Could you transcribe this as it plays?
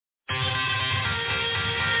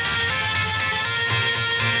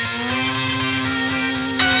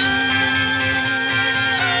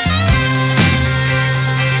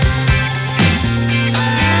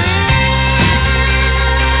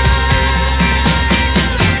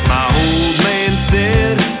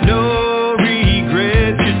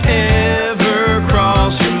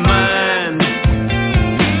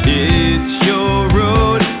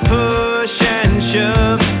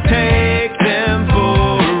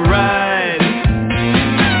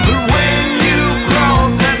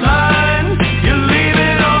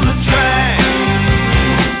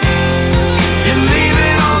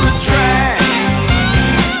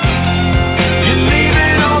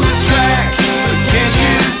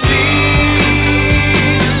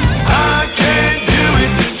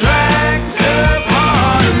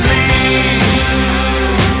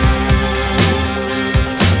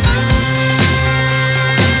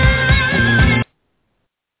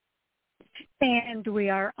And we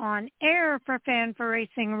are on air for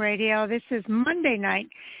Fan4Racing Radio. This is Monday night,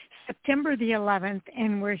 September the 11th,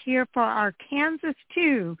 and we're here for our Kansas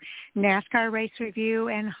 2 NASCAR race review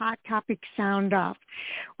and Hot Topic Sound Off.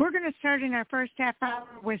 We're going to start in our first half hour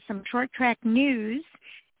with some short track news.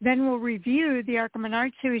 Then we'll review the ARCA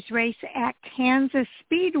Menards Series race at Kansas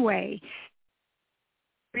Speedway.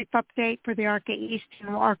 Brief update for the ARCA East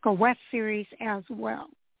and ARCA West Series as well.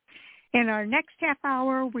 In our next half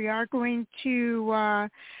hour, we are going to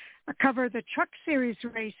cover the Truck Series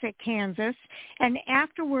race at Kansas. And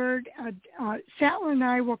afterward, Sal and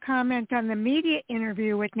I will comment on the media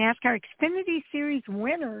interview with NASCAR Xfinity Series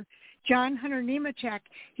winner, JohnHunterNemechek.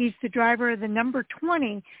 He's the driver of the number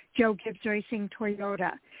 20 Joe Gibbs Racing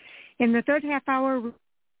Toyota. In the third half hour,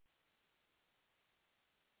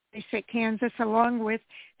 at Kansas, along with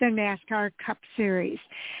the NASCAR Cup Series.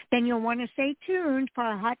 Then you'll want to stay tuned for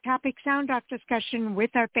our Hot Topic Sound Off discussion with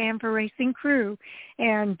our Fan4Racing crew.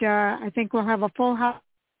 And I think we'll have a full house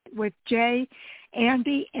with Jay,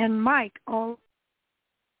 Andy, and Mike.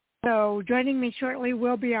 So joining me shortly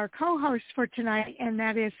will be our co-host for tonight, and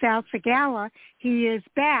that is Sal Sigala. He is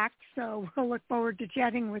back, so we'll look forward to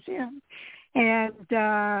chatting with him.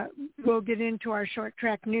 And we'll get into our short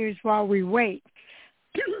track news while we wait.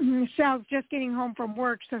 Sal's just getting home from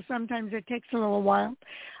work, so sometimes it takes a little while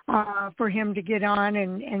for him to get on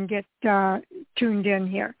and get tuned in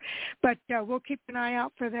here. But we'll keep an eye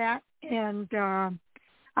out for that, and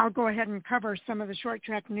I'll go ahead and cover some of the short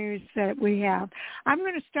track news that we have. I'm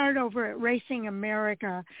going to start over at Racing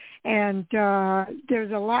America, and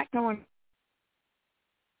there's a lot going on.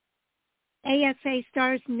 ASA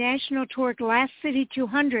Stars National Tour Glass City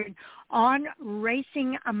 200 on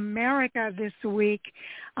Racing America this week.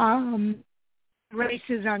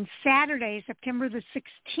 Races on Saturday, September the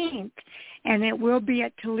 16th, and it will be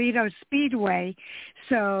at Toledo Speedway.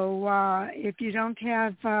 So if you don't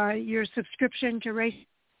have your subscription to race,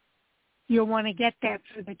 you'll want to get that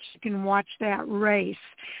so that you can watch that race.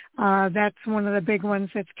 That's one of the big ones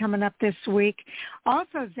that's coming up this week.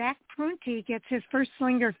 Also, Zach Prunty gets his first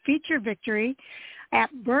Slinger feature victory at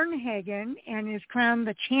Bernhagen and is crowned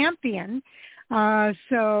the champion.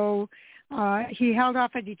 So he held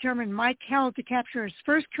off a determined Mike Held to capture his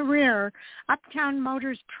first career Uptown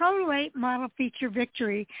Motors Pro Late Model feature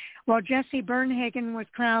victory, while Jesse Bernhagen was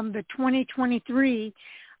crowned the 2023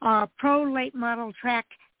 Pro Late Model Track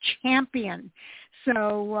champion.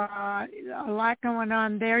 So a lot going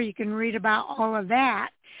on there. You can read about all of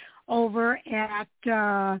that over at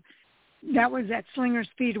that was at Slinger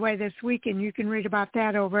Speedway this week, and you can read about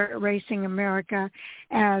that over at Racing America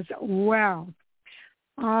as well.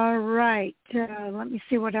 All right, let me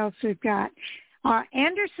see what else we've got.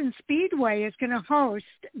 Anderson Speedway is going to host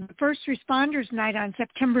the First Responders Night on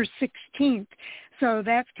September 16th. So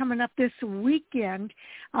that's coming up this weekend.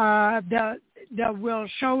 We'll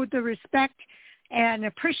show the respect and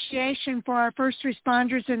appreciation for our first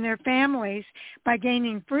responders and their families by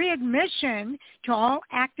gaining free admission to all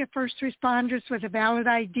active first responders with a valid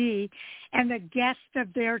ID and a guest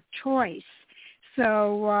of their choice.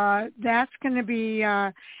 So that's going to be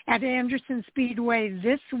at Anderson Speedway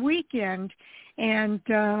this weekend, and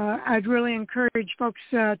I'd really encourage folks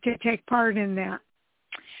to take part in that.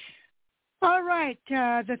 All right,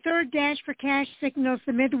 the third Dash for Cash signals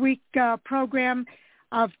the midweek program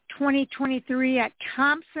of 2023 at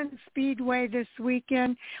Thompson Speedway this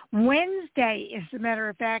weekend. Wednesday, as a matter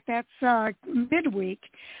of fact, that's midweek,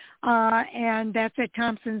 and that's at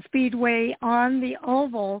Thompson Speedway on the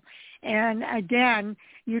Oval. And again,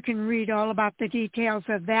 you can read all about the details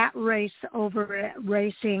of that race over at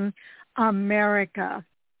Racing America.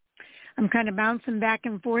 I'm kind of bouncing back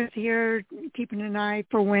and forth here, keeping an eye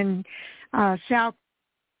for when Sal.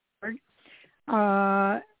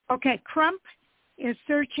 Okay, Crump is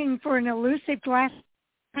searching for an elusive Glass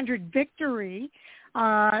 100 victory.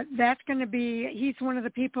 That's going to be, he's one of the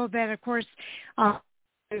people that, of course,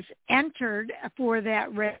 is entered for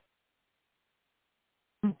that race.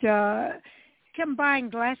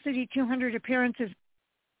 Combined Glass City 200 appearances,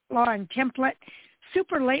 law and template,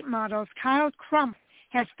 super late models, Kyle Crump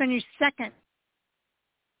has finished second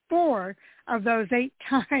 4 of those 8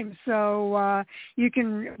 times. So you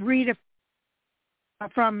can read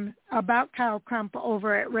from about Kyle Crump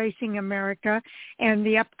over at Racing America and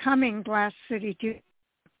the upcoming Glass City 2.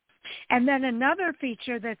 And then another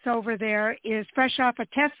feature that's over there is fresh off a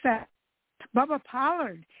test set, Bubba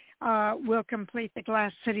Pollard will complete the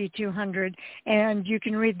Glass City 200, and you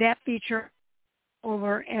can read that feature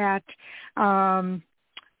over at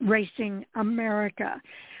Racing America.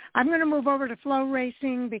 I'm going to move over to Flow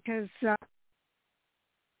Racing because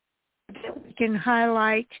we can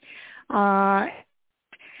highlight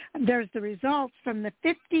There's the results from the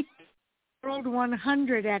 50 World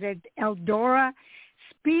 100 at Eldora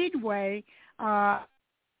Speedway. Eldora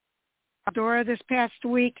this past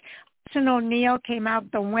week. Hudson O'Neal came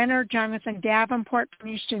out the winner. Jonathan Davenport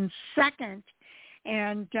finished in second.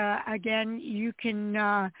 And again, you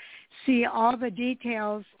can see all the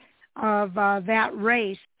details of that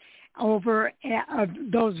race over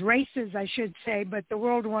those races, I should say, but the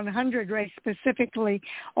World 100 race specifically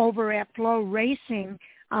over at Flow Racing.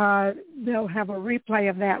 They'll have a replay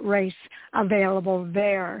of that race available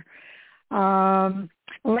there.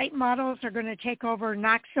 Late models are going to take over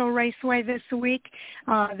Knoxville Raceway this week.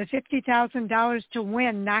 The $50,000 to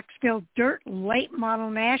win Knoxville Dirt Late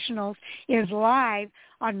Model Nationals is live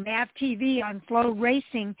on MAV TV on Flow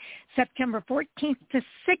Racing September 14th to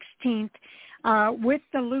 16th with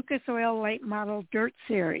the Lucas Oil Late Model Dirt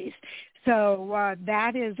Series. So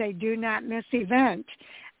that is a do-not-miss event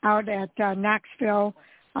out at Knoxville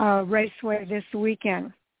Raceway this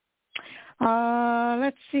weekend.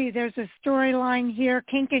 Let's see. There's a storyline here.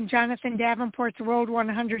 Kink and Jonathan Davenport's World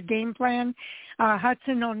 100 game plan.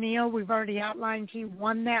 Hudson O'Neal, we've already outlined, he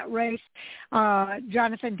won that race.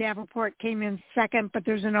 Jonathan Davenport came in second, but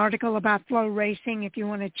there's an article about Flow Racing if you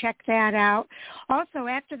want to check that out. Also,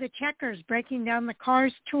 after the checkers, breaking down the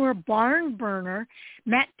Cars Tour barn burner,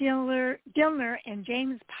 Matt Dillner and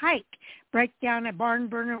James Pike break down a barn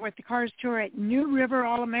burner with the Cars Tour at New River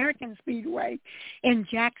All-American Speedway in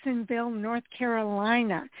Jacksonville, North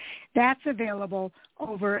Carolina. That's available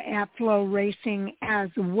over at Flow Racing as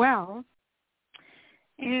well.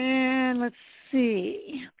 And let's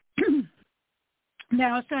see. They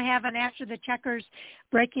also have an After the Checkers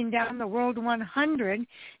breaking down the World 100.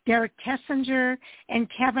 Derek Tessinger and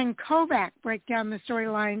Kevin Kovac break down the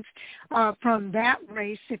storylines from that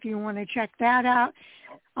race if you want to check that out.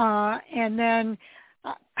 And then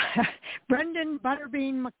Brendan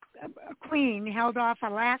Butterbean McQueen held off a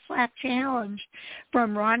last lap challenge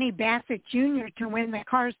from Ronnie Bassett Jr. to win the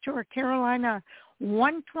Cars Tour Carolina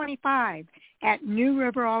 125 at New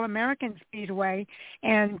River All-American Speedway,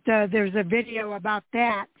 and there's a video about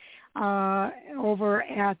that over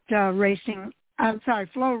at Flow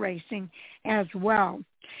Racing as well.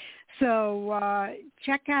 So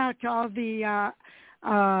check out all the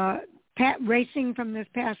racing from this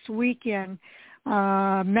past weekend.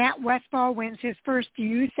 Matt Westphal wins his first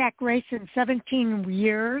USAC race in 17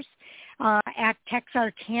 years at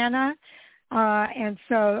Texarkana. And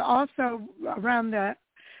so also around the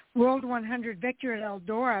World 100 victory at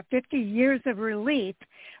Eldora, 50 years of relief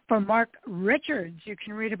for Mark Richards. You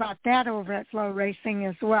can read about that over at Flow Racing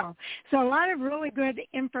as well. So a lot of really good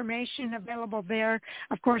information available there.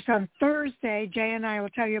 Of course, on Thursday, Jay and I will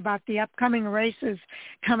tell you about the upcoming races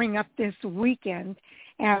coming up this weekend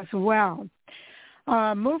as well.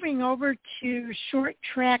 Moving over to short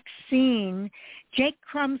track scene, Jake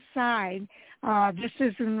Crum's side. This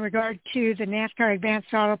is in regard to the NASCAR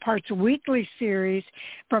Advanced Auto Parts Weekly Series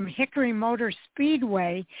from Hickory Motor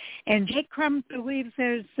Speedway. And Jake Crum believes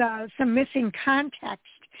there's some missing context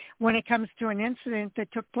when it comes to an incident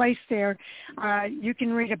that took place there. You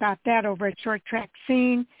can read about that over at Short Track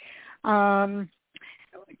Scene. Connor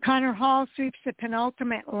Hall sweeps the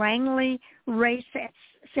penultimate Langley race at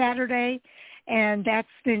Saturday, and that's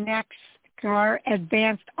the next NASCAR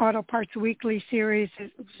Advanced Auto Parts Weekly Series as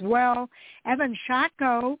well. Evan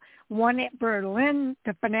Shotko won at Berlin,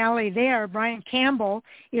 the finale there. Brian Campbell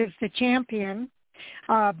is the champion.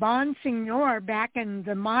 Bon Signor back in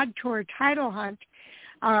the Mod Tour title hunt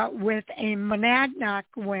with a Monadnock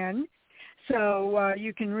win. So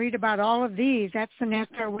you can read about all of these. That's the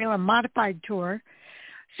NASCAR Wheel and Modified Tour.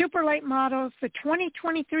 Super Late Models, the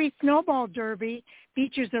 2023 Snowball Derby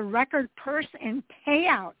features a record purse and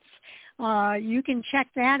payouts. You can check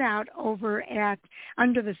that out over at,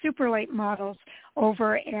 under the Super Late Models,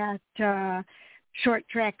 over at Short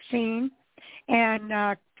Track Scene.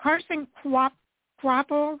 And Carson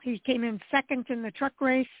Quapple, he came in second in the truck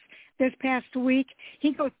race this past week.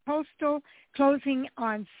 He goes postal, closing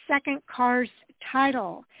on second Cars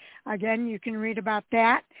title. Again, you can read about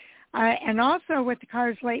that. And also with the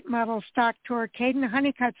Cars Late Model Stock Tour, Caden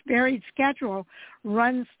Honeycutt's varied schedule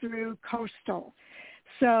runs through Coastal.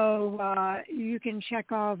 So you can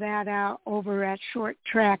check all that out over at Short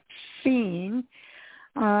Track Scene.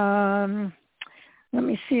 Let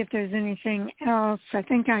me see if there's anything else. I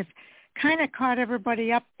think I've kind of caught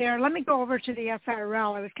everybody up there. Let me go over to the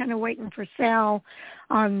SRL. I was kind of waiting for Sal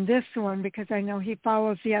on this one because I know he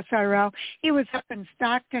follows the SRL. He was up in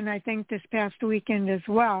Stockton, I think, this past weekend as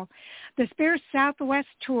well. The Spears Southwest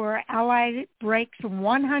Tour Allied Breaks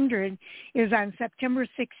 100 is on September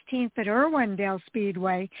 16th at Irwindale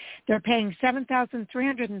Speedway. They're paying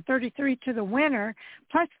 $7,333 to the winner,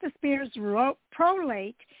 plus the Spears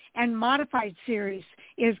Prolate and Modified Series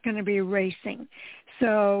is going to be racing.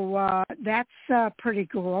 So that's pretty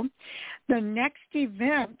cool. The next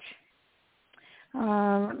event,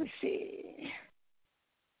 let me see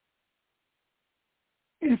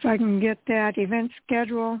if I can get that event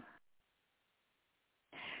schedule.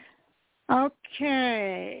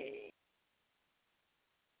 Okay.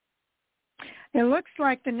 It looks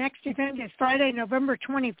like the next event is Friday, November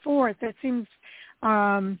 24th. That seems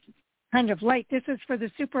kind of late. This is for the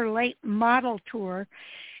Super Late Model Tour.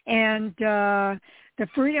 And the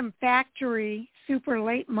Freedom Factory Super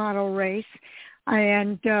Late Model Race.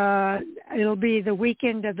 And it'll be the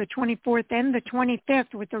weekend of the 24th and the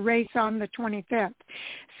 25th with the race on the 25th.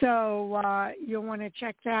 So you'll want to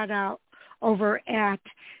check that out over at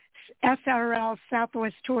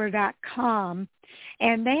SRLSouthwestTour.com.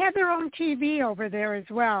 And they have their own TV over there as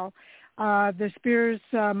well. The Spears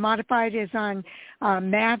Modified is on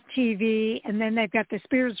MAV TV, and then they've got the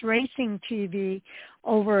Spears Racing TV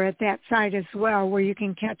over at that site as well, where you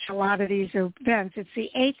can catch a lot of these events.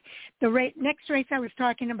 It's the next race I was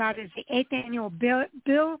talking about is the 8th Annual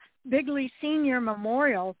Bill Bigley Senior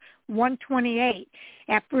Memorial 128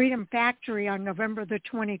 at Freedom Factory on November the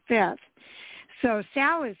 25th. So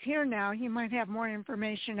Sal is here now. He might have more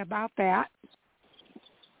information about that.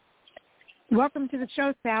 Welcome to the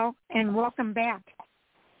show, Sal, and welcome back.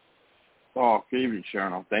 Oh, good evening,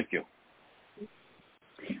 Sharon. Thank you.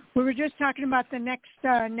 We were just talking about the next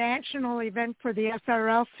national event for the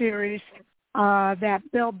SRL Series, that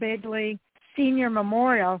Bill Bigley Senior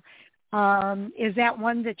Memorial. Is that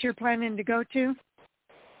one that you're planning to go to?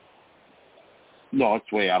 No,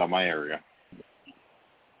 it's way out of my area.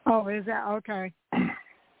 Oh, is that okay?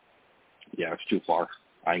 Yeah, it's too far.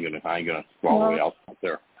 I ain't gonna go all the way out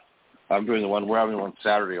there. I'm doing the one. We're having one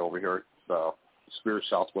Saturday over here at the Spears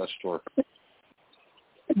Southwest Tour.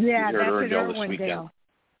 Yeah, that's at Irwindale.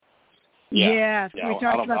 Yes, we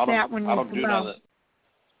talked about that when you came out.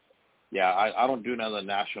 Yeah, I don't do none of the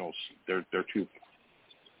nationals. They're too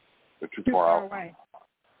far out. Away.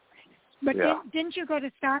 But didn't you go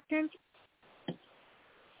to Stockton?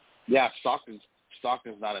 Yeah, Stockton's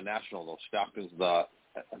not a national though. Stockton's the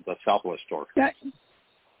Southwest Tour.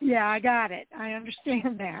 Yeah, I got it. I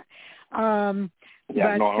understand that. I went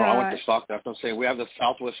to Stockton. I'm saying we have the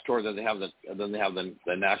Southwest Tour, then they have the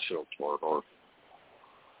national tour. Or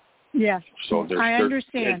yes, so I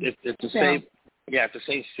understand. It's the same. Yeah, it's the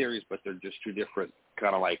same series, but they're just two different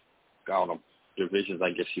kind of like, I don't know, divisions,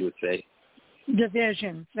 I guess you would say.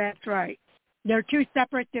 Divisions. That's right. They're two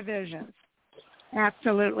separate divisions.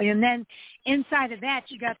 Absolutely. And then inside of that,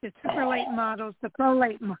 you got the super late models, the pro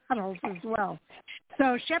late models as well.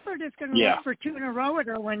 So Shepard is going to look for 2 in a row at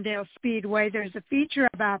Irwindale Speedway. There's a feature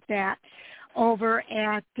about that over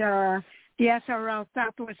at the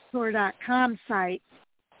SRLSouthwestTour.com site.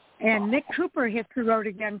 And Nick Cooper hits the road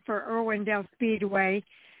again for Irwindale Speedway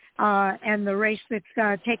and the race that's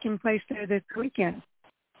taking place there this weekend.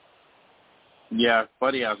 Yeah,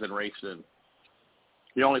 Buddy hasn't raced in.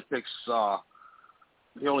 He only picks a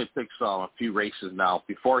few races now.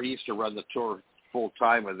 Before he used to run the tour full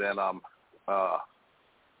time, and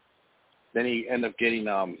then he ended up getting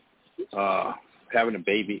having a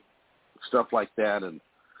baby, stuff like that, and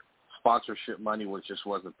sponsorship money just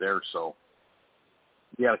wasn't there, so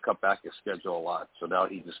he had to cut back his schedule a lot. So now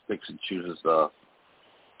he just picks and chooses the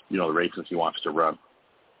races he wants to run.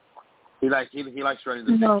 He likes running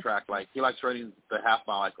the big track, like he likes running the half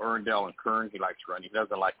mile, like Irwindale and Kern. He likes running. He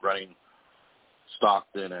doesn't like running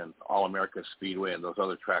Stockton and All American Speedway and those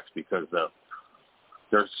other tracks because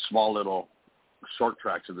they're small little short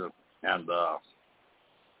tracks and the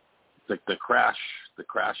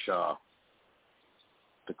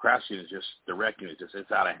crashing is just, the wrecking is just,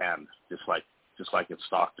 it's out of hand, just like in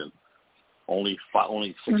Stockton. Only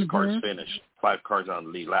 6 cars finished, 5 cars on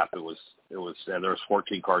the lead lap. It was and there was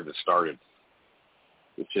 14 cars that started.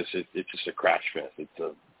 It's just a crash fest. These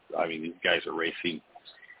guys are racing.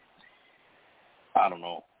 I don't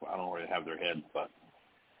know where they have their head, but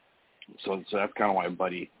so that's kind of why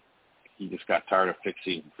Buddy, he just got tired of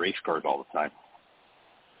fixing race cars all the time.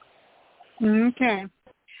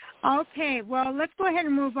 Okay. Well, let's go ahead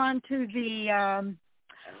and move on to the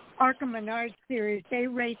ARCA Menards Series. They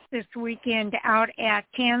raced this weekend out at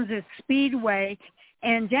Kansas Speedway,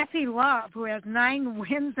 And Jesse Love, who has 9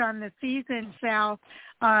 wins on the season, Sal,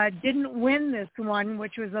 didn't win this one,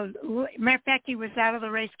 which was matter of fact, he was out of the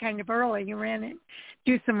race kind of early. He ran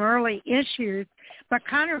into some early issues. But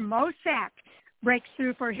Connor Mosack breaks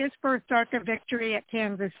through for his first ARCA victory at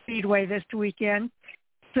Kansas Speedway this weekend.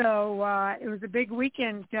 So it was a big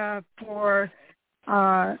weekend for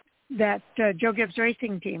that Joe Gibbs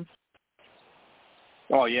Racing team.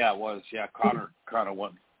 Oh, yeah, it was. Yeah, Connor kind of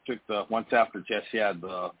took once after Jesse had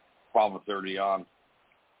the problem early on,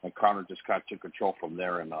 and Connor just kind of took control from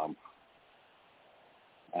there, and that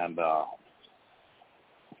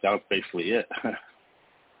was basically it.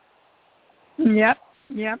 Yep,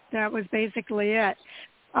 that was basically it.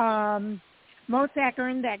 Mosack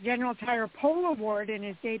earned that General Tire Pole Award in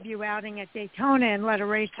his debut outing at Daytona and led a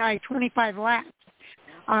race high 25 laps,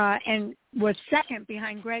 and was second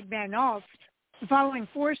behind Greg Van Ault. The following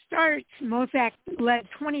 4 starts, Mosack led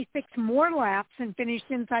 26 more laps and finished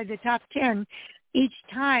inside the top 10 each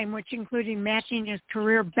time, which included matching his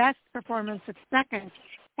career best performance of second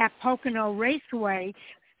at Pocono Raceway.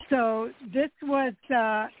 So this was,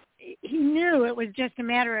 he knew it was just a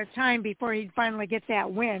matter of time before he'd finally get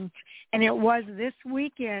that win. And it was this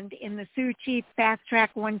weekend in the Sioux Chief Fast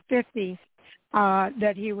Track 150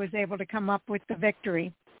 that he was able to come up with the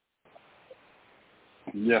victory.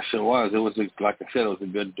 Yes, it was. It was, like I said, it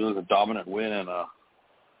was a dominant win and a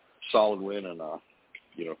solid win, and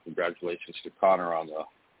congratulations to Connor on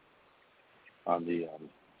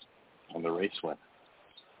the race win.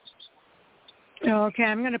 Okay,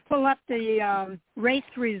 I'm going to pull up the race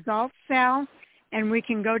results, Sal, and we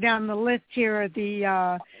can go down the list here.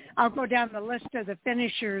 I'll go down the list of the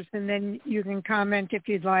finishers, and then you can comment if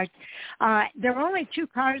you'd like. There were only 2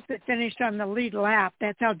 cars that finished on the lead lap.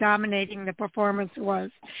 That's how dominating the performance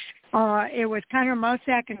was. It was Connor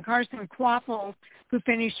Mosack and Carson Quapple who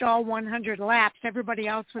finished all 100 laps. Everybody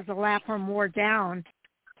else was a lap or more down.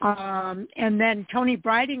 And then Tony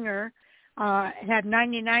Breidinger had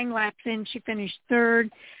 99 laps in. She finished 3rd.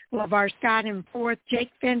 LeVar Scott in 4th.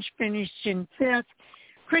 Jake Finch finished in 5th.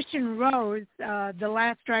 Christian Rose, the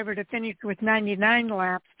last driver to finish with 99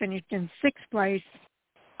 laps, finished in 6th place.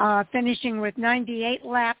 Finishing with 98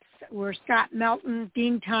 laps were Scott Melton,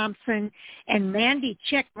 Dean Thompson, and Mandy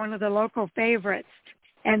Chick, one of the local favorites.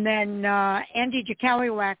 And then Andy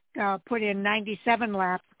Jacaliwak put in 97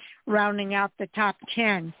 laps, rounding out the top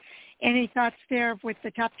 10. Any thoughts there with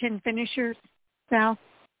the top 10 finishers, Sal?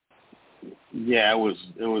 Yeah, it was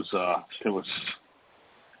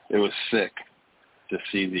sick to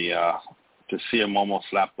see him almost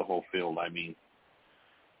lap the whole field. I mean,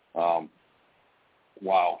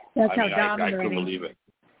 wow! That's I couldn't believe it.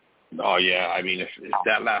 Oh yeah, I mean, if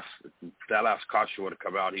that last caution would have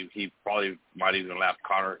come out, he probably might even lap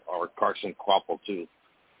Connor or Carson Quapple too.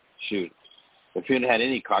 Shoot, if he hadn't had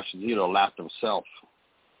any cautions, he'd have lapped himself.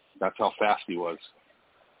 That's how fast he was.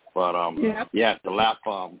 But yeah, to lap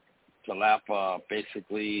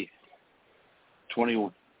basically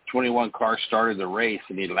 21 cars started the race,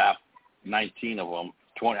 and he lapped 19 of them.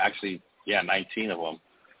 19 of them.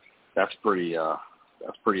 That's pretty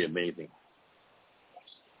amazing.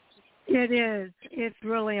 It is. It's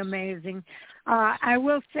really amazing. I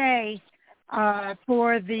will say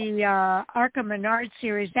for the ARCA Menards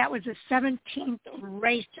Series, that was the 17th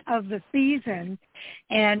race of the season,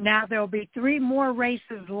 and now there will be 3 more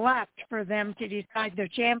races left for them to decide their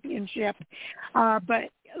championship. But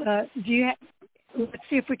let's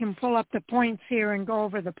see if we can pull up the points here and go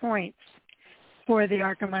over the points for the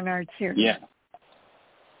ARCA Menards Series.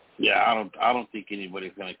 Yeah. I don't think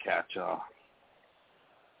anybody's going to catch.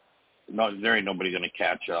 There ain't nobody going to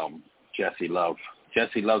catch Jesse Love.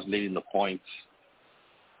 Jesse Love's leading the points.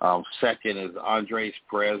 Second is Andres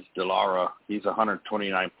Perez de Lara. He's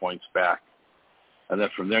 129 points back. And then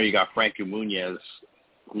from there you got Frankie Munoz,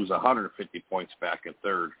 who's 150 points back in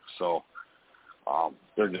 3rd. So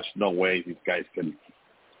there's just no way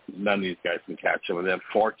none of these guys can catch him. And then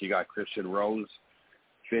 4th you got Christian Rose.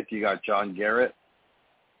 5th you got John Garrett.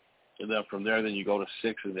 And then from there, then you go to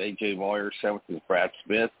 6th is A.J. Moyer. 7th is Brad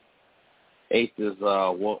Smith. 8th is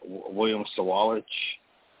William Sawalich.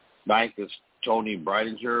 9th is Tony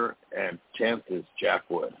Breidinger. And 10th is Jack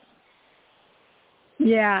Wood.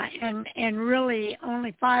 Yeah, and really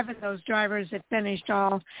only 5 of those drivers have finished 6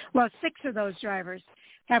 of those drivers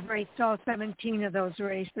have raced all 17 of those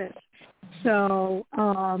races. So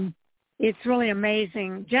it's really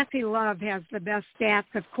amazing. Jesse Love has the best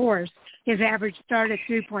stats, of course. His average start at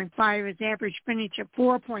 3.5, his average finish at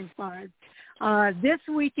 4.5. This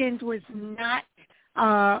weekend was not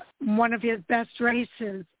one of his best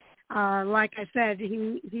races. Like I said,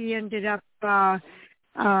 he ended up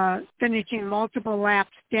finishing multiple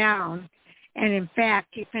laps down. And in fact,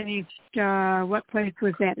 he finished, what place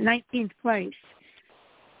was that? 19th place,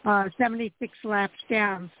 76 laps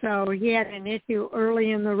down. So he had an issue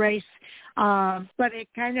early in the race, but it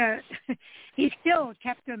kind of, he still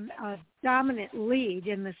kept a dominant lead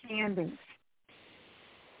in the standings.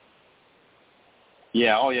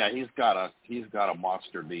 Yeah, oh yeah, he's got a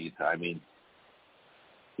monster lead. I mean,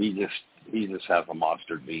 he just has a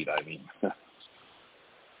monster lead. I mean,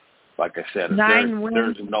 like I said,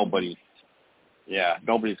 there's nobody. Yeah,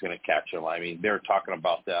 nobody's going to catch him. I mean, they were talking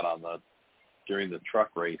about that during the truck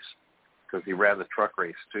race, because he ran the truck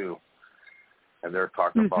race too, and they're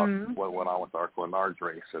talking about what went on with the ARCA Menards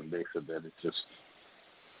race, and they said that it's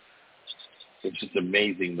just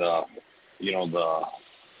amazing the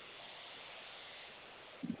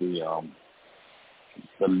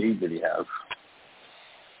lead that he has.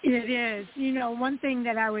 It is. You know, one thing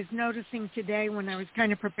that I was noticing today when I was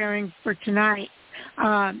kind of preparing for tonight,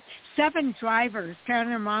 7 drivers.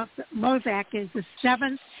 Connor Mozak is the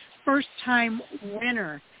 7th first-time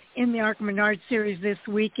winner in the ARCA Menards Series this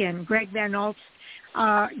weekend. Greg Van Olst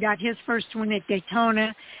got his first win at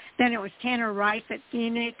Daytona. Then it was Tanner Rice at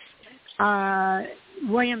Phoenix.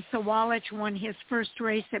 William Sawalich won his first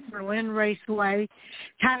race at Berlin Raceway.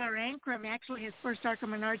 Tyler Ankrum, actually his first ARCA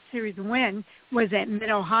Menards Series win was at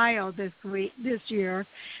Mid-Ohio this year.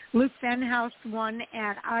 Luke Fenhaus won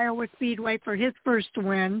at Iowa Speedway for his first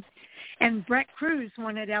win. And Brett Cruz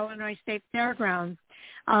won at Illinois State Fairgrounds.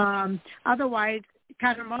 Otherwise,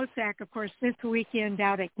 Connor Mozak, of course, this weekend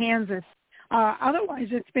out at Kansas. Otherwise,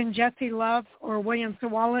 it's been Jesse Love or William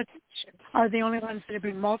Sawalich are the only ones that have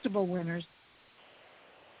been multiple winners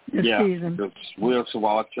this season. Yeah, William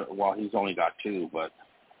Sawalich, well, he's only got 2, but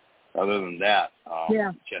other than that,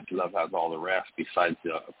 Jesse Love has all the rest besides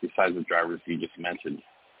the drivers you just mentioned.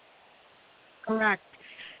 Correct.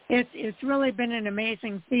 It's really been an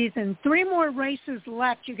amazing season. 3 more races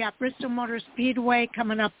left. You got Bristol Motor Speedway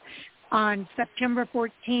coming up on September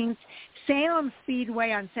 14th, Salem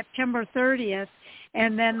Speedway on September 30th,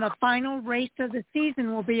 and then the final race of the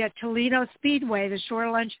season will be at Toledo Speedway, the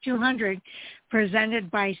Shore Lunch 200,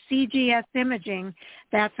 presented by CGS Imaging.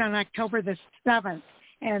 That's on October the 7th,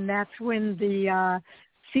 and that's when the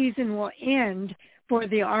season will end for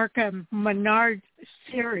the ARCA Menards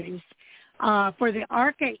Series. For the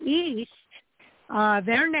ARCA East,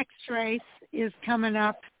 their next race is coming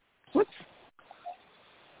up. Whoops.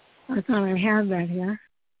 I thought I had that here.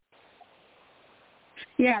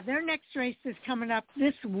 Yeah, their next race is coming up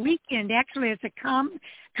this weekend. Actually, it's a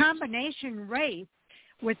combination race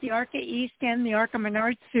with the ARCA East and the ARCA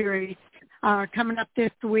Menards Series coming up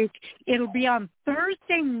this week. It'll be on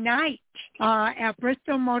Thursday night at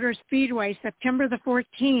Bristol Motor Speedway, September the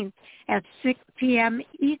 14th at 6 p.m.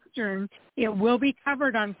 Eastern. It will be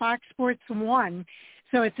covered on Fox Sports 1.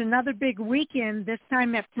 So it's another big weekend, this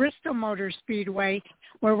time at Bristol Motor Speedway,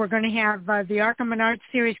 where we're going to have the ARCA Menards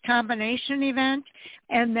Series combination event,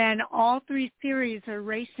 and then all 3 series are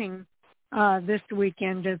racing this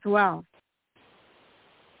weekend as well.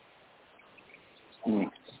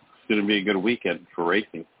 It's going to be a good weekend for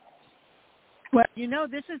racing. Well, you know,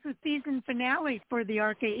 this is the season finale for the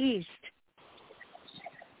ARCA East.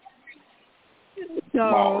 So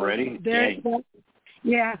already?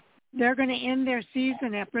 Yeah. They're going to end their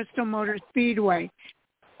season at Bristol Motor Speedway.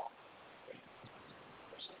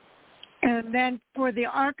 And then for the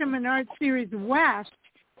ARCA Menards Series West,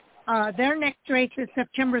 their next race is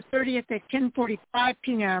September 30th at 10:45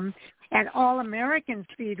 p.m. at All-American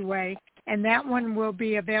Speedway, and that one will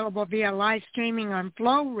be available via live streaming on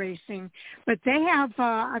Flow Racing. But they have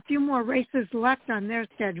a few more races left on their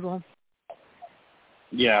schedule.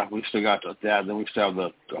 Yeah, we still got that. Then we still have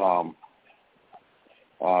the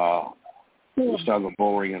we'll start the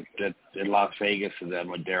bull ring in Las Vegas, and then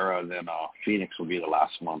Madera, and then Phoenix will be the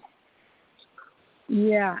last one.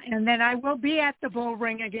 Yeah, and then I will be at the bull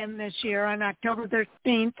ring again this year on October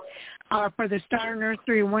 13th for the Star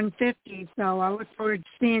Nursery 150, so I look forward to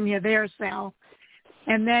seeing you there, Sal.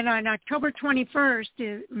 And then on October 21st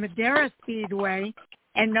is Madera Speedway,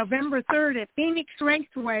 and November 3rd at Phoenix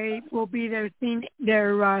Raceway will be their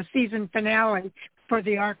season finale for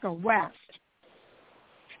the ARCA West.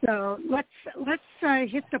 So let's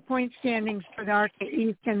hit the point standings for the ARCA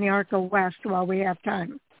East and the ARCA West while we have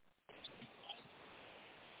time.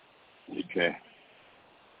 Okay.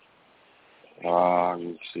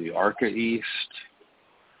 Let's see. ARCA East.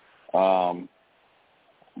 You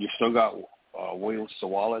still got William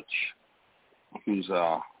Sawalich, who's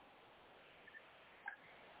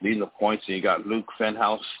leading the points, and you got Luke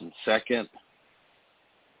Fenhaus in second.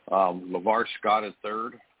 LeVar Scott in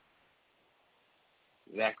third.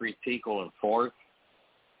 Zachary Tinkle in fourth.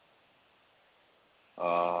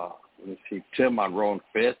 Let's see, Tim Monroe in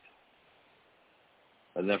fifth.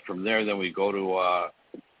 And then from there, then we go to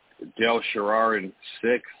Dale Sherrar in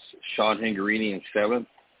sixth, Sean Hingarini in seventh,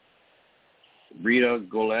 Rita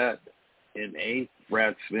Golette in eighth,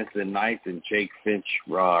 Brad Smith in ninth, and Jake Finch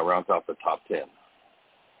rounds out the top 10.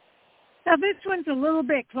 Now, this one's a little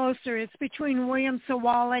bit closer. It's between William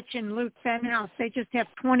Sawalich and Luke Fenhouse. They just have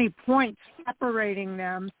 20 points separating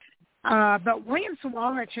them. But William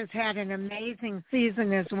Sawalich has had an amazing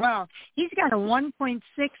season as well. He's got a 1.6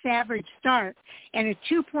 average start and a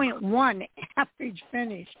 2.1 average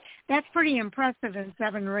finish. That's pretty impressive in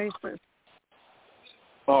 7 races.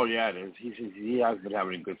 Oh, yeah, it is. He has been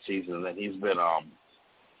having a good season, and then he's been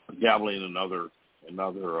dabbling in another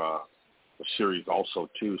series also,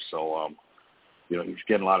 too. So, he's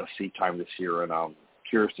getting a lot of seat time this year, and I'm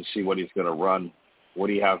curious to see what he's going to run, what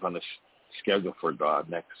he has on the schedule for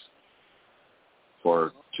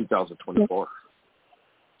for 2024.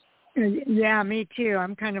 Yeah, me too.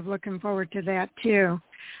 I'm kind of looking forward to that too,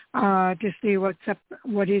 to see what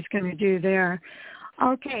he's going to do there.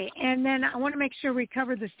 Okay, and then I want to make sure we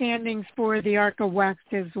cover the standings for the ARCA West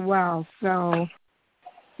as well. So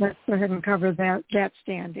let's go ahead and cover that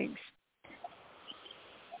standings.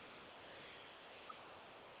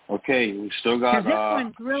 Okay, we still got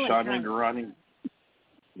really Sean Hingarani.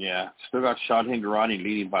 Yeah, still got Sean Hingarani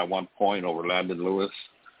leading by 1 point over Landon Lewis.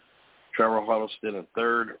 Trevor Huddleston in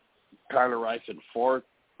third. Tyler Reif in fourth.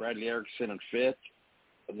 Bradley Erickson in fifth.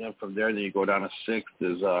 And then from there, then you go down to sixth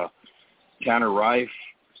is Tanner Reif.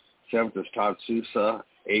 Seventh is Todd Sousa.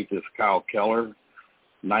 Eighth is Kyle Keller.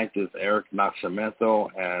 Ninth is Eric Nascimento.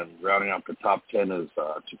 And rounding out the top 10 is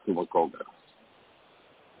Takuma Koga.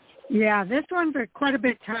 Yeah, this one's quite a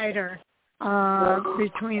bit tighter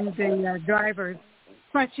between the drivers.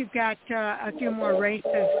 Plus, you've got a few more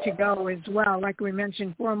races to go as well. Like we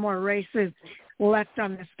mentioned, 4 more races left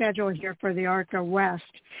on the schedule here for the ARCA West.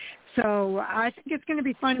 So I think it's going to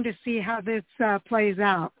be fun to see how this plays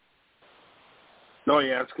out. Oh,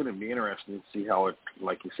 yeah, it's going to be interesting to see how it,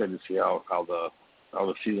 like you said, to see how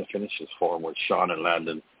the season finishes for him with Sean and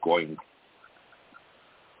Landon going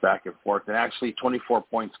back and forth. And actually, 24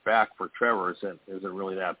 points back for Trevor isn't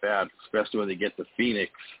really that bad, especially when they get to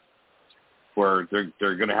Phoenix, where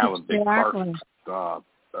they're going to have a big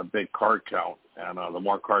card count, and the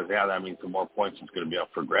more cards they have, that means the more points it's going to be up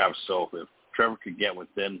for grabs. So if Trevor could get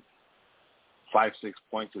within 5-6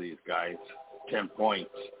 points of these guys, 10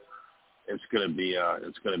 points, it's going to be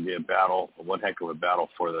a battle, one heck of a battle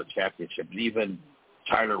for the championship. And even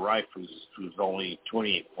Tyler Reif, who's only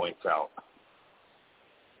 28 points out,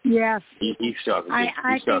 yes, he still has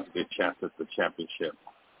a good chance at the championship.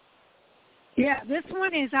 Yeah, this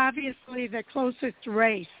one is obviously the closest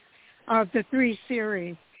race of the 3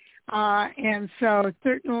 series. And so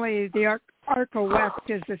certainly the ARCA West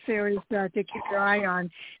is a series to keep your eye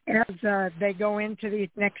on as they go into these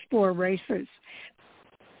next 4 races.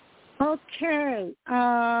 Okay.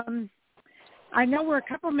 I know we're a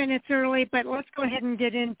couple minutes early, but let's go ahead and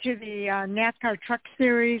get into the NASCAR Truck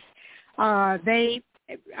Series.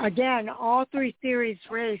 Again, all 3 series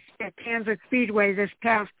raced at Kansas Speedway this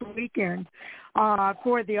past weekend.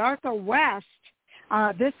 For the ARCA West,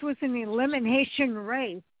 this was an elimination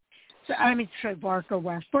race. ARCA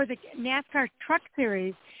West. For the NASCAR Truck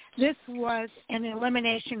Series, this was an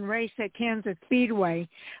elimination race at Kansas Speedway,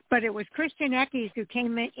 but it was Christian Eckes who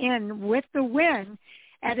came in with the win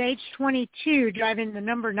at age 22, driving the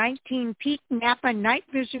number 19 Pete Napa Night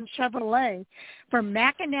Vision Chevrolet from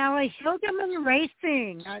McAnally Hildeman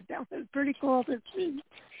Racing. That was pretty cool to see.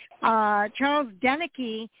 Charles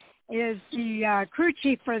Deneke is the crew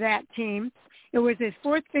chief for that team. It was his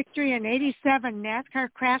 4th victory in 87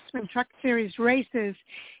 NASCAR Craftsman Truck Series races,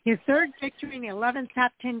 his 3rd victory and 11th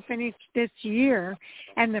top 10 finish this year,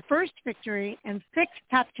 and the 1st victory and 6th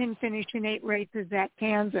top 10 finish in 8 races at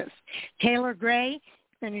Kansas. Taylor Gray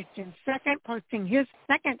finished in 2nd, posting his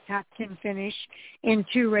 2nd top 10 finish in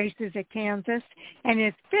 2 races at Kansas, and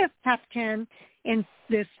his 5th top 10 in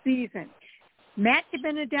this season. Matt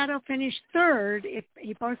DiBenedetto finished 3rd.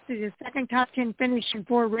 He posted his 2nd top 10 finish in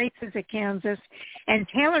 4 races at Kansas. And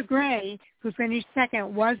Taylor Gray, who finished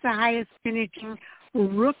 2nd, was the highest finishing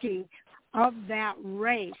rookie of that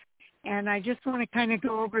race. And I just want to kind of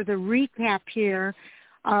go over the recap here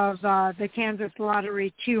of the Kansas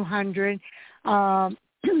Lottery 200.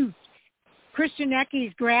 Christian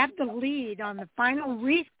Eckes grabbed the lead on the final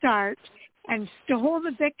restart and stole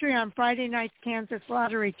the victory on Friday night's Kansas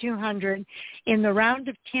Lottery 200 in the round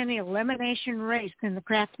of 10 elimination race in the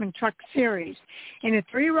Craftsman Truck Series. In a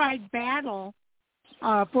 3-ride battle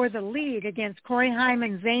for the lead against Corey Heim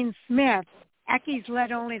and Zane Smith. Eckes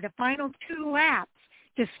led only the final 2 laps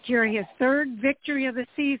to secure his 3rd victory of the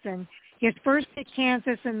season, his first at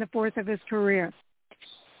Kansas and the 4th of his career.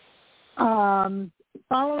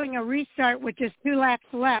 Following a restart with just 2 laps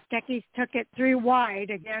left, Eckes took it 3 wide,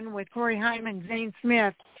 again with Corey Heim and Zane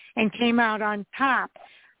Smith, and came out on top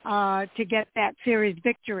to get that series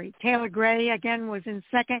victory. Taylor Gray, again, was in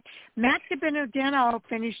second. Matt DiBenedetto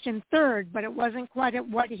finished in 3rd, but it wasn't quite at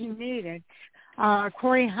what he needed.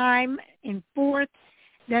 Corey Heim in 4th.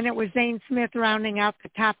 Then it was Zane Smith rounding out the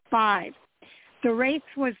top 5. The race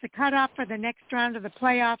was the cutoff for the next round of the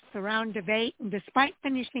playoffs, the round of 8, and despite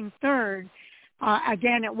finishing 3rd,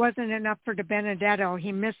 again, it wasn't enough for DiBenedetto.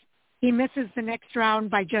 He misses the next round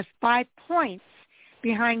by just 5 points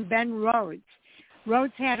behind Ben Rhodes.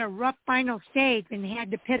 Rhodes had a rough final stage and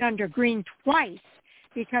had to pit under green twice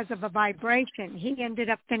because of a vibration. He ended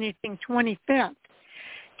up finishing 25th.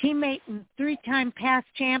 Teammate and 3-time past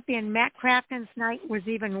champion Matt Crafton's night was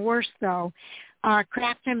even worse, though.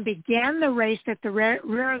 Crafton began the race at the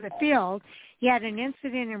rear of the field. He had an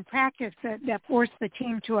incident in practice that forced the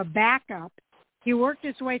team to a backup. He worked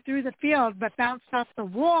his way through the field but bounced off the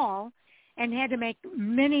wall and had to make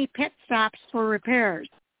many pit stops for repairs.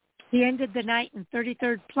 He ended the night in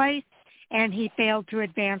 33rd place, and he failed to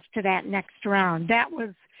advance to that next round. That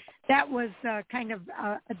was kind of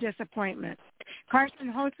a disappointment.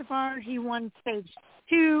 Carson Hocevar, he won stage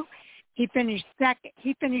 2. He finished second.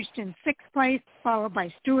 He finished in 6th place, followed by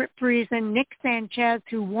Stuart Friesen, Nick Sanchez,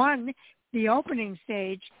 who won the opening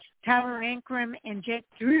stage. Tyler Ankrum and Jake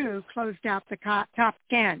Drew closed out the top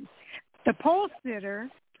 10. The pole sitter,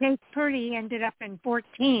 Chase Purdy, ended up in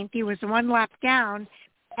 14th. He was 1 lap down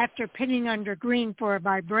after pitting under green for a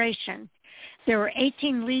vibration. There were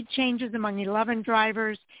 18 lead changes among 11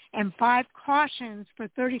 drivers and 5 cautions for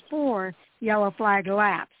 34 yellow flag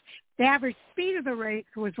laps. The average speed of the race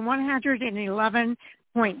was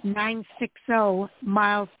 111.960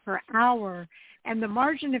 miles per hour, and the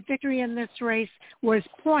margin of victory in this race was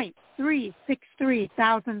 0.363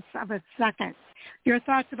 thousandths of a second. Your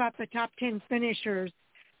thoughts about the top 10 finishers,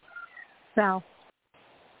 Sal?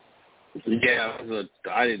 Yeah,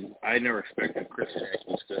 I never expected Chris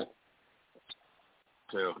Jenkins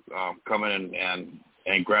to come in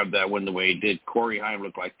and grab that win the way he did. Corey Heim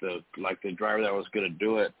looked like the driver that was going to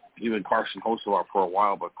do it. Even Carson Hocevar for a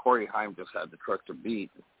while, but Corey Heim just had the truck to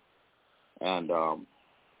beat. And to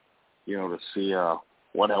see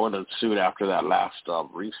what ensued after that last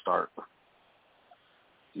restart,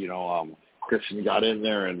 Christian got in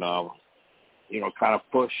there and kind of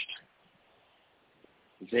pushed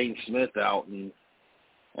Zane Smith out and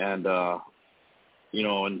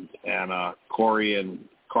Corey and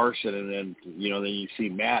Carson, and then then you see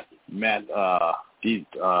Matt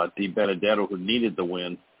DiBenedetto, who needed the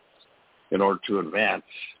win in order to advance.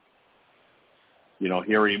 He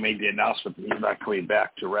already made the announcement that he's not coming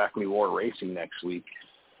back to Rackley War Racing next season.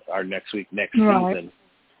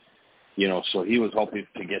 So he was hoping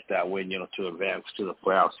to get that win, to advance to the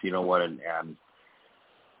playoffs.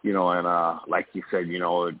 Like you said,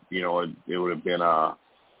 it would have been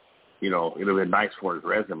it would have been nice for his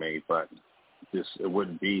resume, but it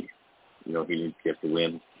wouldn't be. He didn't get the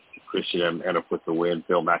win. Christian ended up with the win.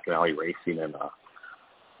 Bill McAnally Racing, and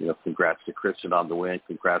congrats to Christian on the win.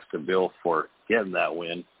 Congrats to Bill for getting that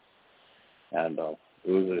win. And it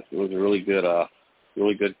was a really good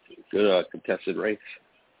contested race.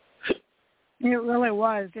 It really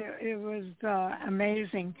was. It was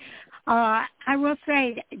amazing. I will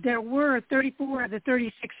say there were 34 of the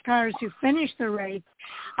 36 cars who finished the race,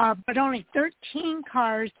 but only 13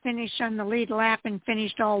 cars finished on the lead lap and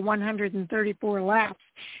finished all 134 laps.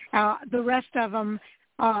 The rest of them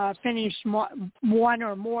finished 1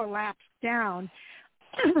 or more laps down.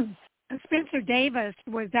 Spencer Davis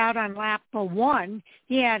was out on lap 1.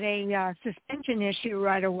 He had a suspension issue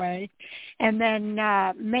right away. And then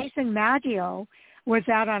Mason Maggio was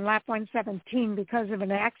out on lap 117 because of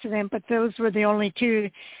an accident, but those were the only 2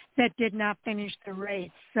 that did not finish the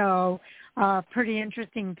race. So pretty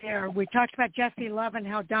interesting there. We talked about Jesse Love and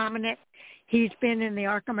how dominant he's been in the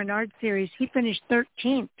ARCA Menards Series. He finished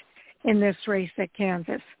 13th in this race at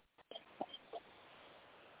Kansas.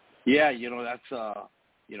 Yeah, that's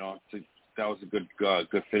that was a good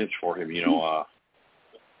finish for him.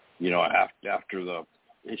 After the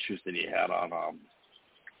issues that he had on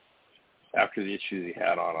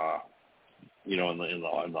in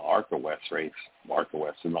the ARCA West race,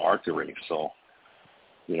 in the ARCA race. So,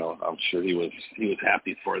 I'm sure he was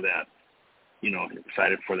happy for that.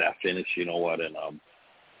 Excited for that finish. And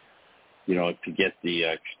to get the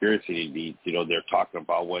experience that he needs. They're talking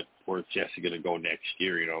about what where's Jesse going to go next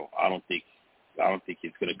year. You know, I don't think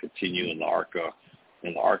he's going to continue in the ARCA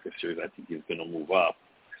series. I think he's going to move up.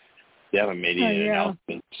 They haven't made any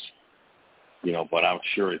announcements, you know, but I'm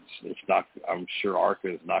sure it's not. I'm sure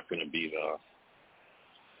ARCA is not going to be the.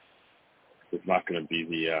 It's not going to be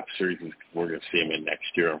the series we're going to see him in next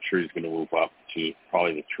year. I'm sure he's going to move up to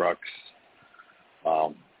probably the trucks.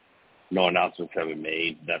 No announcements have been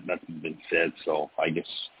made. Nothing's been said. So I guess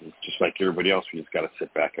just like everybody else, we just got to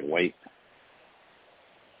sit back and wait.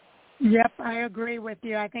 Yep, I agree with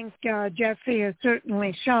you. I think Jesse has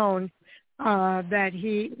certainly shown that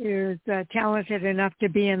he is talented enough to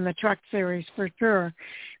be in the Truck Series for sure.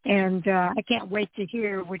 And I can't wait to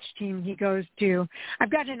hear which team he goes to. I've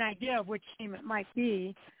got an idea of which team it might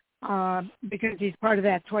be because he's part of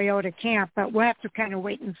that Toyota camp, but we'll have to kind of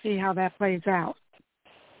wait and see how that plays out.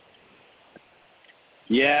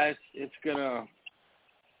 Yeah, it's going to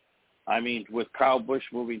 – I mean, with Kyle Busch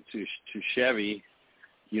moving to Chevy,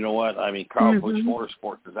 you know what? I mean, Kyle Busch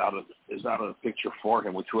Motorsports is out of the picture for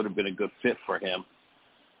him, which would have been a good fit for him.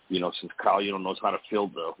 You know, since Kyle, you know, knows how to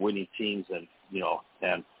field the winning teams and you know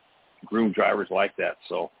and groom drivers like that.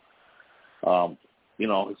 So, you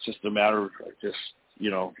know, it's just a matter of just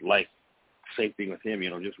you know, like same thing with him. You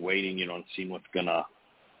know, just waiting, you know, and seeing what's gonna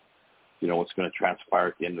transpire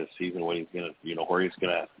at the end of the season. What he's gonna, you know, where he's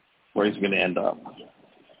gonna end up.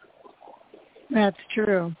 That's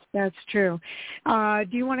true. Do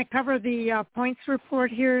you want to cover the points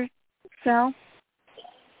report here, Sal?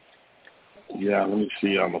 Yeah, let me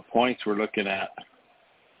see. On the points we're looking at,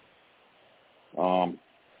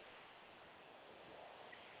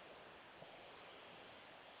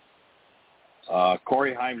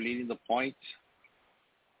 Corey Heim leading the points.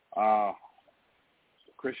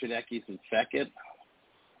 Christian Eckes in second.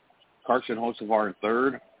 Carson Hocevar in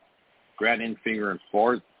third. Grant Enfinger in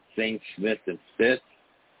fourth. Zane Smith in fifth.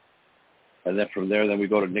 And then from there, we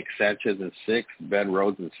go to Nick Sanchez in sixth, Ben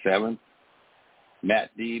Rhodes in seventh, Matt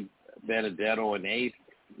D. Benedetto in eighth,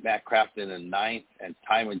 Matt Crafton in ninth, and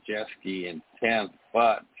Ty Majeski in 10th.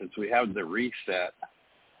 But since we have the reset,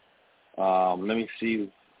 let me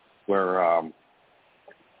see where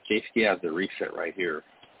Kasky has the reset right here.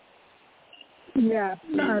 Yeah,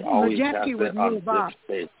 Majeski would move up.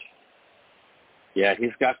 Yeah,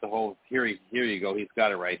 he's got the whole – here you go. He's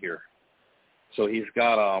got it right here. So he's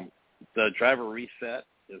got the driver reset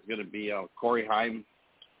is going to be Corey Heim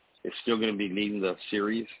is still going to be leading the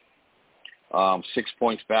series. 6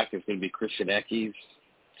 points back is going to be Christian Eckes.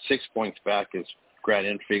 6 points back is Grant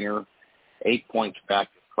Enfinger. 8 points back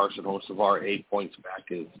is Carson Hocevar. 8 points back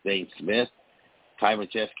is Zane Smith. Ty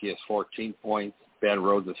Majeski is 14 points. Ben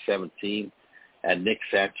Rhodes is 17. And Nick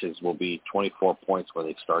Sanchez will be 24 points when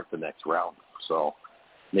they start the next round. So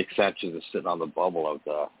Nick Sanchez is sitting on the bubble of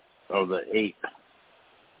the 8.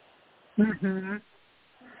 Mm-hmm.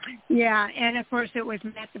 Yeah, and of course it was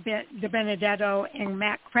Matt DiBenedetto and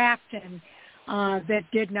Matt Crafton that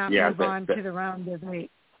did not move on to the round of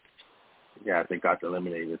 8. Yeah, they got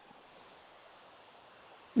eliminated.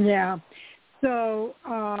 Yeah, so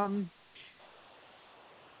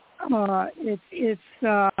it's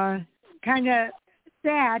kind of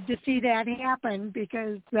sad to see that happen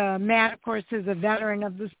because Matt, of course, is a veteran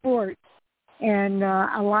of the sport, and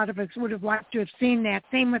a lot of us would have liked to have seen that.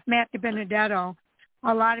 Same with Matt DiBenedetto.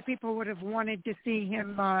 A lot of people would have wanted to see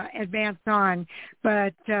him advance on,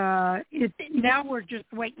 but now we're just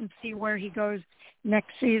waiting to see where he goes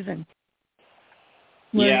next season.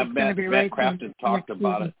 Yeah, Matt Crafton talked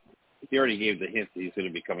about it. He already gave the hint that he's going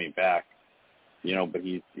to be coming back, you know, but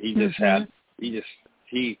he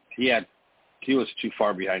was too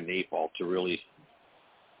far behind the 8 ball to really,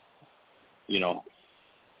 you know,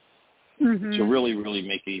 to really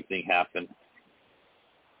make anything happen.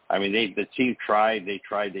 I mean, the team tried,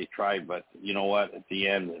 but you know what? At the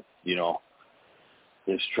end, you know,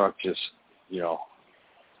 his truck just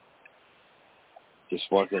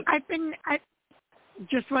wasn't.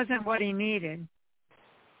 Just wasn't what he needed.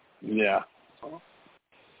 Yeah.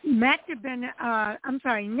 Nick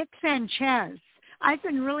Sanchez. I've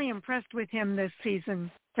been really impressed with him this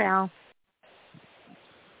season, Sal.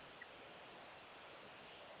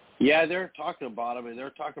 Yeah, they're talking about him, and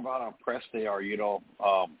they're talking about how impressed they are, you know,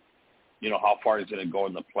 how far he's going to go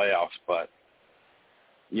in the playoffs. But,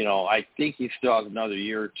 you know, I think he still has another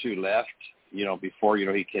year or two left, you know, before, you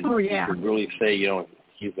know, he can really say, you know,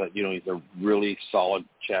 he's a really solid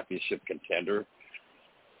championship contender.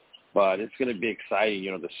 But it's going to be exciting,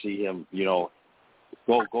 you know, to see him, you know,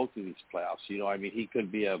 go through these playoffs. You know, I mean, he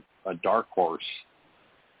could be a dark horse,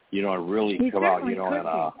 you know, and really come out, you know, and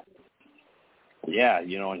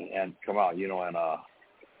you know, and come out, you know, and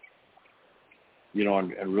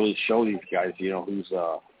and really show these guys, who's,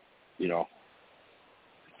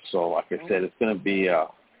 so like I said, it's going to be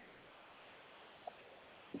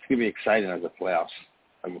exciting as the playoffs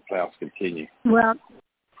continue. Well,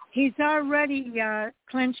 he's already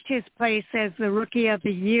clinched his place as the Rookie of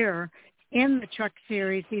the Year in the Truck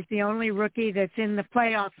Series. He's the only rookie that's in the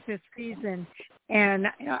playoffs this season, and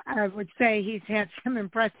I would say he's had some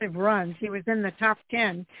impressive runs. He was in the top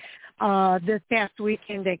 10 this past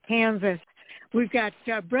weekend at Kansas. We've got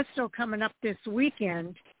Bristol coming up this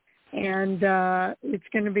weekend, and it's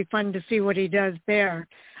going to be fun to see what he does there.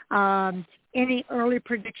 Any early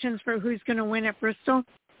predictions for who's going to win at Bristol?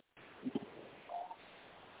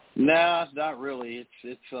 No, not really.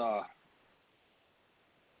 It's going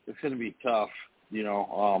to be tough. You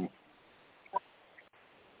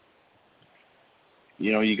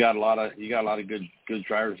got a lot of good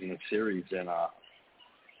drivers in the series, and I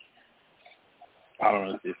don't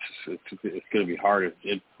know. It's going to be hard.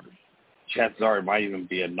 Chances are it might even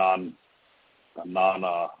be a non.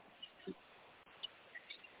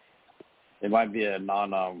 It might be a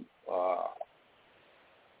playoff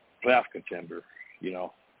contender. Yeah,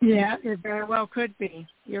 it very well could be.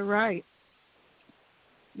 You're right.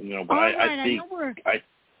 But I think I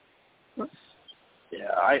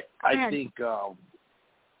think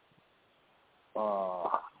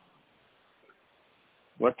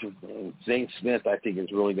Zane Smith, I think,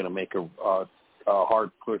 is really going to make a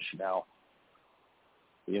hard push now.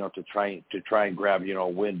 To try and grab a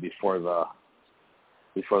win before the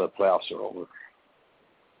playoffs are over.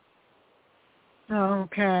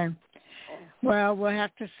 Okay. Well, we'll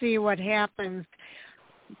have to see what happens.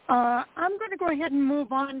 I'm going to go ahead and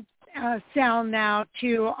move on, Sal, now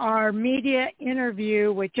to our media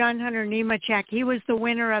interview with JohnHunterNemechek. He was the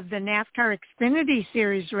winner of the NASCAR Xfinity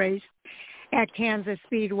Series race at Kansas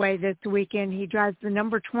Speedway this weekend. He drives the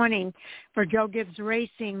number 20 for Joe Gibbs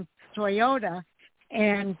Racing Toyota.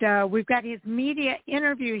 And we've got his media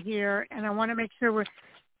interview here, and I want to make sure we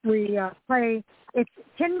play. It's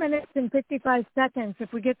 10 minutes and 55 seconds.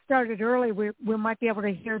 If we get started early, we might be able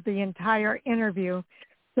to hear the entire interview.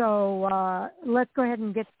 So let's go ahead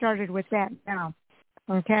and get started with that now,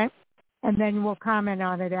 okay? And then we'll comment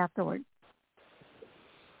on it afterward.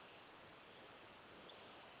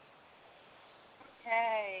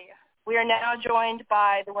 Okay. We are now joined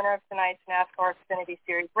by the winner of tonight's NASCAR Xfinity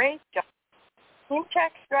Series race,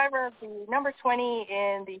 JohnHunterNemechek, driver of the number 20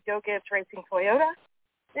 in the Joe Gibbs Racing Toyota.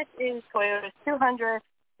 This is Toyota's 200th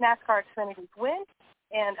NASCAR Xfinity win,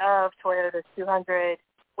 and of Toyota's 200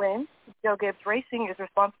 wins, Joe Gibbs Racing is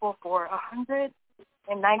responsible for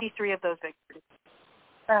 193 of those victories.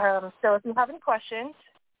 So if you have any questions,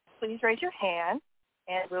 please raise your hand,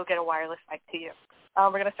 and we'll get a wireless mic to you.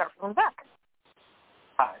 We're going to start from the back.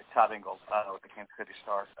 Hi, Todd Ingalls with the Kansas City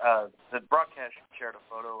Star. The broadcast shared a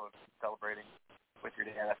photo of celebrating with your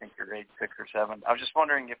dad. I think you're age 6 or 7. I was just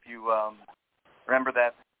wondering if you remember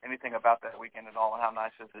anything about that weekend at all, and how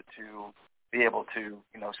nice is it to be able to,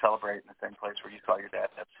 celebrate in the same place where you saw your dad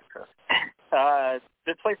have success?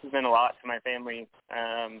 This place has been a lot to my family.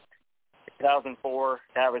 2004,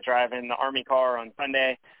 Dad was driving the Army car on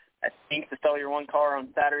Sunday. I think the Cellular One car on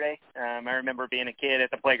Saturday. I remember being a kid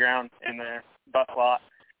at the playground in the bus lot,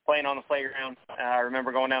 playing on the playground. I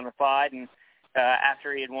remember going down the slide, and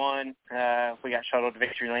after he had won, we got shuttled to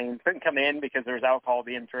Victory Lane. Couldn't come in because there was alcohol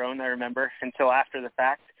being thrown, I remember, until after the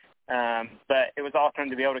fact. But it was awesome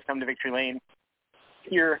to be able to come to Victory Lane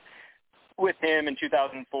here with him in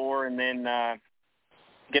 2004, and then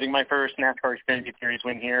getting my first NASCAR Xfinity Series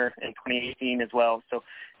win here in 2018 as well. So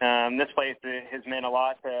this place has meant a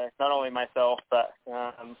lot to not only myself, but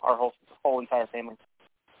our whole entire family.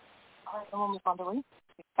 All right, we'll move on to Lee.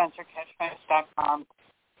 SpencerCatchFence.com.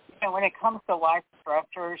 When it comes to life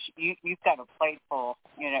stressors, you've got a plate full.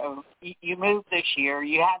 You moved this year.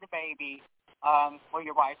 You had a baby. Well,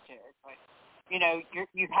 your wife did. But, you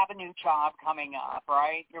have a new job coming up,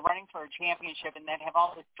 right? You're running for a championship and then have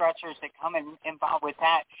all the stressors that come involved with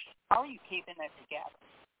that. How are you keeping it together?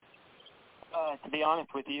 To be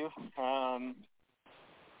honest with you,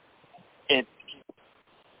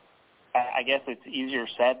 I guess it's easier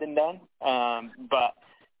said than done. But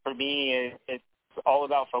for me, it's all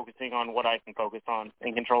about focusing on what I can focus on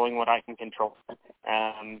and controlling what I can control.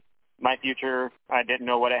 My future, I didn't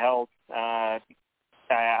know what it held. I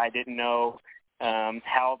didn't know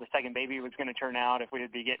how the second baby was going to turn out, if we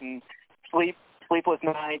would be getting sleepless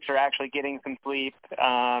nights or actually getting some sleep,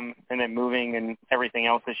 and then moving and everything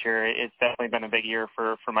else this year. It's definitely been a big year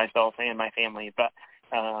for myself and my family. But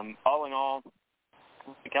all in all,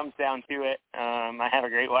 when it comes down to it, I have a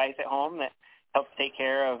great wife at home that helps take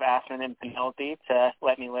care of Aspen and Penelope to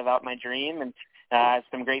let me live out my dream, and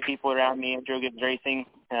some great people around me at Joe Gibbs Racing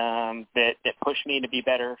that push me to be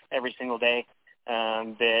better every single day,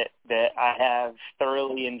 that I have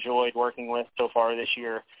thoroughly enjoyed working with so far this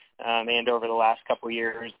year and over the last couple of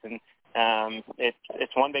years. And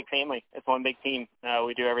it's one big family. It's one big team.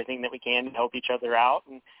 We do everything that we can to help each other out.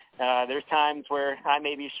 And there's times where I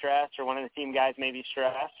may be stressed or one of the team guys may be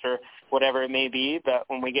stressed or whatever it may be. But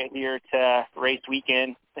when we get here to race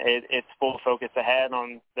weekend, it's full focus ahead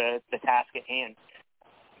on the task at hand.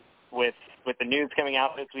 With the news coming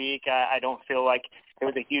out this week, I don't feel like it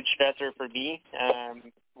was a huge stressor for me.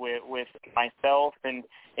 With myself and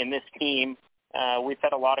this team, we've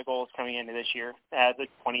had a lot of goals coming into this year as a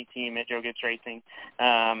 20 team at Joe Gibbs Racing,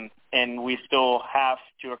 and we still have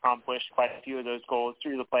to accomplish quite a few of those goals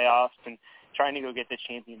through the playoffs and trying to go get this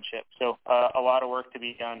championship. So a lot of work to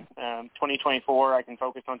be done. 2024, I can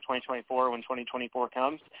focus on 2024 when 2024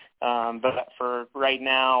 comes, but for right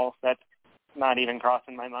now, that's not even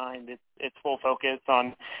crossing my mind. It's full focus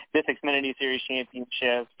on this Xfinity Series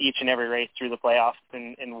championship, each and every race through the playoffs,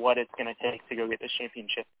 and what it's going to take to go get this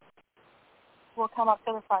championship. We'll come up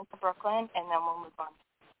to the front to Brooklyn, and then we'll move on.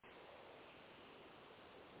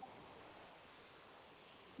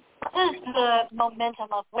 What is the momentum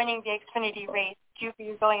of winning the Xfinity race due for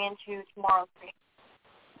you going into tomorrow's race?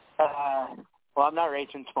 Well, I'm not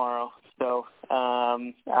racing tomorrow, so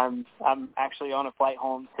I'm actually on a flight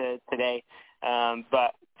home today.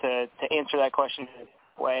 But to answer that question this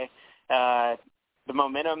way, the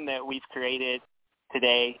momentum that we've created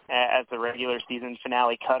today as the regular season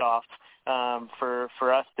finale cutoff,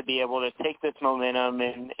 for us to be able to take this momentum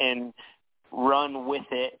and run with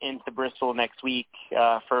it into Bristol next week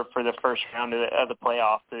for the first round of the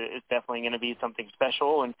playoffs is definitely going to be something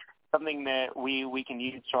special and something that we can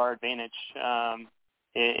use to our advantage.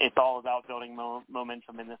 It's all about building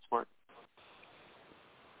momentum in this sport.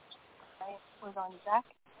 All right, we're going to Zach.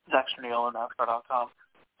 Zach Sternil on NASCAR.com.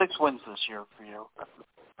 6 wins this year for you.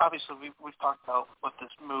 Obviously, we've talked about what this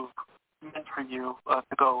move meant for you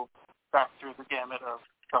to go back through the gamut of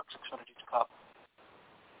Trucks Xfinity Cup.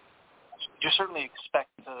 You certainly expect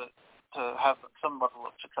to have some level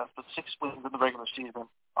of success, but 6 wins in the regular season,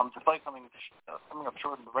 despite coming up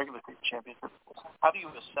short in the regular championship. How do you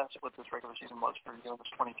assess what this regular season was for you in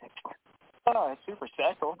this 2010? It's super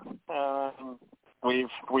special.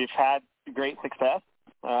 We've had great success.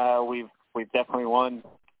 We've definitely won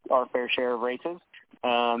our fair share of races.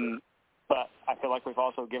 But I feel like we've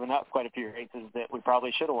also given up quite a few races that we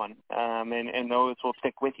probably should have won, and those will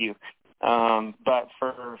stick with you. But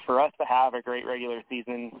for us to have a great regular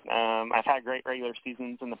season, I've had great regular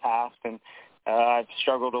seasons in the past, and I've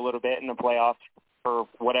struggled a little bit in the playoffs for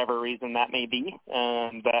whatever reason that may be.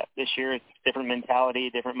 But this year it's different mentality,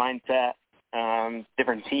 different mindset,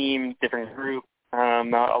 different team, different group. A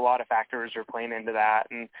lot of factors are playing into that,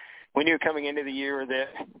 and we knew coming into the year that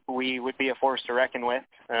we would be a force to reckon with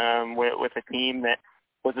a team that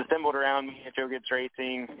was assembled around me at Joe Gibbs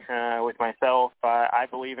Racing, with myself. I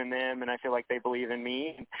believe in them, and I feel like they believe in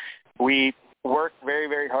me. We work very,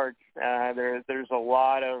 very hard. There's a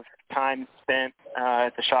lot of time spent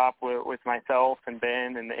at the shop with myself and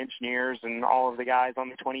Ben and the engineers and all of the guys on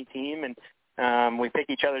the 20 team, and we pick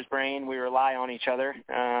each other's brain. We rely on each other,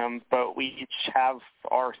 but we each have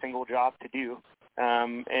our single job to do.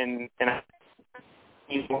 And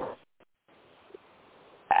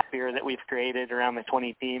atmosphere that we've created around the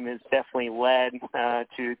 20 team has definitely led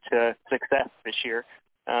to success this year.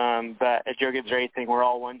 But at Joe Gibbs Racing, we're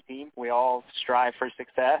all one team. We all strive for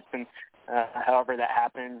success, and however that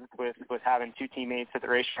happens with having 2 teammates at the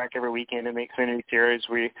racetrack every weekend in the Xfinity Series,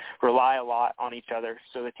 we rely a lot on each other.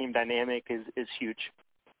 So the team dynamic is huge.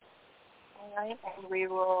 All right, and we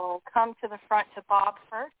will come to the front to Bob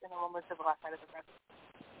first, and then we'll move to the left side of the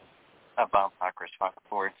room. Bob Cockers, Fox.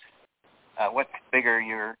 What's bigger,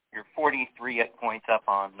 your 43 points up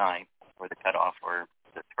on 9th for the cutoff or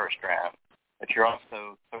the first round, but you're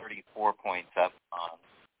also 34 points up on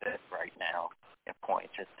 5th right now in points.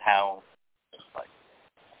 Just how,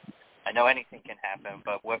 I know anything can happen,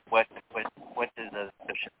 but what does the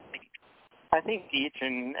cushion mean? I think each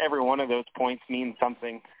and every one of those points means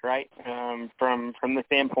something, right? From the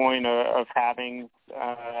standpoint of having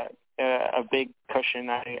a big cushion,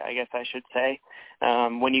 I guess I should say.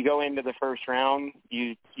 When you go into the first round,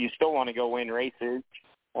 you still want to go win races,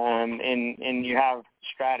 and you have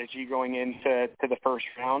strategy going into the first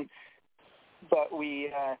round. But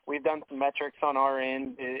we've done some metrics on our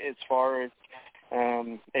end as far as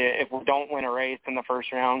if we don't win a race in the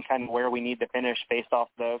first round, kind of where we need to finish based off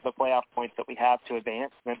the playoff points that we have to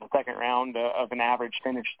advance, and then the second round of an average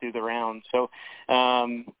finish through the round. So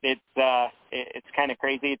it's kind of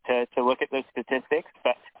crazy to look at those statistics,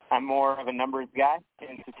 but I'm more of a numbers guy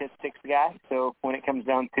and statistics guy. So when it comes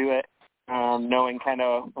down to it, knowing kind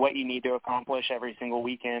of what you need to accomplish every single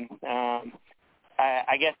weekend,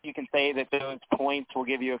 I guess you can say that those points will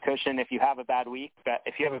give you a cushion if you have a bad week. But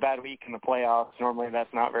if you have a bad week in the playoffs, normally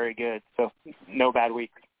that's not very good. So no bad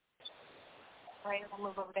weeks. All right, we'll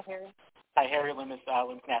move over to Harry. Hi, Harry Loomis,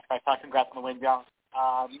 NASCAR. Congrats on the win, John.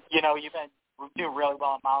 You've been doing really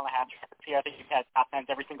well at mile and a half tracks here. I think you've had top tens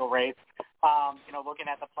every single race. Looking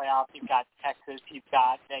at the playoffs, you've got Texas, you've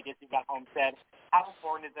got Vegas, you've got Homestead. How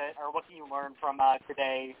important is it, or what can you learn from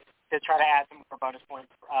today to try to add some more bonus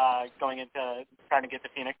points going into trying to get to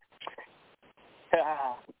Phoenix?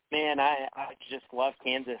 Man, I just love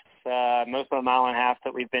Kansas. Most of the mile and a half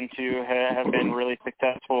that we've been to have been really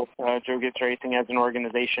successful. Joe Gibbs Racing as an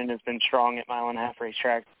organization has been strong at mile and a half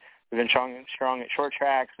racetracks. We've been strong at short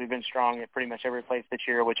tracks. We've been strong at pretty much every place this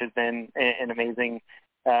year, which has been an amazing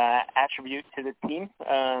attribute to the team.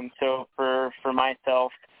 So for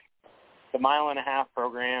myself, the mile and a half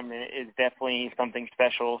program is definitely something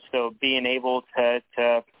special. So being able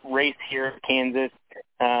to race here in Kansas,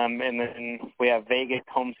 and then we have Vegas,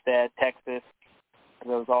 Homestead, Texas.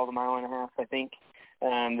 Those all the mile and a half, I think,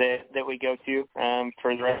 that we go to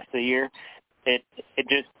for the rest of the year. It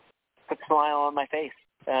just puts a smile on my face.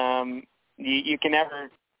 You can never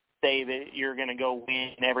say that you're going to go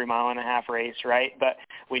win every mile and a half race, right? But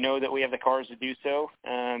we know that we have the cars to do so,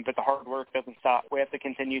 but the hard work doesn't stop. We have to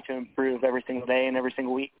continue to improve every single day and every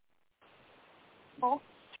single week. Cole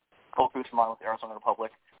Cruz from with the Arizona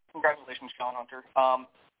Republic. Congratulations, John Hunter.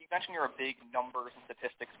 You mentioned you're a big numbers and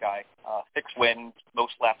statistics guy. 6 wins,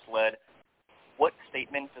 most laps led. What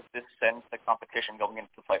statement does this send to the competition going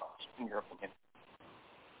into the playoffs, in your opinion?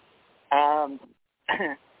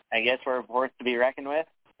 I guess we're a force to be reckoned with.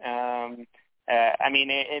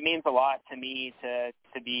 It means a lot to me to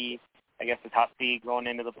be, I guess, the top seed going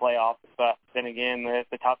into the playoffs. But then again,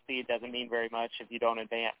 the top seed doesn't mean very much if you don't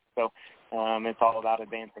advance. So it's all about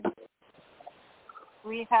advancing. Do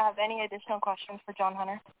we have any additional questions for John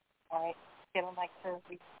Hunter? All right.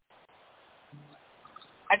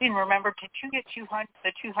 I didn't remember. Did you get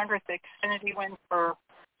the 200th Xfinity win for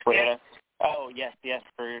Toyota? Oh, yes,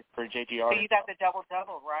 for JGR. So you got the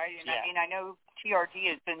double-double, right? And yeah. I know TRD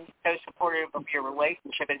has been so supportive of your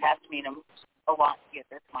relationship. It has to mean a lot to get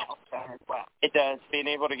this milestone as well. It does. Being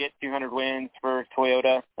able to get 200 wins for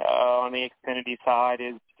Toyota on the Xfinity side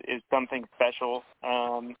is something special.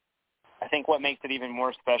 I think what makes it even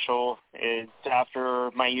more special is after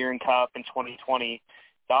my year in Cup in 2020,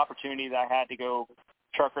 the opportunity that I had to go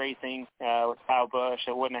truck racing with Kyle Busch,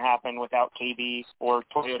 it wouldn't have happened without KB or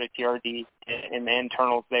Toyota TRD in the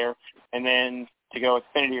internals there. And then to go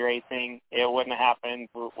Xfinity racing, it wouldn't have happened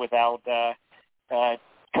without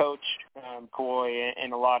Coach Coy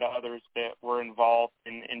and a lot of others that were involved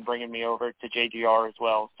in bringing me over to JGR as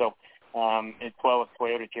well. So as well as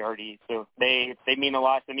Toyota TRD. So they mean a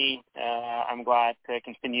lot to me. I'm glad to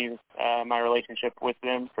continue my relationship with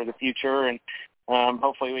them for the future, and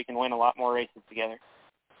hopefully we can win a lot more races together.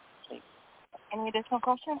 Any additional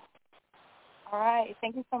questions? All right.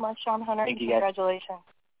 Thank you so much, John Hunter. Thank you, Congratulations.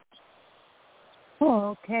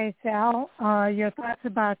 Oh, okay, Sal. Your thoughts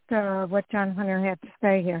about what John Hunter had to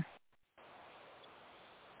say here?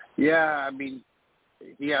 Yeah,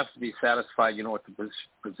 he has to be satisfied, with the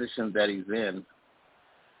position that he's in,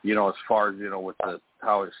 as far as, with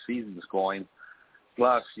how his season's going.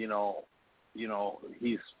 Plus, he's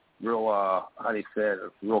real,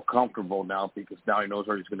 real comfortable now because now he knows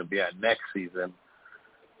where he's going to be at next season.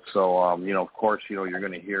 So, of course, you're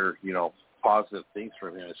going to hear, positive things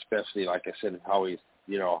from him, especially, like I said, how he's,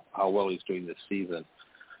 how well he's doing this season.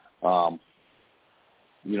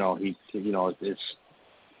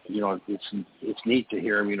 It's neat to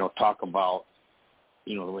hear him, talk about,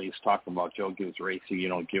 the way he's talking about Joe Gibbs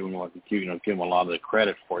Racing, give him a lot of the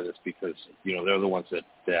credit for this because, they're the ones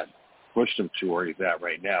that pushed him to where he's at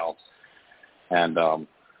right now. And,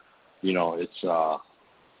 it's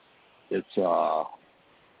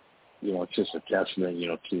just a testament,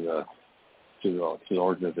 to the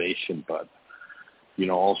organization. But,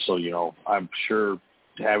 also, I'm sure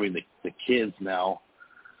having the kids now,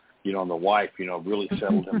 and the wife, really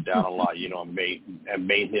settled him down a lot, and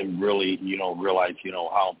made him really, realize,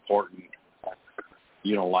 how important,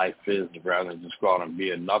 life is rather than just go out and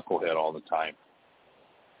be a knucklehead all the time.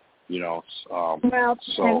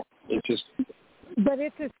 So it's just. But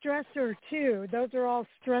it's a stressor, too. Those are all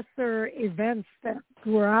stressor events that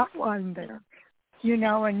were outlined there. You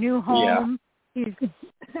know, a new home, he's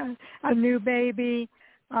a new baby,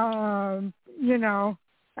 you know,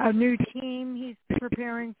 a new team he's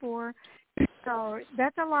preparing for. So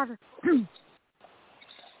that's a lot of...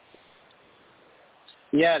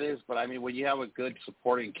 Yeah, it is. But, I mean, when you have a good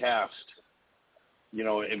supporting cast, you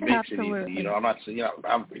know, it makes it easy. You know, I'm not saying, the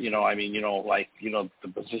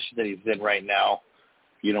position that he's in right now,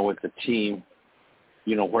 you know, with the team,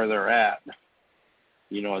 you know, where they're at,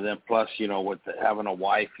 you know, and then plus, you know, with having a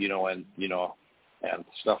wife, you know, and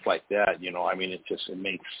stuff like that, you know, I mean, it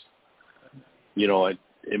makes, you know, it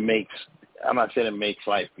makes, I'm not saying it makes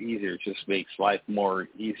life easier, it just makes life more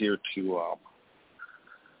easier to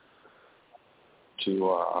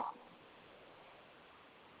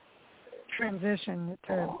transition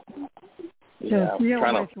to deal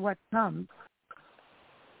with what comes.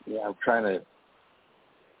 Yeah, I'm trying to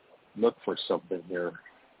look for something here.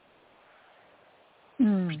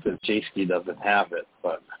 Because J-Ski doesn't have it,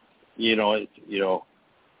 but he knows he's going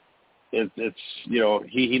to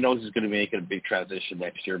be making a big transition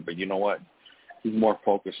next year. But you know what? He's more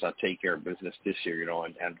focused on taking care of business this year, you know,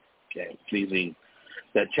 and pleasing.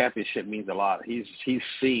 That championship means a lot. He's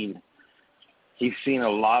seen a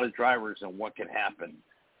lot of drivers and what can happen,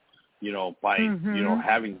 you know, by you know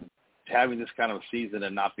having this kind of a season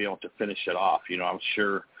and not be able to finish it off. You know, I'm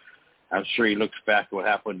sure he looks back at what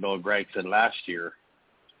happened with Noah Gragson last year,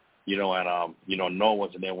 you know, and Noah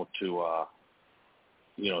wasn't able to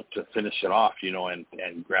to finish it off, you know, and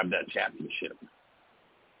grab that championship.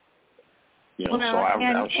 You know, so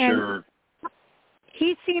I'm sure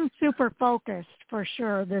he seems super focused for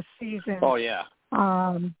sure this season. Oh yeah.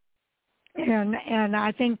 And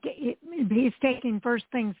I think he's taking first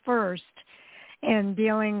things first and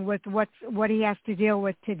dealing with what he has to deal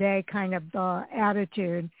with today kind of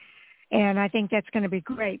attitude. And I think that's going to be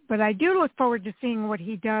great. But I do look forward to seeing what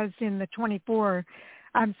he does in the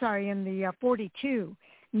 42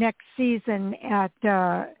 next season at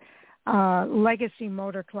Legacy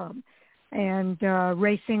Motor Club and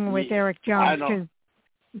racing with Eric Jones.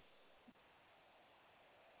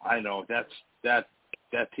 I know that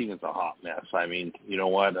team is a hot mess. I mean, you know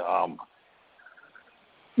what? Well,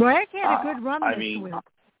 Eric had a good run this week.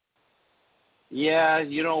 Yeah,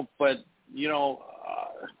 you know, but you know,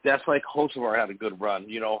 that's like Hocevar had a good run.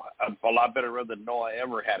 You know, a lot better run than Noah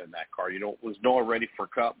ever had in that car. You know, was Noah ready for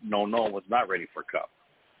Cup? No, Noah was not ready for Cup.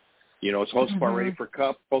 You know, is Hocevar ready for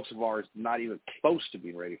Cup? Hocevar is not even close to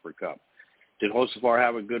being ready for Cup. Did Hocevar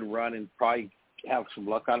have a good run and probably have some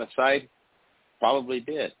luck on his side? Probably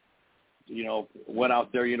did. You know, went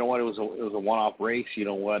out there. You know what? It was a one-off race. You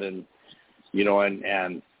know what? And you know, and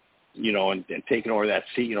taking over that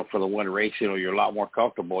seat. You know, for the one race. You know, you're a lot more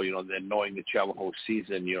comfortable. You know, than knowing that you have a whole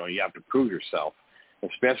season. You know, you have to prove yourself,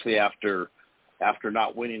 especially after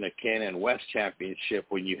not winning a Can-Am West championship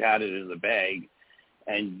when you had it in the bag,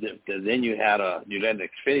 and then you had an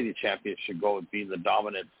Xfinity championship go and being the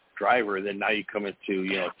dominant driver. And then now you come into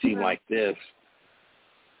a team like this.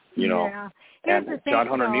 You know. Yeah. And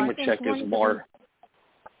JohnHunterNemechek is more,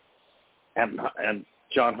 and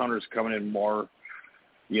John Hunter's coming in more,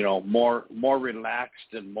 you know, more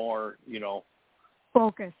relaxed and more, you know,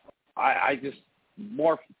 focused. I just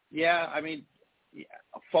more, yeah. I mean,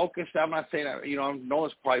 focused. I'm not saying that, you know,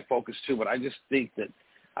 Noah's probably focused too, but I just think the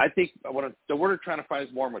word we're trying to find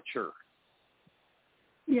is more mature.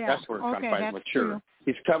 Yeah, that's what we're trying to find is mature. True.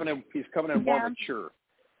 He's coming in more mature,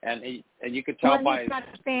 and you can tell by he's got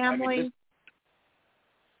a family.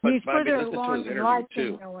 I mean, he's further along in life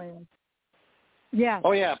too. Yeah.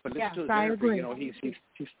 Oh yeah, but listen to his interview. Agree. You know, he's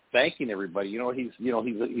thanking everybody. You know,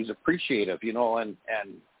 he's appreciative. You know, and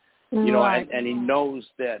you know, and he knows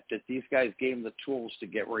that these guys gave him the tools to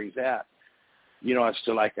get where he's at. You know, as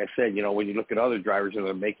to like I said, you know, when you look at other drivers that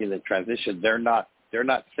are making the transition, they're not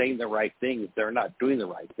saying the right things. They're not doing the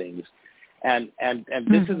right things. And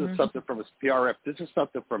this isn't something from his PR rep. This is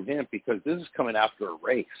something from him because this is coming after a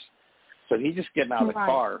race. So he's just getting out of the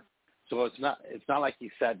car. So it's not like he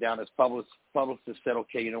sat down. His publicist said,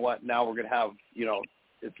 okay, you know what? Now we're going to have, you know,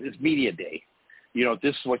 it's media day. You know,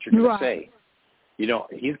 this is what you're going to say. You know,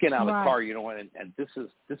 he's getting out of the car. You know, and this is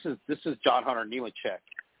JohnHunterNemechek,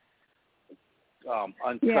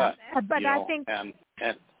 uncut. Yeah, but I think and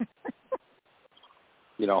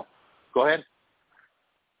you know, go ahead.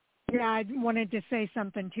 Yeah, I wanted to say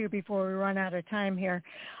something, too, before we run out of time here.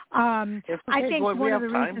 I think one of the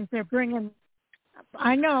reasons they're bringing –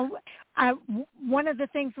 I know. One of the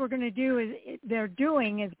things we're going to do is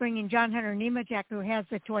bringing JohnHunterNemechek, who has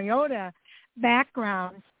the Toyota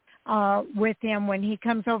background, with him when he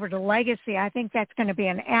comes over to Legacy. I think that's going to be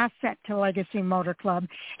an asset to Legacy Motor Club.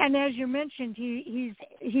 And as you mentioned,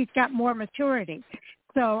 he's got more maturity.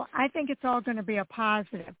 So I think it's all going to be a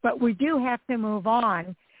positive. But we do have to move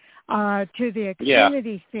on to the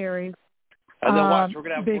Xfinity Series. And then watch, we're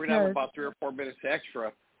gonna have about 3 or 4 minutes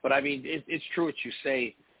extra. But I mean, it's true what you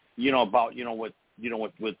say, about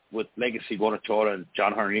with Legacy going to Toyota and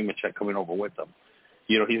JohnHunterNemechek coming over with them.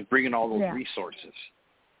 He's bringing all those resources.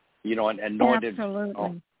 And knowing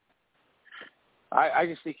absolutely. I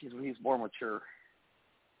just think he's more mature,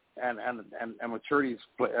 and maturity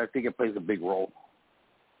I think it plays a big role.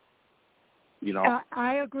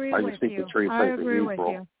 I agree with you. Maturity I plays agree a huge with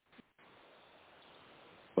role. you.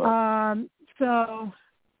 But. So,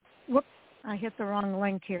 whoops, I hit the wrong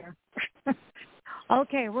link here.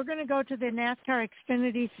 Okay, we're going to go to the NASCAR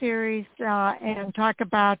Xfinity Series and talk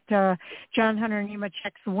about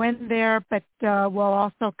JohnHunterNemechek's win there, but we'll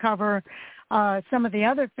also cover some of the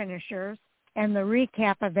other finishers and the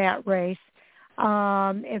recap of that race.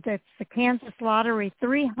 It's the Kansas Lottery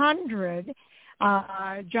 300.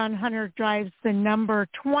 John Hunter drives the number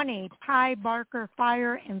 20 Ty Barker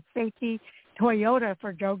Fire and Safety Toyota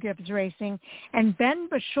for Joe Gibbs Racing, and Ben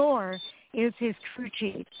Bashore is his crew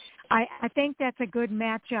chief. I think that's a good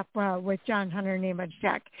matchup with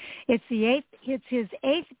JohnHunterNemechek. It's his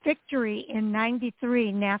 8th victory in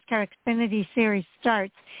 93 NASCAR Xfinity Series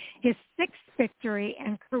starts, his 6th victory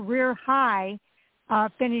and career high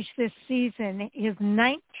finish this season, his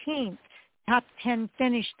 19th top 10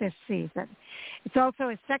 finish this season. It's also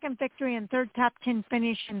his 2nd victory and 3rd top 10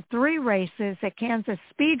 finish in 3 races at Kansas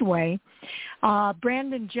Speedway.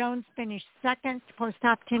 Brandon Jones finished 2nd,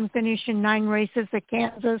 post-top 10 finish in 9 races at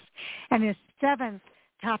Kansas, and his 7th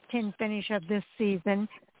top 10 finish of this season.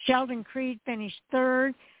 Sheldon Creed finished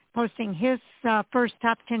 3rd, posting his first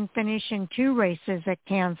top 10 finish in 2 races at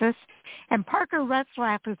Kansas. And Parker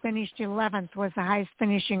Retzlaff, who finished 11th, was the highest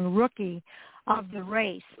finishing rookie of the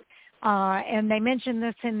race. And they mentioned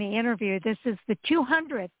this in the interview. This is the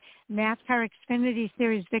 200th NASCAR Xfinity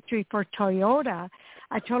Series victory for Toyota.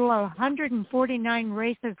 A total of 149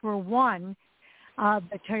 races were won with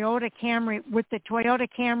the Toyota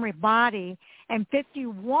Camry body, and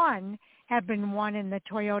 51 have been won in the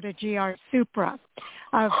Toyota GR Supra.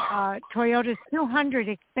 Of Toyota's 200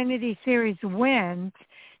 Xfinity Series wins,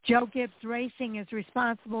 Joe Gibbs Racing is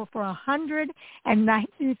responsible for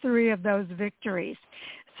 193 of those victories.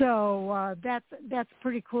 So that's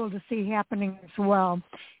pretty cool to see happening as well.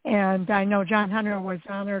 And I know John Hunter was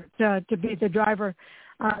honored to be the driver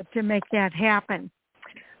to make that happen.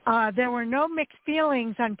 There were no mixed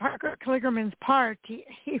feelings on Parker Kligerman's part.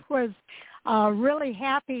 He was really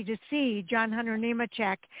happy to see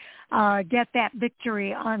JohnHunterNemechek get that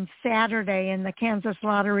victory on Saturday in the Kansas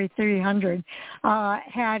Lottery 300.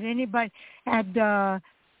 Had the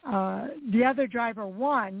other driver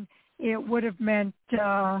won, it would have meant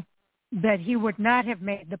that he would not have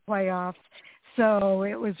made the playoffs. So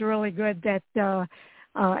it was really good that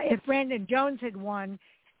if Brandon Jones had won,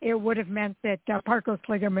 it would have meant that Parker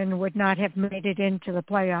Kligerman would not have made it into the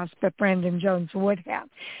playoffs, but Brandon Jones would have.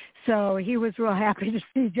 So he was real happy to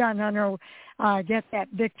see John Hunter get that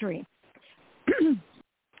victory.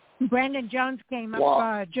 Brandon Jones came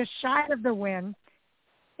up just shy of the win,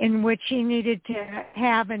 in which he needed to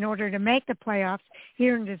have in order to make the playoffs. He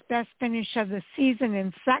earned his best finish of the season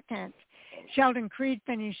in 2nd. Sheldon Creed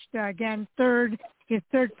finished again 3rd, his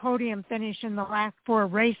 3rd podium finish in the last 4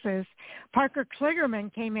 races. Parker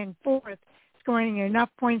Kligerman came in 4th, scoring enough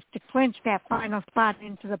points to clinch that final spot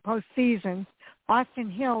into the postseason. Austin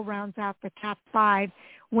Hill rounds out the top 5,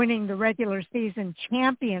 winning the regular season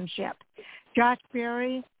championship. Josh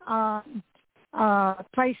Berry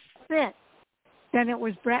placed 6th. Then it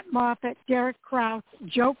was Brett Moffitt, Derek Kraus,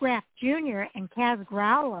 Joe Graff Jr., and Kaz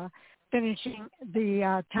Growler finishing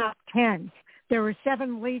the top 10. There were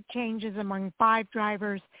 7 lead changes among 5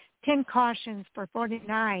 drivers, 10 cautions for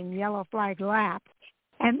 49 yellow flag laps,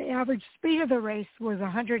 and the average speed of the race was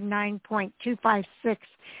 109.256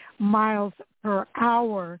 miles per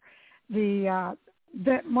hour. The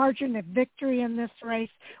margin of victory in this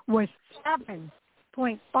race was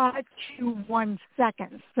 7.521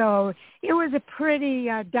 seconds. So it was a pretty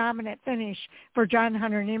dominant finish for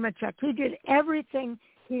JohnHunterNemechek. He did everything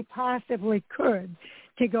he possibly could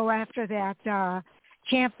to go after that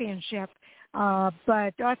championship.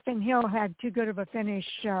 But Austin Hill had too good of a finish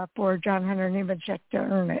for JohnHunterNemechek to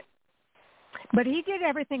earn it. But he did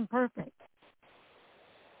everything perfect.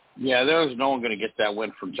 Yeah, there was no one going to get that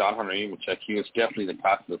win from JohnHunterNemechek. He was definitely the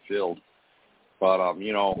top of the field. But,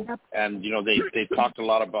 they talked a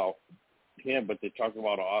lot about him, but they talk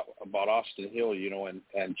about Austin Hill, you know, and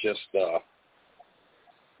just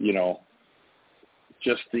you know,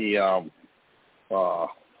 just the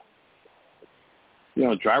you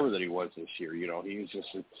know, driver that he was this year. You know, he was just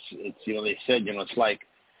it's you know, they said, you know, it's like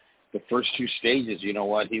the first two stages, you know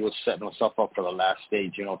what, he was setting himself up for the last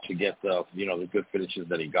stage, you know, to get the, you know, the good finishes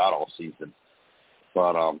that he got all season.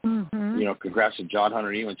 But you know, congrats to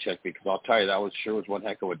JohnHunterNemechek, because I'll tell you, that was one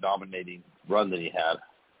heck of a dominating run that he had.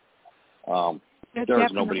 There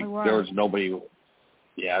was nobody.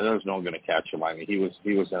 Yeah, there was no one going to catch him. I mean, he was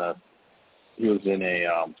in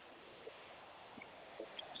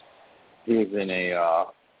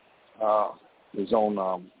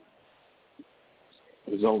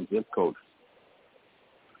his own zip code.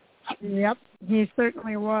 Yep, he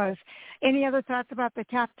certainly was. Any other thoughts about the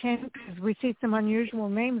top 10? Because we see some unusual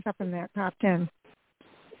names up in that top 10.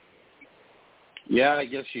 Yeah, I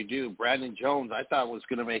guess you do. Brandon Jones, I thought was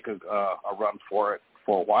going to make a run for it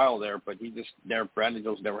for a while there, but he just never. Brandon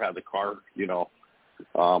Jones never had the car. You know,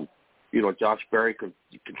 Josh Berry could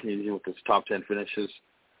continue with his top 10 finishes.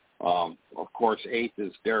 Of course, 8th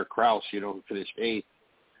is Derek Kraus. You know, who finished 8th.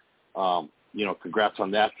 You know, congrats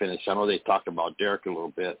on that finish. I know they talked about Derek a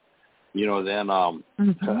little bit. You know, then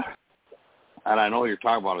and I know you're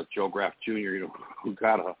talking about Joe Graff Jr. You know, who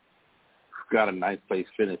got a 9th place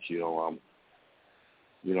finish. You know.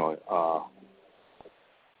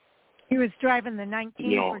 He was driving the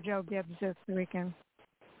 19 for Joe Gibbs this weekend.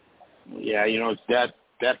 Yeah, you know, that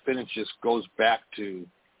finish just goes back to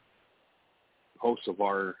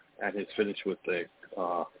Hocevar and his finish with the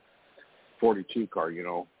 42 car, you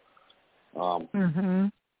know.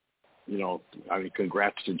 You know, I mean,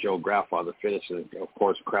 congrats to Joe Graff on the finish, and of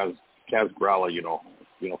course, Kaz Gralla, you know,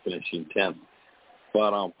 finishing 10th.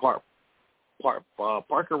 But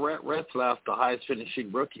Parker Retzlaff, the highest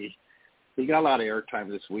finishing rookie, he got a lot of airtime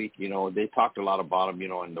this week. You know, they talked a lot about him, you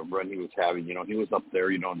know, in the run he was having. You know, he was up there,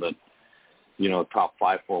 you know, in the, you know, top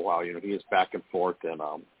 5 for a while. You know, he was back and forth, and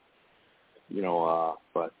you know,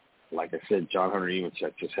 but like I said,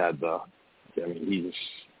 JohnHunterNemechek just had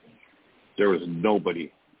there was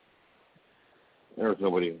nobody who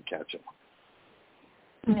can catch him.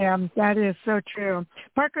 Yeah, that is so true.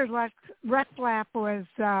 Parker Retzlaff was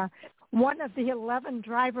one of the 11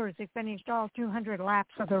 drivers who finished all 200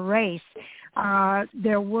 laps of the race.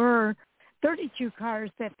 There were 32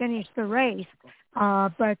 cars that finished the race,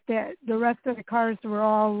 but the rest of the cars were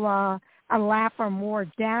all a lap or more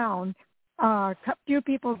down. A few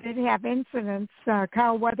people did have incidents.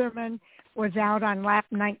 Kyle Weatherman was out on lap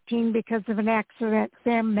 19 because of an accident.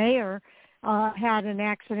 Sam Mayer had an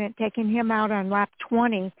accident, taking him out on lap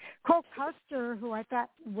 20. Cole Custer, who I thought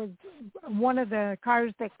was one of the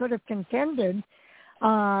cars that could have contended,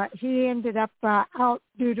 he ended up out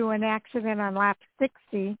due to an accident on lap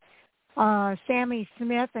 60. Sammy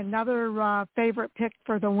Smith, another favorite pick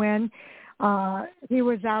for the win, he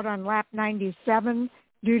was out on lap 97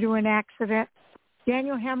 due to an accident.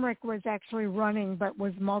 Daniel Hemrick was actually running but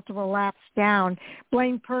was multiple laps down.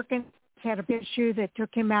 Blaine Perkins had a big issue that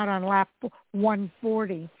took him out on lap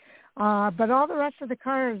 140. But all the rest of the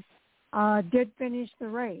cars did finish the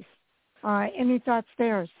race. Any thoughts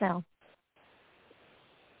there, Sal?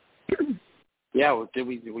 Yeah, well,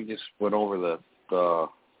 we just went over the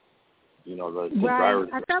drivers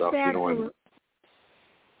and stuff.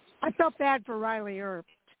 I felt bad for Riley Earp.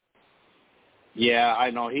 Yeah,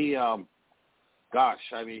 I know. He, gosh,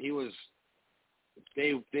 I mean, he was.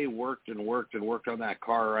 They worked and worked and worked on that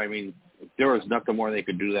car. I mean, there was nothing more they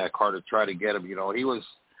could do to that car to try to get him. You know, he was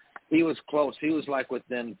close. He was like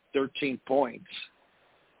within 13 points,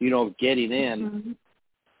 you know, of getting in. Mm-hmm.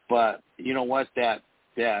 But you know what? That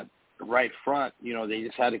right front, you know, they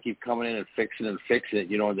just had to keep coming in and fixing it.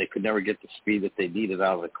 You know, and they could never get the speed that they needed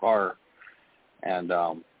out of the car. And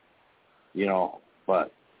you know,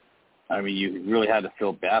 but I mean, you really had to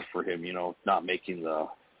feel bad for him, you know, not making the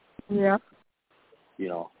you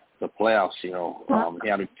know, the playoffs. You know,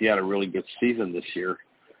 he had a really good season this year.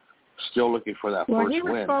 Still looking for that first win.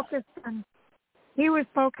 He was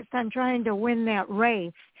focused on trying to win that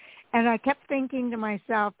race, and I kept thinking to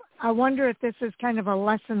myself, I wonder if this is kind of a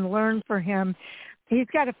lesson learned for him. He's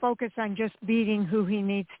got to focus on just beating who he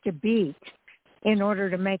needs to beat in order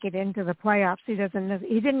to make it into the playoffs. He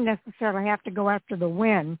didn't necessarily have to go after the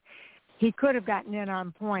win. He could have gotten in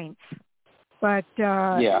on points, but he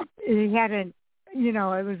had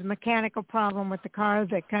it was a mechanical problem with the car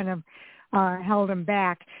that kind of held him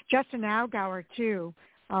back. Justin Allgaier, too,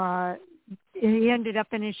 he ended up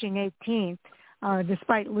finishing 18th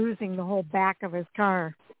despite losing the whole back of his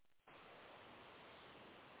car.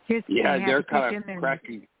 They're kind of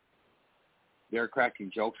cracking. they're cracking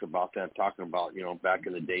jokes about that, talking about, you know, back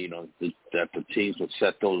in the day, you know, that the teams would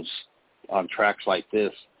set those on tracks like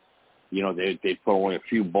this. You know, they put only a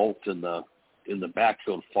few bolts in the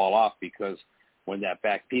backfield fall off, because when that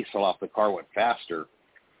back piece fell off, the car went faster.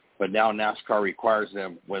 But now NASCAR requires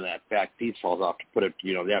them, when that back piece falls off, to put it,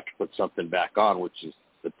 you know, they have to put something back on, which is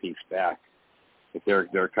the piece back. If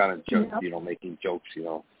they're kind of just, you know, making jokes, you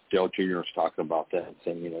know. Dale Jr. was talking about that and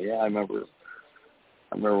saying, you know, yeah, I remember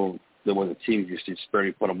when the teams used to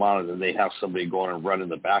barely put them on, and then they have somebody going and run in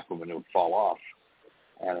the back of them, and it would fall off.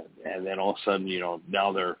 And then all of a sudden, you know,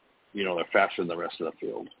 now they're faster than the rest of the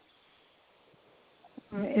field.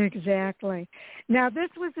 Exactly. Now, this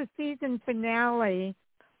was a season finale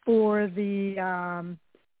for the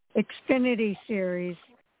Xfinity Series,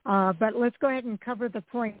 but let's go ahead and cover the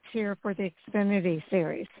points here for the Xfinity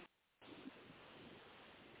Series.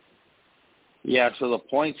 Yeah, so the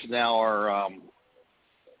points now are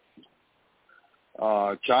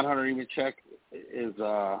JohnHunterNemechek is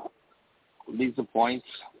leads the points.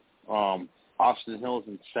 Austin Hill's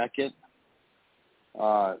in second.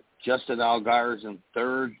 Justin Allgaier's in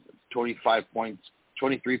third,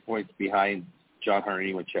 23 points behind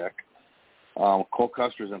JohnHunterNemechek. Cole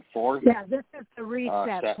Custer's in fourth. Yeah, this is the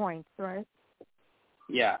reset points, right?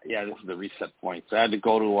 Yeah, this is the reset points. I had to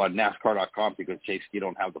go to NASCAR.com because Chase, you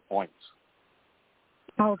don't have the points.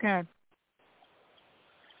 Okay.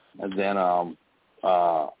 And then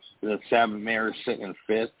Sam Mayer is sitting in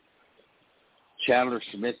fifth. Chandler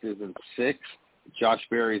Smith is in sixth. Josh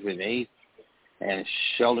Berry's in eighth. And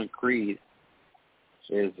Sheldon Creed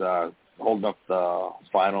is holding up the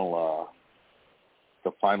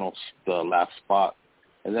last spot.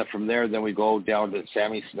 And then from there, then we go down to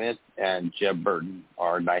Sammy Smith and Jeb Burton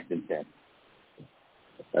are 9th and 10th.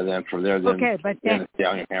 And then from there, then it's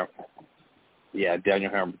Daniel Hamrick. Yeah,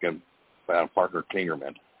 Daniel Hamrick and Parker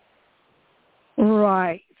Kligerman.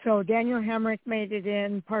 Right. So Daniel Hamrick made it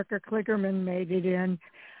in. Parker Kligerman made it in.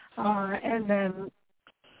 And then,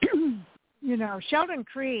 you know, Sheldon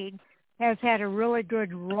Creed has had a really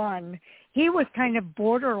good run. He was kind of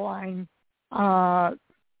borderline,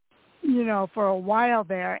 you know, for a while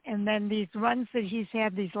there. And then these runs that he's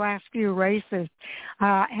had these last few races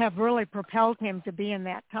have really propelled him to be in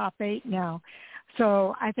that top 8 now.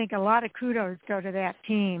 So I think a lot of kudos go to that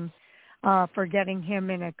team for getting him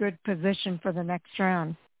in a good position for the next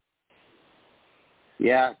round.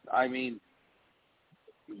 Yeah, I mean,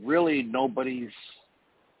 really nobody's,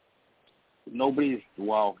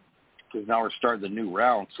 well, because now we're starting the new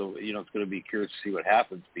round, so, you know, it's going to be curious to see what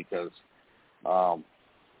happens, because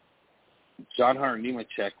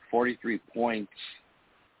JohnHunterNemechek, 43 points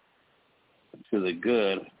to the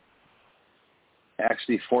good.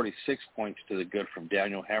 Actually, 46 points to the good from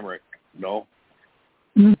Daniel Hamrick. No,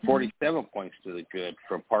 47 points to the good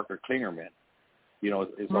from Parker Kligerman. You know,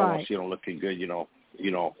 it's almost, you know, looking good. You know,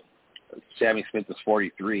 Sammy Smith is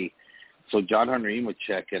 43. So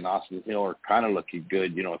JohnHunterNemechek and Austin Hill are kind of looking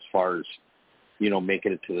good, you know, as far as, you know,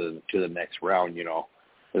 making it to the next round, you know,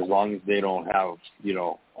 as long as they don't have, you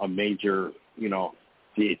know, a major, you know,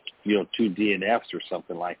 2 DNFs or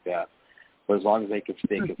something like that. But as long as they can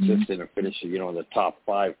stay consistent and finish, you know, in the top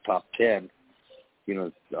 5, top 10, you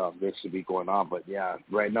know, this should be going on. But yeah,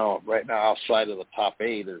 right now, outside of the top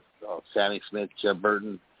 8 is Sammy Smith, Jeb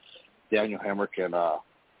Burton, Daniel Hamrick, and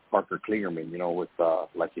Parker Kligerman. You know, with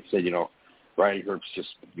like you said, you know, Riley Herbst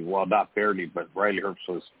not barely, but Riley Herbst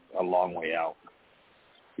was a long way out.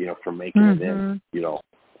 You know, from making it in. You know,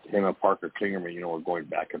 him and Parker Kligerman, you know, were going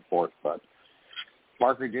back and forth, but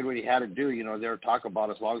Parker did what he had to do. You know, they were talking about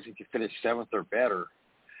as long as he could finish 7th or better,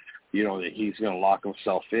 you know, that he's going to lock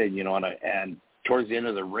himself in, you know, and towards the end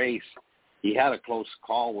of the race, he had a close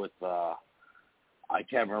call with, I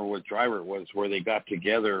can't remember what driver it was, where they got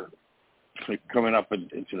together coming up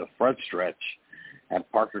into the front stretch, and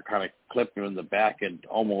Parker kind of clipped him in the back and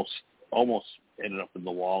almost ended up in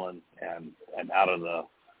the wall and out of the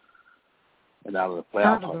playoffs.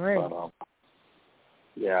 Out of the race. But,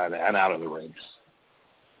 yeah, and out of the race.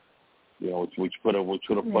 You know, which would have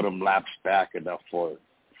put them laps back enough for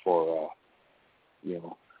you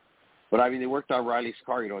know. But I mean, they worked on Riley's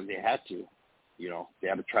car. You know, they had to. You know, they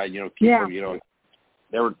had to try. You know, keep him. You know,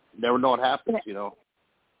 never know what happens. You know.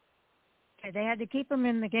 They had to keep him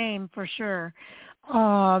in the game for sure.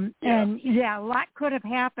 And a lot could have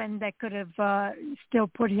happened that could have still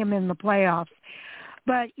put him in the playoffs.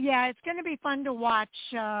 But, yeah, it's going to be fun to watch.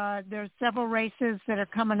 There's several races that are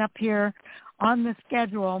coming up here on the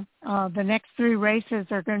schedule. The next 3 races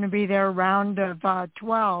are going to be their round of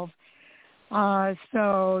 12.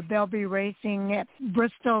 So they'll be racing at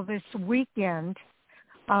Bristol this weekend.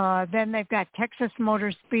 Then they've got Texas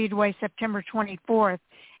Motor Speedway September 24th,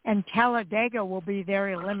 and Talladega will be their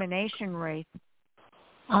elimination race.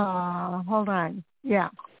 Hold on. Yeah.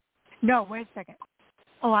 No, wait a second.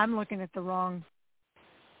 Oh, I'm looking at the wrong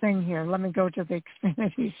thing here. Let me go to the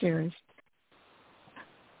Xfinity Series.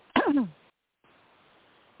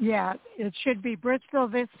 Yeah, it should be Bristol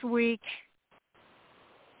this week.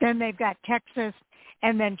 Then they've got Texas,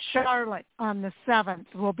 and then Charlotte on the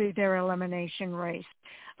 7th will be their elimination race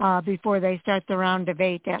before they start the round of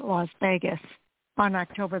 8 at Las Vegas on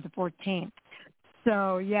October the 14th.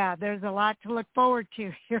 So, yeah, there's a lot to look forward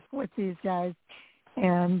to here with these guys,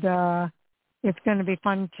 and it's going to be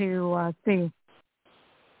fun to see.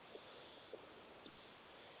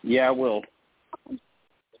 Yeah, I will.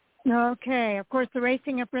 Okay. Of course, the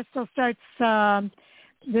racing at Bristol starts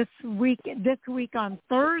this week on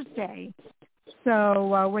Thursday.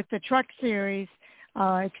 So with the Truck Series,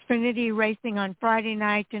 Xfinity Racing on Friday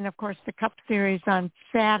night, and, of course, the Cup Series on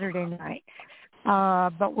Saturday night.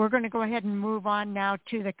 But we're going to go ahead and move on now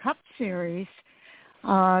to the Cup Series. The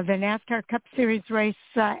NASCAR Cup Series race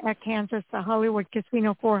at Kansas, the Hollywood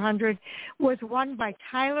Casino 400, was won by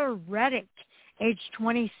Tyler Reddick, age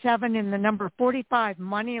 27, in the number 45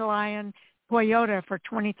 Money Lion Toyota for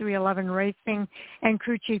 2311 Racing, and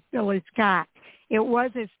crew chief Billy Scott. It was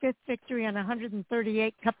his 5th victory in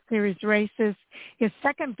 138 Cup Series races, his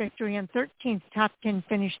 2nd victory and 13th top 10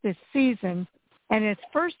 finish this season, and his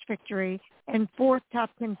 1st victory and 4th top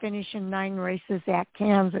 10 finish in 9 races at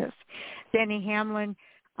Kansas. Denny Hamlin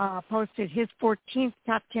posted his 14th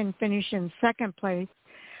top 10 finish in 2nd place.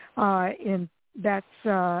 That's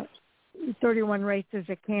 31 races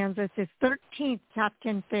at Kansas. His 13th top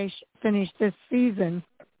 10 finish this season.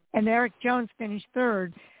 And Eric Jones finished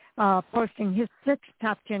 3rd, posting his 6th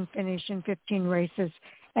top 10 finish in 15 races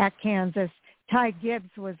at Kansas. Ty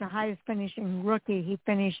Gibbs was the highest finishing rookie. He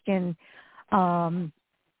finished in 14th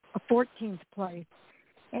place.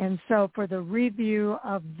 And so for the review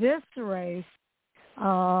of this race,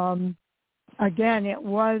 again, it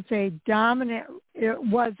was a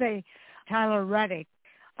Tyler Reddick.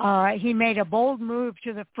 He made a bold move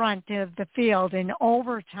to the front of the field in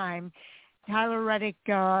overtime. Tyler Reddick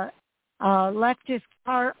left his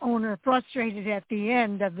car owner frustrated at the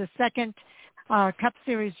end of the 2nd Cup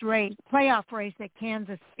Series playoff race at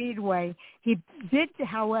Kansas Speedway. He did,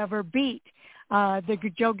 however, beat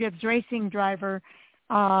the Joe Gibbs Racing driver,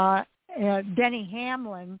 Denny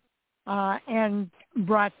Hamlin, and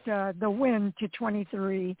brought the win to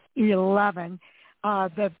 23-11.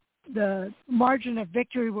 The margin of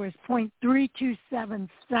victory was 0.327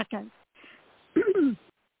 seconds.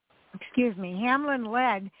 Excuse me. Hamlin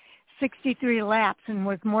led 63 laps and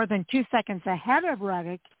was more than 2 seconds ahead of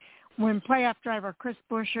Reddick when playoff driver Chris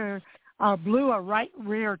Buescher blew a right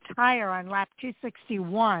rear tire on lap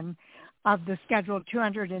 261 of the scheduled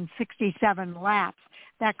 267 laps.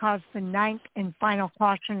 That caused the 9th and final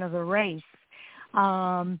caution of the race.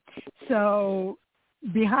 So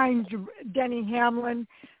behind Denny Hamlin,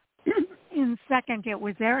 in 2nd, it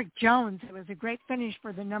was Eric Jones. It was a great finish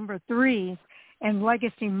for the number 3 and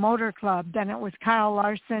Legacy Motor Club. Then it was Kyle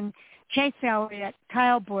Larson, Chase Elliott,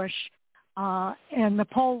 Kyle Busch, and the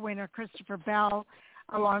pole winner, Christopher Bell,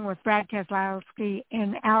 along with Brad Keselowski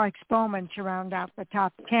and Alex Bowman to round out the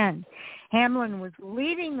top 10. Hamlin was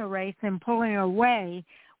leading the race and pulling away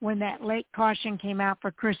when that late caution came out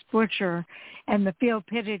for Chris Buescher, and the field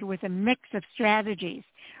pitted with a mix of strategies.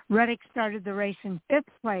 Reddick started the race in 5th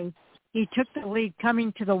place. He took the lead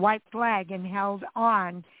coming to the white flag and held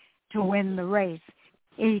on to win the race.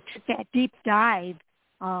 He took that deep dive,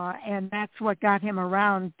 and that's what got him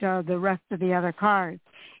around the rest of the other cars.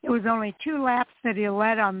 It was only 2 laps that he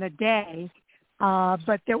led on the day,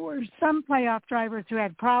 but there were some playoff drivers who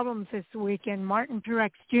had problems this weekend. Martin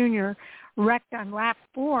Truex Jr. wrecked on lap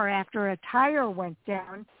 4 after a tire went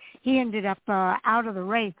down. He ended up out of the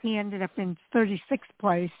race. He ended up in 36th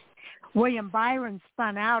place. William Byron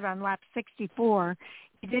spun out on lap 64.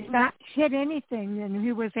 He did not hit anything, and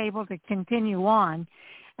he was able to continue on.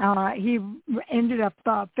 He ended up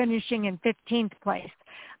finishing in 15th place.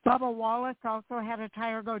 Bubba Wallace also had a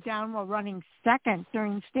tire go down while running 2nd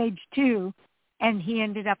during stage 2, and he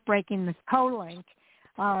ended up breaking the toe link.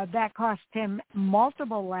 That cost him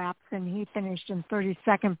multiple laps, and he finished in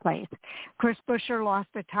 32nd place. Chris Buescher lost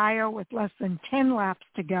a tire with less than 10 laps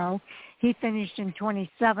to go. He finished in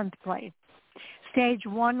 27th place. Stage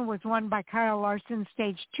 1 was won by Kyle Larson.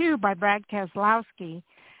 Stage 2 by Brad Keselowski.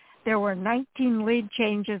 There were 19 lead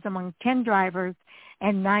changes among 10 drivers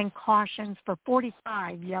and 9 cautions for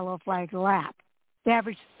 45 yellow flag laps. The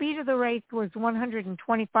average speed of the race was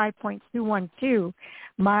 125.212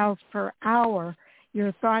 miles per hour.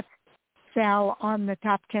 your thoughts, Sal, on the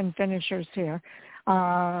top 10 finishers here.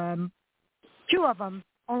 Two of them,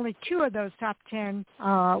 only two of those top 10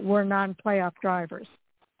 were non-playoff drivers.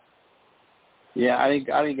 Yeah, I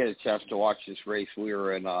didn't get a chance to watch this race. We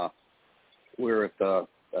were at the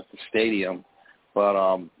stadium, but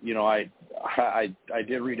I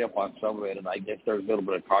did read up on some of it, and I guess there's a little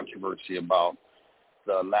bit of controversy about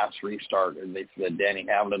the last restart, and they said Danny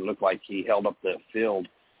Hamlin looked like he held up the field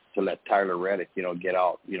to let Tyler Reddick, get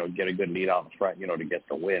out, get a good lead out in front, to get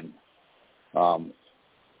the win. Especially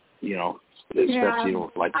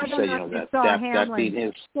like you said, that being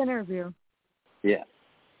his interview. Yeah.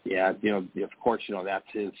 Yeah, of course,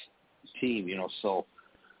 that's his team, so,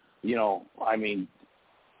 I mean,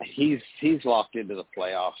 he's locked into the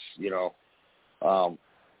playoffs,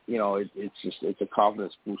 it's a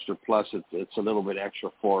confidence booster. Plus, it's a little bit extra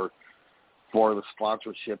for the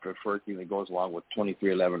sponsorship and for everything that goes along with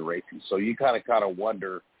 2311 racing. So you kind of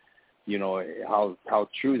wonder, how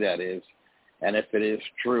true that is. And if it is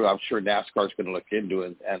true, I'm sure NASCAR's going to look into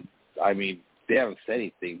it. And, I mean, they haven't said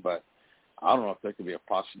anything, but I don't know if there could be a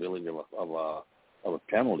possibility of a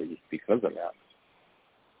penalty because of that.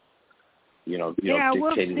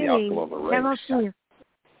 Dictating the outcome of a race.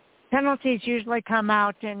 Penalties usually come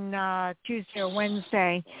out in Tuesday or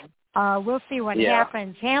Wednesday. We'll see what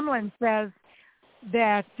happens. Hamlin says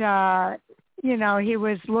that, he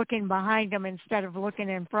was looking behind him instead of looking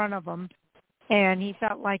in front of him, and he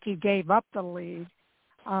felt like he gave up the lead.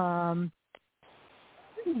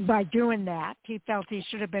 By doing that, he felt he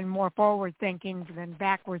should have been more forward-thinking than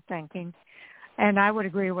backward-thinking, and I would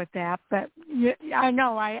agree with that. But I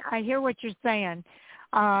know, I hear what you're saying.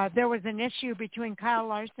 There was an issue between Kyle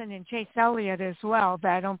Larson and Chase Elliott as well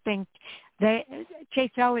that I don't think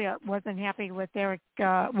Chase Elliott wasn't happy with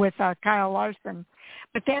Kyle Larson.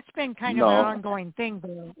 But that's been kind of an ongoing thing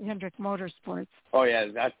with Hendrick Motorsports. Oh, yeah,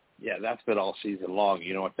 that's been all season long.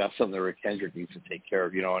 That's something that Rick Hendrick needs to take care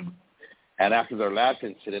of, And after their last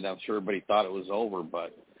incident, I'm sure everybody thought it was over,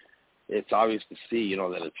 but it's obvious to see,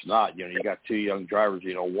 that it's not. You got two young drivers,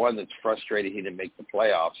 one that's frustrated he didn't make the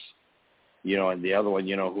playoffs, and the other one,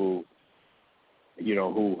 who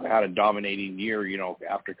had a dominating year,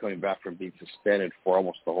 after coming back from being suspended for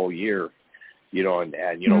almost the whole year, and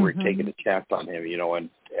we're taking a chance on him,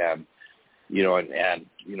 and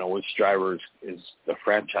which driver is the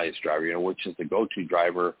franchise driver, which is the go-to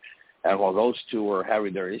driver. And while those two were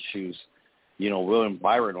having their issues, William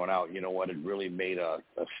Byron went out, it really made a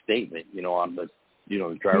statement, on the,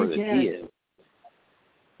 the driver that he is.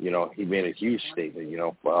 He made a huge statement,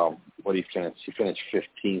 what he finished? He finished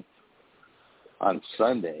 15th on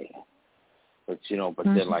Sunday. But,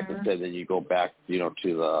 then, like I said, then you go back, to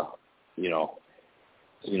the,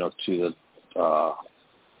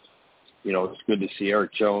 it's good to see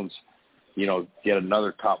Eric Jones, get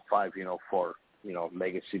another top 5, for,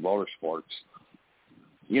 Legacy Motorsports.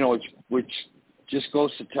 Which just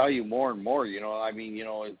goes to tell you more and more, is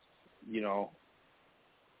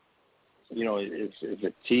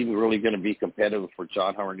the team really going to be competitive for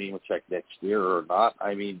JohnHunterNemechek next year or not?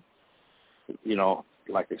 I mean,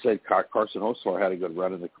 like I said, Carson Hocevar had a good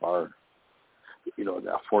run in the car,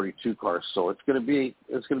 that 42 car. So it's going to be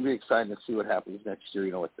exciting to see what happens next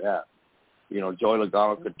year, with that. Joey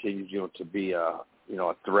Logano continues, to be a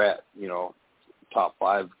threat, top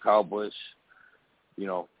 5. Kyle Busch,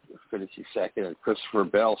 finishing second, and Christopher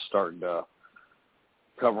Bell starting to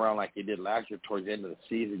come around like he did last year towards the end of the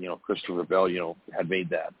season. Christopher Bell, had made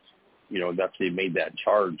that, that's he made that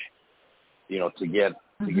charge, to get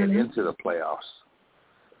into the playoffs.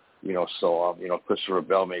 So Christopher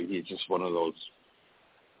Bell, maybe he's just one of those,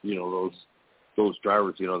 those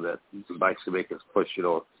drivers, that likes to make us push,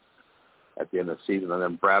 at the end of the season. And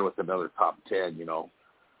then Brad with another top 10, it's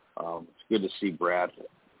good to see Brad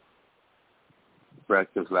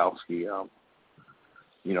Keselowski,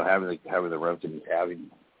 having the runs that he's having.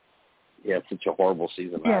 He had such a horrible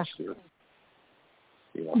season last year.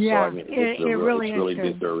 So I mean, it's really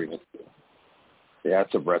deserving. Yeah,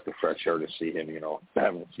 it's a breath of fresh air to see him,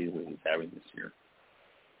 having the season he's having this year.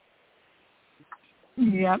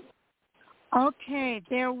 Yep. Okay,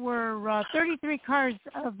 there were 33 cars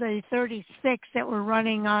of the 36 that were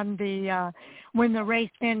running on the when the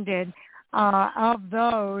race ended. Of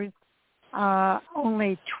those,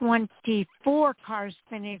 only 24 cars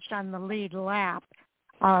finished on the lead lap.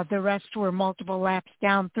 The rest were multiple laps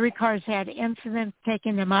down. 3 cars had incidents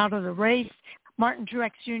taking them out of the race. Martin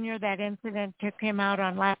Truex Jr., that incident took him out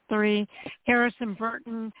on lap 3. Harrison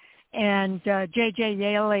Burton and J.J.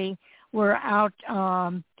 Yaley were out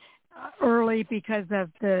early because of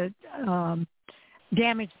the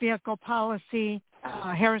damaged vehicle policy.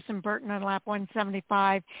 Harrison Burton on lap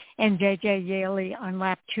 175, and J.J. Yaley on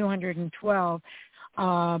lap 212.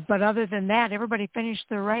 But other than that, everybody finished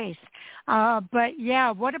the race. But,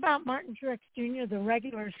 yeah, what about Martin Truex Jr., the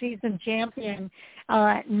regular season champion,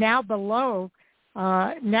 now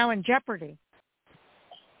in jeopardy?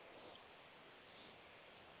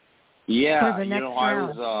 Yeah, I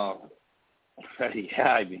was,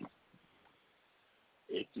 yeah, I mean,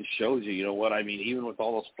 it just shows you, even with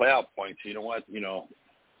all those playoff points,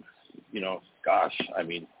 gosh, I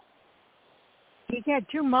mean. He's had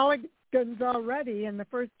 2 mulligans already in the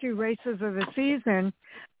first 2 races of the season.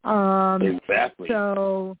 Exactly.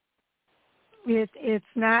 So it's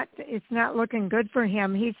not looking good for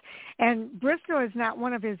him. And Bristol is not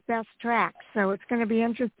one of his best tracks, so it's going to be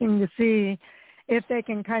interesting to see if they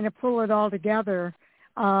can kind of pull it all together,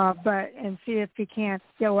 and see if he can't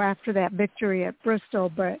go after that victory at Bristol.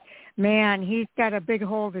 But man, he's got a big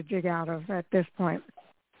hole to dig out of at this point.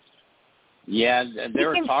 Yeah, and they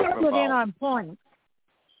were talking about in on points.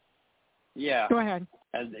 Yeah. Go ahead.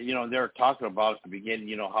 And they were talking about at the beginning,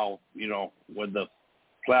 how when the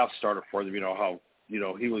playoffs started for them, how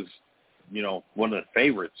he was one of the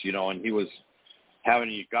favorites, and he was having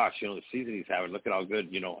the season he's having. Look at how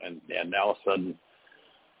good, and now all of a sudden,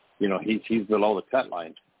 he's below the cut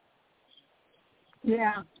line.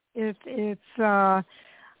 Yeah, it's a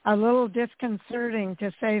little disconcerting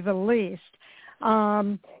to say the least.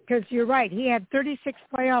 Because you're right, he had 36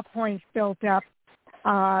 playoff points built up.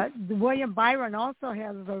 William Byron also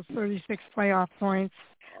has those 36 playoff points,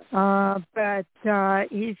 but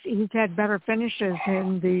he's had better finishes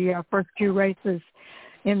in the first 2 races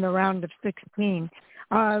in the round of 16.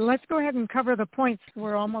 Let's go ahead and cover the points.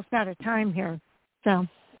 We're almost out of time here. So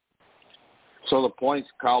the points,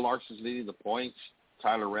 Kyle Larson's leading the points.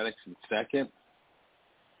 Tyler Reddick's in second.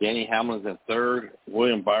 Danny Hamlin's in third.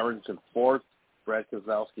 William Byron's in fourth. Brad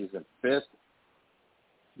Keselowski's in fifth.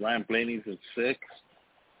 Ryan Blaney's in sixth.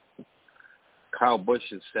 Kyle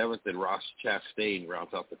Busch in seventh, and Ross Chastain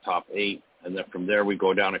rounds out the top 8. And then from there we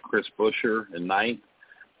go down to Chris Buescher in ninth,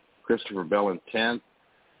 Christopher Bell in 10th,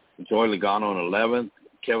 Joey Logano in 11th,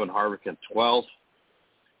 Kevin Harvick in 12th.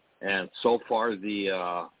 And so far, with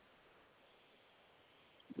the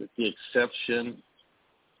exception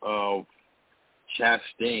of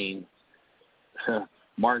Chastain,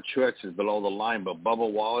 Martin Truex is below the line, but Bubba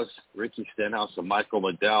Wallace, Ricky Stenhouse, and Michael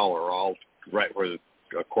McDowell are all right where,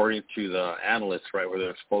 according to the analysts, right where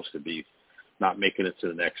they're supposed to be, not making it to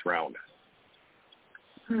the next round.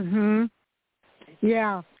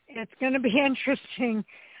 Yeah, it's going to be interesting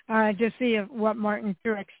to see what Martin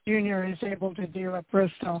Truex Jr. is able to do at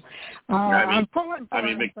Bristol. I'm pulling for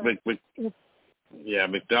him,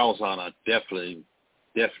 McDowell's on a definite.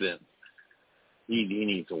 He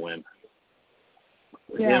needs a win.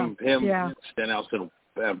 Him, Stenhouse and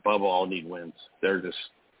Bubba all need wins. They're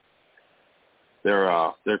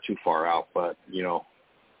too far out. But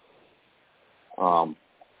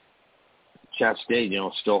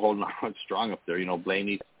Chastain, still holding on strong up there.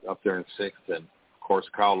 Blaney up there in sixth, and of course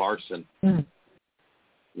Kyle Larson. It's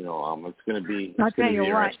going to be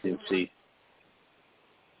interesting to see.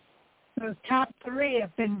 Those top 3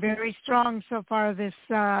 have been very strong so far this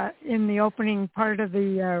in the opening part of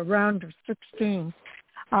the round of 16.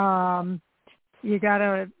 You got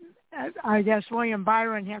to, I guess William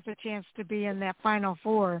Byron has a chance to be in that final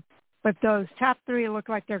 4, but those top 3 look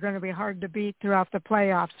like they're going to be hard to beat throughout the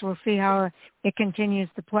playoffs. We'll see how it continues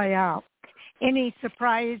to play out. Any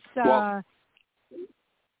surprise?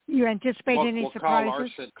 You anticipate any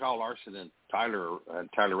surprises? Kyle Larson and Tyler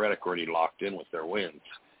Reddick already locked in with their wins.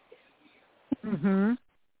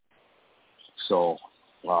 So,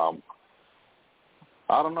 I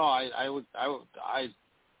don't know. I would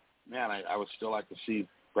still like to see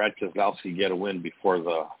Brad Keselowski get a win before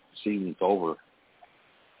the season's over.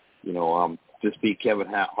 Just beat Kevin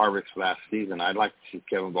Harvick's last season. I'd like to see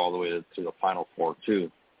Kevin go all the way to the Final 4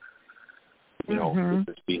 too.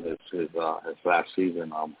 This being his last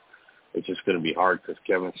season. It's just going to be hard because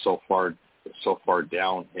Kevin's so far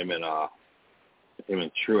down. Him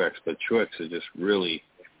and Truex, but Truex is just really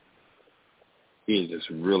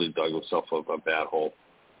dug himself up a bad hole.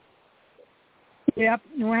 Yep,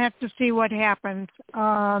 we'll have to see what happens.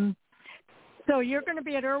 So you're going to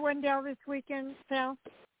be at Irwindale this weekend, Sal?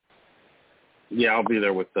 Yeah, I'll be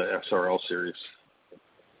there with the SRL series.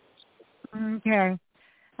 Okay,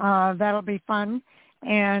 that'll be fun,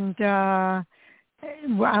 and I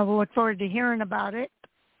will look forward to hearing about it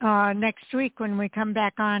next week when we come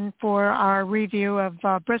back on for our review of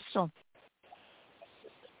Bristol.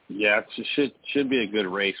 Yeah, it should be a good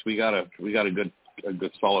race. We got a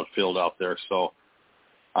good solid field out there, so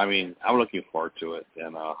I mean, I'm looking forward to it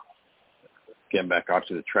and getting back out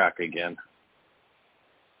to the track again.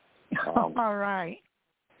 All right.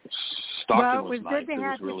 Stockton well, it was nice. good to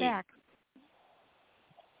have you back.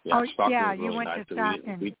 Yeah, Stockton was you really went nice. to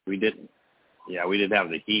Stockton. We didn't have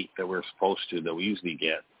the heat that we're supposed to that we usually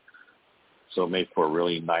get. So it made for a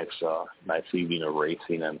really nice evening of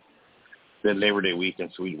racing. And then Labor Day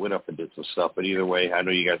weekend, so we went up and did some stuff. But either way, I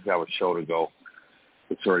know you guys have a show to go.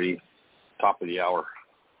 It's already top of the hour.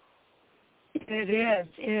 It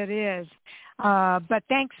is. But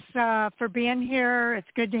thanks for being here. It's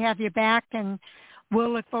good to have you back, and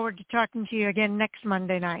we'll look forward to talking to you again next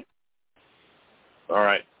Monday night. All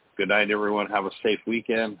right. Good night, everyone. Have a safe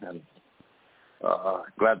weekend, and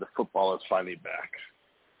glad the football is finally back.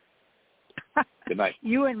 Good night.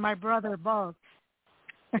 You and my brother both.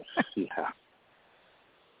 Yeah.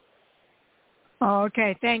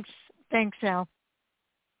 Okay. Thanks, Sal.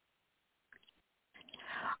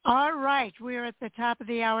 All right, we're at the top of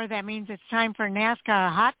the hour. That means it's time for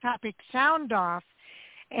NASCAR Hot Topic Sound Off.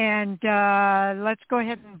 And let's go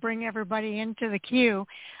ahead and bring everybody into the queue.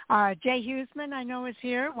 Jay Huseman, I know, is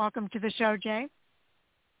here. Welcome to the show, Jay.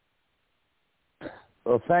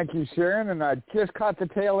 Well, thank you, Sharon. And I just caught the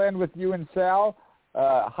tail end with you and Sal.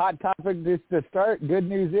 Hot topic just to start. Good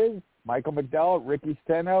news is Michael McDowell, Ricky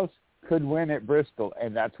Stenhouse could win at Bristol,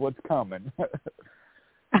 and that's what's coming.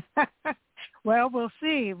 Well, we'll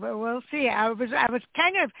see. We'll see. I was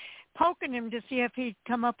kind of poking him to see if he'd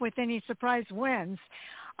come up with any surprise wins,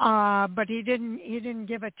 but he didn't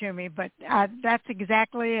give it to me. But that's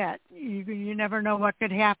exactly it. You never know what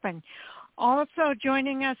could happen. Also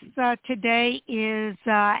joining us today is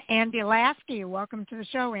Andy Lasky. Welcome to the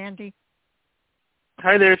show, Andy.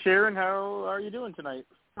 Hi there, Sharon. How are you doing tonight?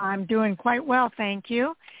 I'm doing quite well, thank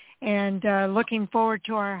you. And looking forward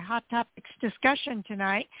to our Hot Topics discussion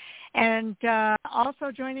tonight. And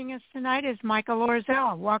also joining us tonight is Michael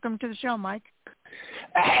Lorzell. Welcome to the show, Mike.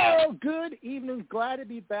 Oh, good evening. Glad to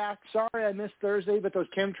be back. Sorry I missed Thursday, but those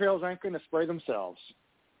chemtrails aren't going to spray themselves.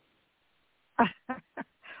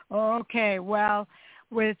 Okay, well,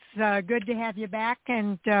 it's good to have you back,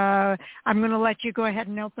 and I'm going to let you go ahead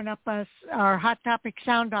and open up our Hot Topic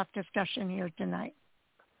Sound-Off discussion here tonight.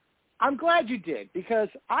 I'm glad you did, because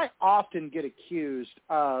I often get accused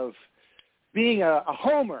of being a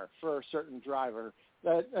homer for a certain driver,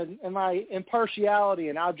 and my impartiality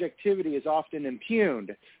and objectivity is often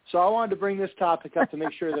impugned. So I wanted to bring this topic up to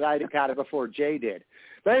make sure that I got it before Jay did.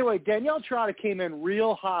 But anyway, Danielle Trotta came in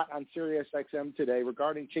real hot on SiriusXM today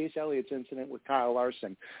regarding Chase Elliott's incident with Kyle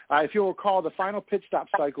Larson. If you'll recall, the final pit stop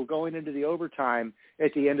cycle going into the overtime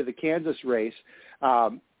at the end of the Kansas race,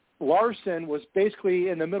 Larson was basically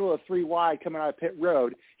in the middle of 3 wide coming out of pit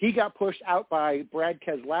road. He got pushed out by Brad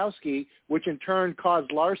Keselowski, which in turn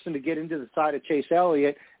caused Larson to get into the side of Chase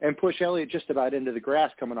Elliott and push Elliott just about into the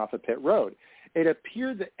grass coming off of pit road. It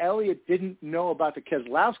appeared that Elliott didn't know about the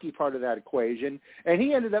Keselowski part of that equation, and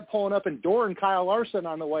he ended up pulling up and dooring Kyle Larson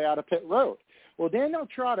on the way out of pit road. Well, Danielle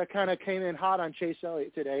Trotta kind of came in hot on Chase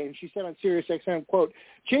Elliott today, and she said on SiriusXM, quote,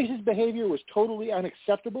 Chase's behavior was totally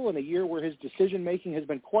unacceptable in a year where his decision-making has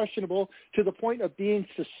been questionable to the point of being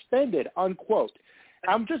suspended, unquote.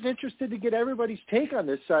 I'm just interested to get everybody's take on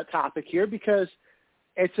this topic here, because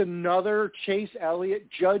it's another Chase Elliott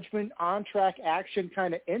judgment on-track action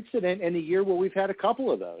kind of incident in a year where we've had a couple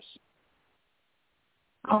of those.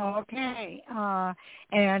 Okay.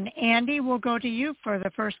 And Andy, we'll go to you for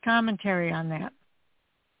the first commentary on that.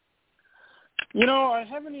 You know, I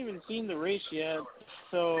haven't even seen the race yet,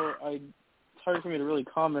 so it's hard for me to really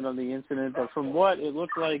comment on the incident. But from what it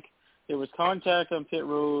looked like, it was contact on pit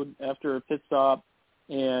road after a pit stop,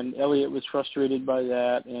 and Elliott was frustrated by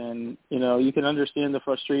that. And, you know, you can understand the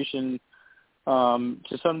frustration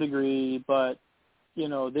to some degree, but, you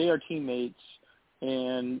know, they are teammates.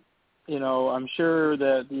 And, you know, I'm sure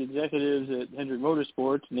that the executives at Hendrick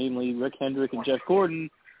Motorsports, namely Rick Hendrick and Jeff Gordon,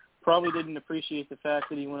 probably didn't appreciate the fact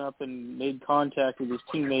that he went up and made contact with his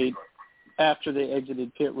teammate after they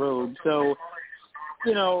exited pit road. So,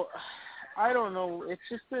 you know, I don't know. It's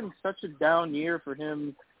just been such a down year for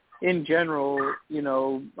him in general. You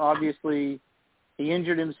know, obviously he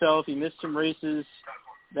injured himself. He missed some races.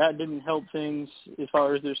 That didn't help things as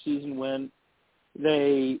far as their season went.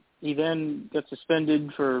 He then got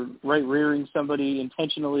suspended for right-rearing somebody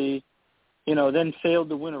intentionally, you know, then failed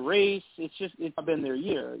to win a race. It's been their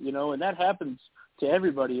year, you know, and that happens to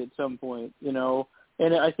everybody at some point, you know.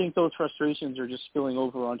 And I think those frustrations are just spilling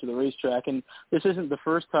over onto the racetrack. And this isn't the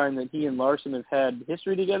first time that he and Larson have had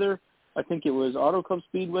history together. I think it was Auto Club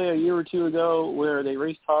Speedway a year or two ago where they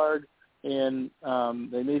raced hard and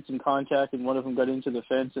they made some contact and one of them got into the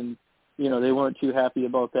fence and, they weren't too happy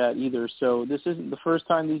about that either. So this isn't the first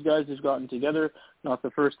time these guys have gotten together, not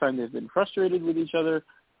the first time they've been frustrated with each other.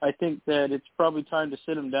 I think that it's probably time to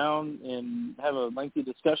sit them down and have a lengthy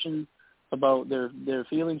discussion about their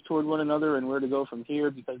feelings toward one another and where to go from here,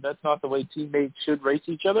 because that's not the way teammates should race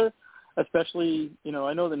each other, especially,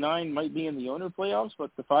 I know the 9 might be in the owner playoffs, but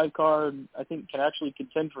the 5 car, I think, can actually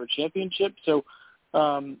contend for a championship. So,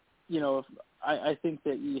 I think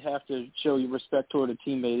that you have to show your respect toward a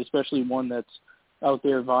teammate, especially one that's out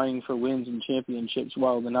there vying for wins and championships,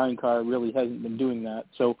 while the 9 car really hasn't been doing that.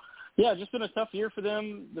 So, yeah, just been a tough year for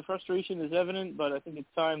them. The frustration is evident, but I think it's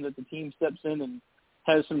time that the team steps in and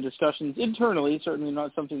has some discussions internally, certainly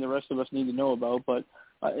not something the rest of us need to know about, but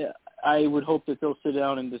I would hope that they'll sit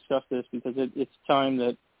down and discuss this, because it's time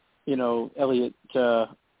that, Elliott,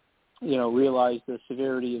 realize the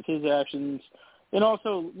severity of his actions. And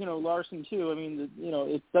also, Larson, too. I mean,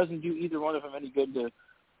 it doesn't do either one of them any good to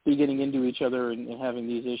be getting into each other and having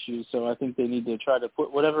these issues. So I think they need to try to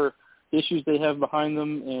put whatever issues they have behind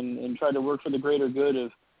them and try to work for the greater good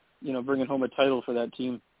of, bringing home a title for that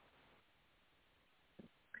team.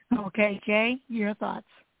 Okay, Jay, your thoughts?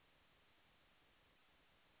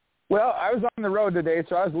 Well, I was on the road today,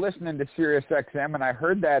 so I was listening to Sirius XM, and I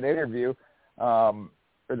heard that interview or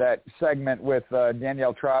that segment with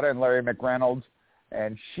Danielle Trotta and Larry McReynolds,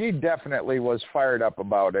 and she definitely was fired up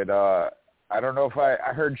about it. I don't know if I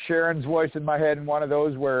heard Sharon's voice in my head in one of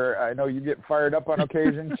those where I know you get fired up on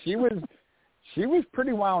occasion. She was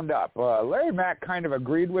pretty wound up. Larry Mack kind of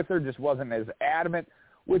agreed with her, just wasn't as adamant,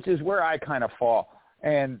 which is where I kind of fall.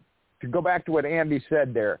 And to go back to what Andy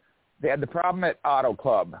said there, they had the problem at Auto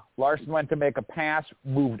Club. Larson went to make a pass,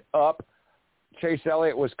 moved up. Chase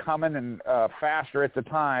Elliott was coming and faster at the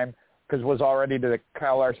time because was already to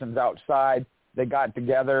Kyle Larson's outside. They got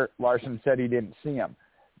together. Larson said he didn't see him.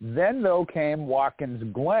 Then, though, came Watkins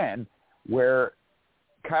Glen, where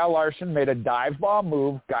Kyle Larson made a dive ball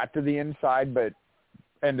move, got to the inside, but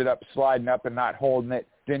ended up sliding up and not holding it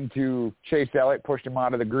into Chase Elliott, pushed him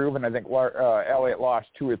out of the groove, and I think Elliott lost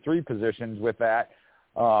 2 or 3 positions with that.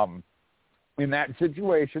 In that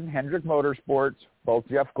situation, Hendrick Motorsports, both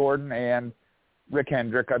Jeff Gordon and Rick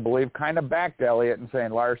Hendrick, I believe, kind of backed Elliott and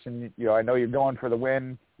saying, Larson, I know you're going for the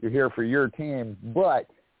win. You're here for your team, but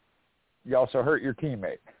you also hurt your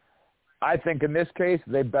teammate. I think in this case,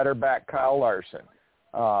 they better back Kyle Larson.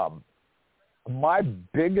 My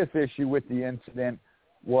biggest issue with the incident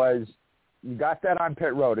was you got that on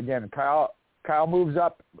pit road. Again, Kyle moves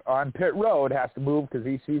up on pit road, has to move because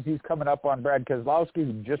he sees he's coming up on Brad Keselowski.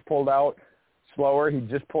 He just pulled out slower. He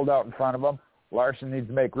just pulled out in front of him. Larson needs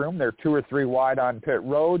to make room. They're 2 or 3 wide on pit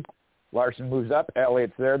road. Larson moves up.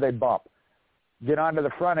 Elliott's there. They bump. Get onto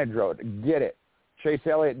the front edge road. Get it. Chase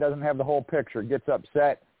Elliott doesn't have the whole picture. Gets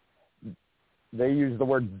upset. They use the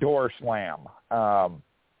word door slam.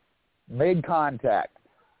 Made contact.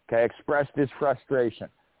 Okay, expressed his frustration.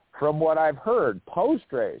 From what I've heard,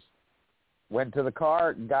 post-race, went to the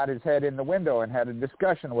car, got his head in the window and had a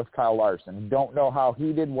discussion with Kyle Larson. Don't know how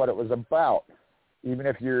he did, what it was about. Even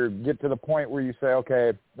if you get to the point where you say,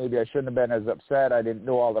 okay, maybe I shouldn't have been as upset, I didn't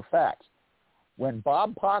know all the facts. When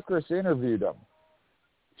Bob Pockrass interviewed him,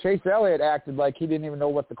 Chase Elliott acted like he didn't even know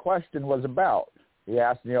what the question was about. He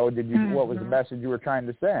asked, what was the message you were trying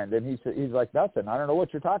to send? And he's like, nothing. I don't know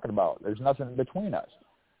what you're talking about. There's nothing between us.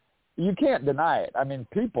 You can't deny it. I mean,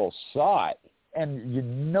 people saw it, and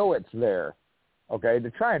it's there. Okay, to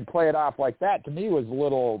try and play it off like that to me was a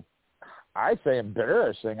little, I say,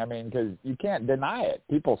 embarrassing. I mean, because you can't deny it.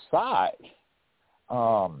 People saw it.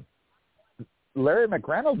 Larry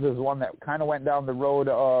McReynolds is one that kind of went down the road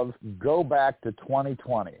of go back to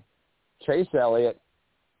 2020. Chase Elliott,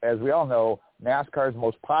 as we all know, NASCAR's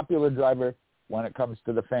most popular driver when it comes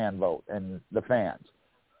to the fan vote and the fans.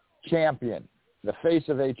 Champion, the face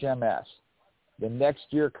of HMS. The next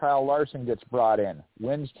year, Kyle Larson gets brought in,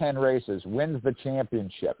 wins 10 races, wins the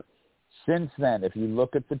championship. Since then, if you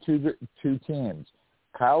look at the two teams,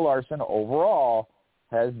 Kyle Larson overall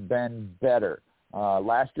has been better.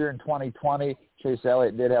 Last year in 2020, Chase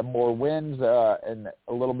Elliott did have more wins and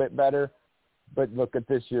a little bit better. But look at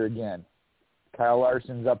this year again. Kyle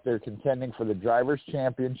Larson's up there contending for the Drivers'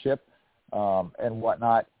 Championship and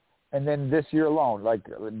whatnot. And then this year alone, like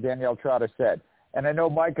Danielle Trotta said, and I know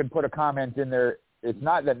Mike had put a comment in there, it's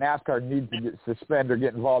not that NASCAR needs to suspend or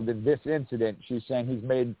get involved in this incident. She's saying he's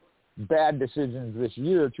made bad decisions this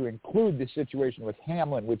year to include the situation with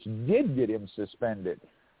Hamlin, which did get him suspended.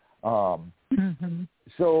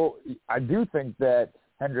 So I do think that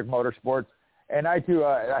Hendrick Motorsports, and I too,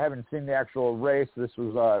 I haven't seen the actual race. This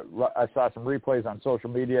was, I saw some replays on social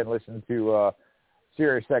media and listened to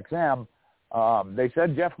Sirius XM. They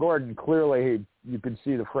said Jeff Gordon, clearly you could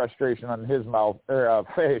see the frustration on his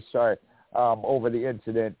face, over the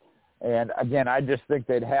incident. And, again, I just think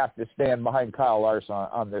they'd have to stand behind Kyle Larson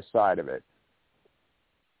on this side of it.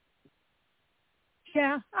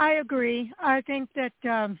 Yeah, I agree. I think that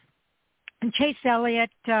Chase Elliott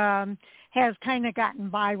has kind of gotten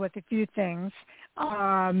by with a few things.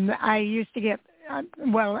 I used to get,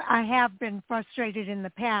 I have been frustrated in the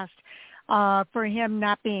past for him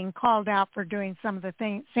not being called out for doing some of the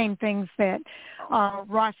same things that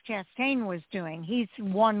Ross Chastain was doing. He's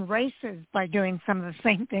won races by doing some of the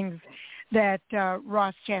same things that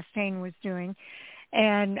Ross Chastain was doing.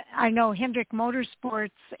 And I know Rick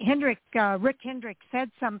Hendrick said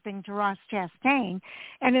something to Ross Chastain,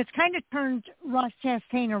 and it's kind of turned Ross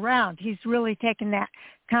Chastain around. He's really taken that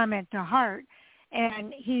comment to heart,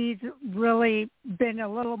 and he's really been a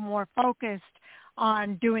little more focused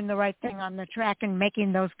on doing the right thing on the track and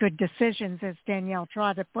making those good decisions, as Danielle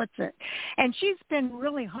Trotta puts it. And she's been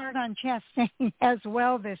really hard on Chastain as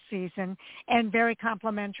well this season, and very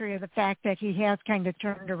complimentary of the fact that he has kind of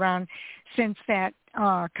turned around since that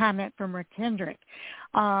comment from Rick Hendrick.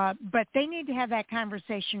 But they need to have that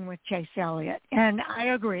conversation with Chase Elliott. And I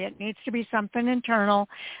agree, it needs to be something internal.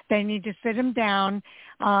 They need to sit him down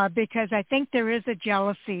because I think there is a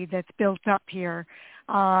jealousy that's built up here.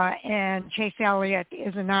 And Chase Elliott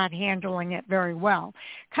is not handling it very well.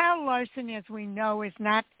 Kyle Larson, as we know, is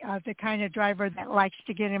not the kind of driver that likes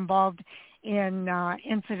to get involved in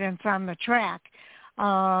incidents on the track.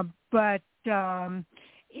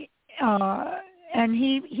 And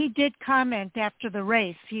he did comment after the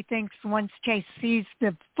race. He thinks once Chase sees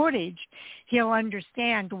the footage, he'll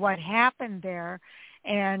understand what happened there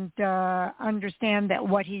and understand that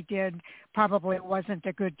what he did probably wasn't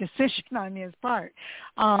a good decision on his part.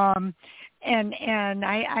 And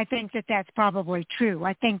I think that that's probably true.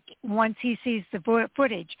 I think once he sees the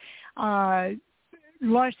footage,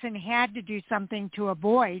 Larson had to do something to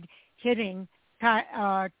avoid hitting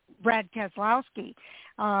Brad Keselowski.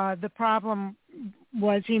 The problem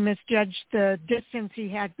was he misjudged the distance he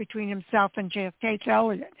had between himself and Chase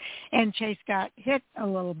Elliott, and Chase got hit a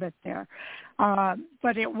little bit there.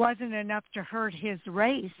 But it wasn't enough to hurt his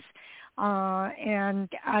race. And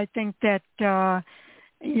I think that,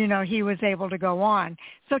 he was able to go on.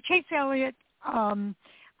 So Chase Elliott,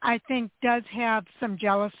 I think, does have some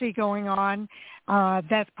jealousy going on.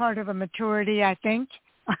 That's part of a maturity, I think.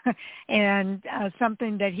 And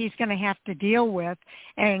something that he's going to have to deal with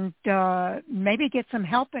and maybe get some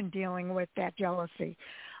help in dealing with that jealousy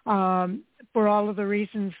for all of the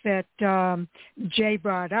reasons that Jay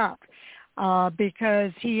brought up.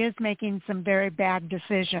 Because he is making some very bad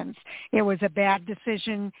decisions. It was a bad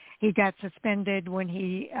decision. He got suspended when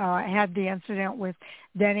he had the incident with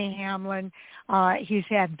Denny Hamlin. He's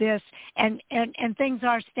had this, and things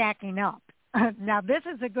are stacking up. Now, this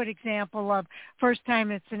is a good example of first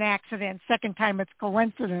time it's an accident, second time it's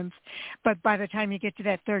coincidence, but by the time you get to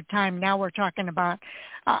that third time, now we're talking about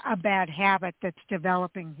a bad habit that's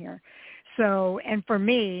developing here. So, and for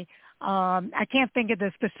me, I can't think of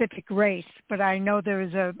the specific race, but I know there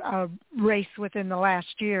was a race within the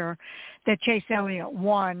last year that Chase Elliott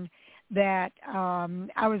won that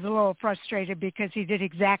I was a little frustrated because he did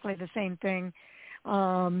exactly the same thing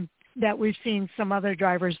that we've seen some other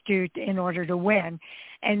drivers do in order to win.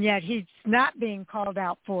 And yet he's not being called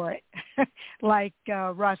out for it like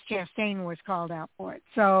Ross Chastain was called out for it.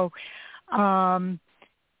 So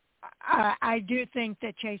I do think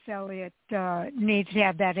that Chase Elliott needs to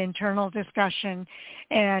have that internal discussion,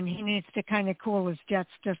 and he needs to kind of cool his jets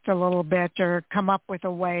just a little bit or come up with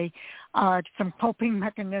a way, some coping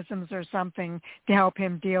mechanisms or something to help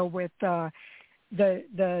him deal with the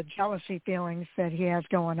jealousy feelings that he has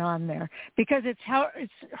going on there, because it's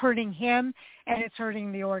hurting him and it's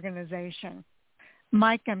hurting the organization.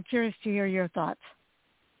 Mike, I'm curious to hear your thoughts.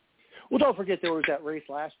 Well, don't forget there was that race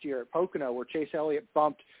last year at Pocono where Chase Elliott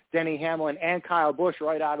bumped Denny Hamlin and Kyle Busch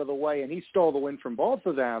right out of the way, and he stole the win from both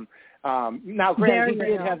of them. Now, granted,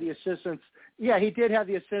 he did have the assistance. Yeah, he did have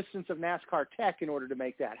the assistance of NASCAR Tech in order to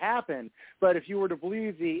make that happen. But if you were to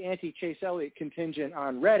believe the anti-Chase Elliott contingent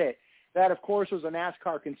on Reddit, that, of course, was a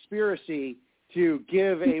NASCAR conspiracy to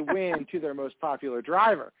give a win to their most popular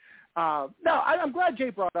driver. I'm glad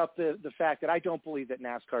Jay brought up the fact that I don't believe that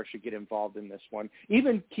NASCAR should get involved in this one,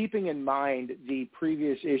 even keeping in mind the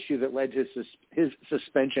previous issue that led to his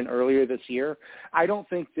suspension earlier this year. I don't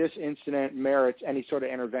think this incident merits any sort of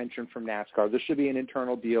intervention from NASCAR. This should be an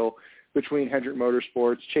internal deal between Hendrick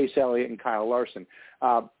Motorsports, Chase Elliott, and Kyle Larson.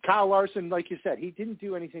 Kyle Larson, like you said, he didn't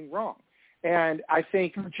do anything wrong. And I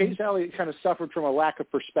think Chase Elliott kind of suffered from a lack of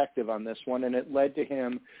perspective on this one, and it led to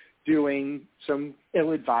him doing some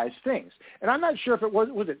ill-advised things. And I'm not sure if it was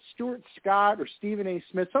it Stuart Scott or Stephen A.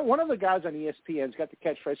 Smith. One of the guys on ESPN's got the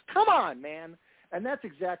catchphrase, "Come on, man." And that's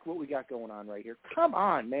exactly what we got going on right here. Come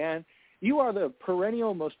on, man. You are the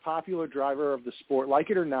perennial most popular driver of the sport, like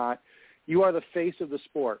it or not. You are the face of the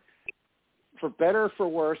sport. For better or for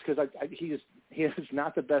worse, because he is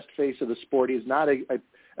not the best face of the sport. He is not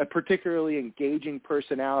a particularly engaging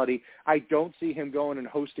personality. I don't see him going and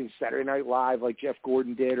hosting Saturday Night Live like Jeff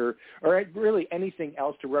Gordon did or really anything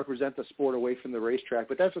else to represent the sport away from the racetrack.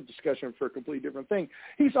 But that's a discussion for a completely different thing.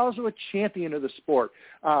 He's also a champion of the sport.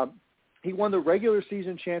 He won the regular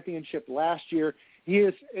season championship last year. He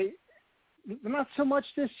is not so much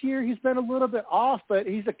this year. He's been a little bit off, but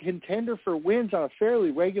he's a contender for wins on a fairly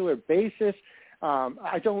regular basis.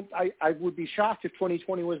 I would be shocked if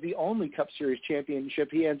 2020 was the only Cup Series championship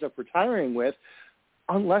he ends up retiring with,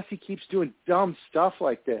 unless he keeps doing dumb stuff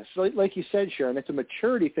like this. Like you said, Sharon, it's a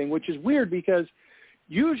maturity thing, which is weird because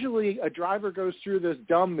usually a driver goes through this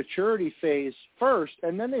dumb maturity phase first,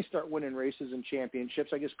 and then they start winning races and championships,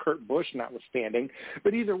 I guess Kurt Busch notwithstanding.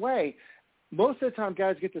 But either way, most of the time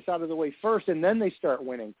guys get this out of the way first, and then they start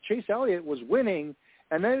winning. Chase Elliott was winning,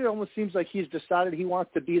 and then it almost seems like he's decided he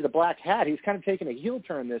wants to be the black hat. He's kind of taken a heel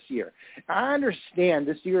turn this year. I understand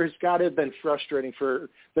this year has got to have been frustrating for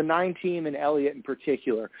the 9 team and Elliott in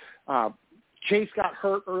particular. Chase got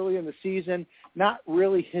hurt early in the season. Not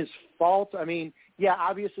really his fault. I mean, yeah,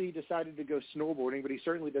 obviously he decided to go snowboarding, but he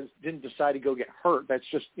certainly didn't decide to go get hurt. That's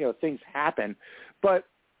just, things happen. But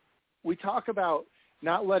we talk about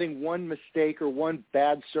not letting one mistake or one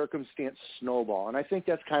bad circumstance snowball. And I think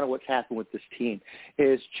that's kind of what's happened with this team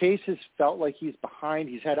is Chase has felt like he's behind.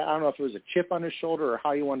 He's had, I don't know if it was a chip on his shoulder or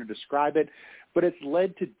how you want to describe it, but it's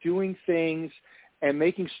led to doing things and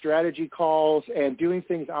making strategy calls and doing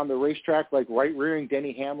things on the racetrack like right-rearing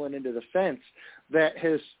Denny Hamlin into the fence that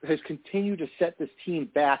has continued to set this team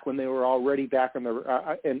back when they were already back in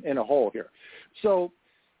a hole here. So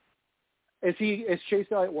is Chase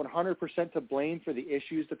Elliott 100% to blame for the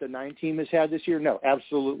issues that the 9 team has had this year? No,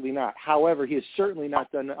 absolutely not. However, he has certainly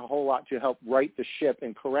not done a whole lot to help right the ship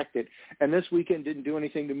and correct it, and this weekend didn't do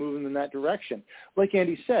anything to move him in that direction. Like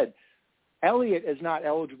Andy said, Elliott is not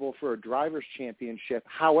eligible for a driver's championship.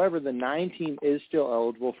 However, the 9 team is still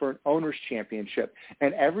eligible for an owner's championship,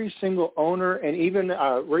 and every single owner and even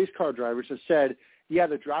race car drivers have said, yeah,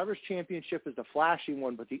 the driver's championship is the flashy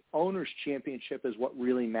one, but the owner's championship is what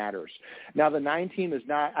really matters. Now, the 9 team is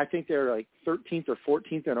not, I think they're like 13th or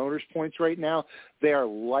 14th in owner's points right now. They are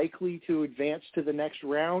likely to advance to the next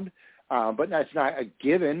round, but that's not a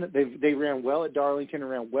given. They ran well at Darlington and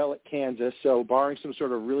ran well at Kansas, so barring some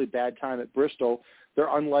sort of really bad time at Bristol,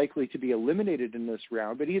 they're unlikely to be eliminated in this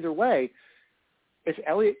round. But either way, if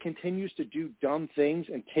Elliott continues to do dumb things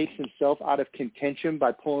and takes himself out of contention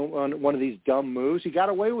by pulling on one of these dumb moves, he got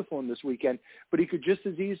away with one this weekend, but he could just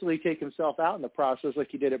as easily take himself out in the process like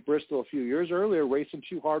he did at Bristol a few years earlier, racing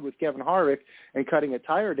too hard with Kevin Harvick and cutting a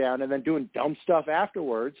tire down and then doing dumb stuff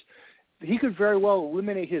afterwards. He could very well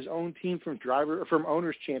eliminate his own team from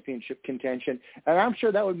owner's championship contention, and I'm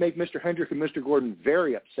sure that would make Mr. Hendrick and Mr. Gordon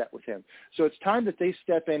very upset with him. So it's time that they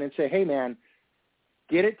step in and say, hey, man,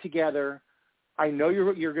 get it together. I know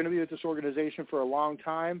you're going to be with this organization for a long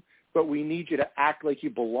time, but we need you to act like you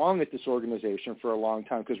belong at this organization for a long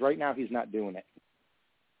time because right now he's not doing it.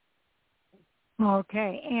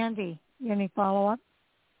 Okay. Andy, any follow-up?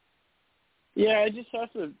 Yeah, I just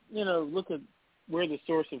have to, look at where the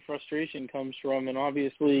source of frustration comes from. And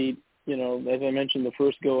obviously, as I mentioned, the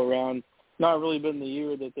first go-around, not really been the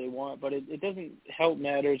year that they want, but it doesn't help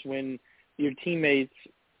matters when your teammates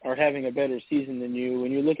are having a better season than you.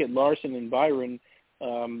 When you look at Larson and Byron,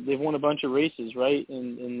 they've won a bunch of races, right?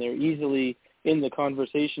 And they're easily in the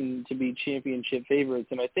conversation to be championship favorites.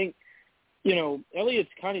 And I think, Elliott's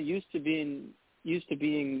kind of used to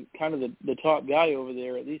being kind of the top guy over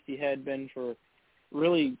there. At least he had been for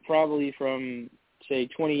really probably from, say,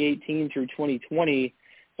 2018 through 2020.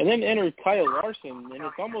 And then entered Kyle Larson. And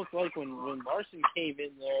it's almost like when Larson came in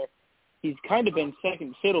there, he's kind of been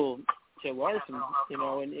second fiddle to Larson,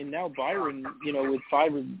 and now Byron, with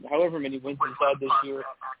 5 or however many wins he's had this year,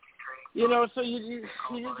 so you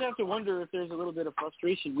just have to wonder if there's a little bit of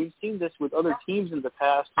frustration. We've seen this with other teams in the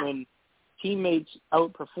past when teammates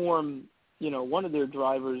outperform, one of their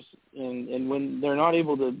drivers, and when they're not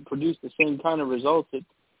able to produce the same kind of results,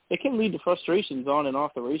 it can lead to frustrations on and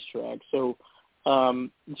off the racetrack. So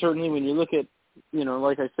certainly when you look at,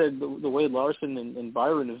 like I said, the way Larson and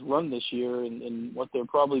Byron have run this year and what they're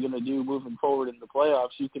probably going to do moving forward in the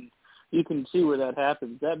playoffs, you can see where that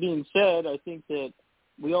happens. That being said, I think that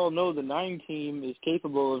we all know the 9 team is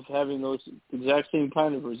capable of having those exact same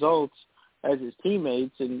kind of results as his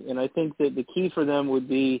teammates, and I think that the key for them would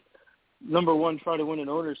be, number one, try to win an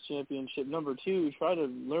Owners' Championship. Number two, try to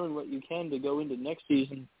learn what you can to go into next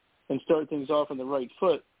season and start things off on the right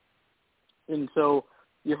foot. And so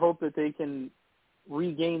you hope that they can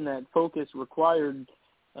regain that focus required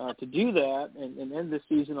to do that and end the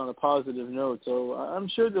season on a positive note. So I'm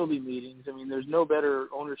sure there'll be meetings. I mean, there's no better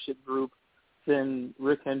ownership group than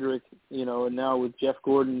Rick Hendrick, and now with Jeff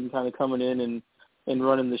Gordon kind of coming in and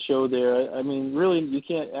running the show there. I mean, really, you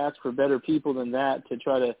can't ask for better people than that to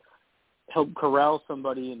try to help corral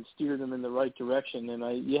somebody and steer them in the right direction.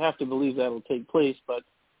 And you have to believe that will take place. But,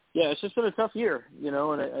 yeah, it's just been a tough year,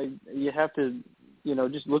 and you have to,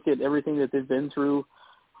 just look at everything that they've been through.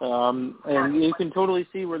 And you can totally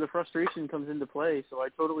see where the frustration comes into play. So I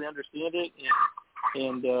totally understand it.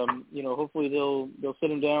 And hopefully they'll sit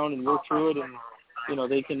them down and work through it,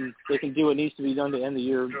 and they can do what needs to be done to end the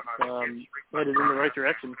year headed in the right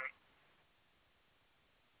direction.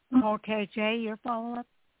 Okay, Jay, your follow-up?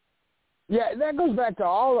 Yeah, that goes back to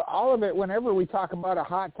all of it. Whenever we talk about a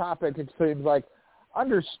hot topic, it seems like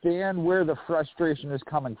understand where the frustration is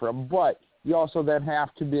coming from, but you also then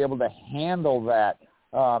have to be able to handle that,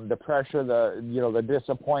 the pressure, the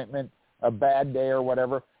disappointment, a bad day or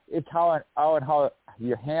whatever. It's how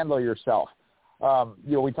you handle yourself.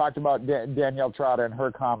 We talked about Danielle Trotta and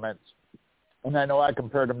her comments, and I know I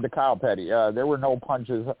compared him to Kyle Petty. There were no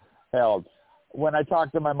punches held. When I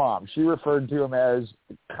talked to my mom, she referred to him as,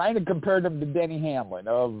 kind of compared him to Denny Hamlin,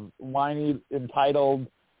 of whiny, entitled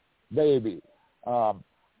baby.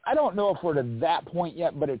 I don't know if we're to that point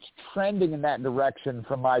yet, but it's trending in that direction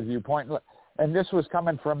from my viewpoint. And this was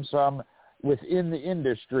coming from some within the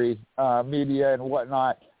industry, media and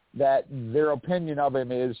whatnot, that their opinion of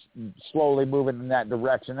him is slowly moving in that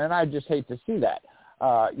direction. And I just hate to see that.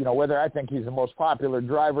 Whether I think he's the most popular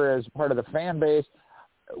driver as part of the fan base,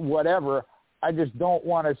 whatever, I just don't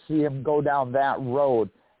want to see him go down that road.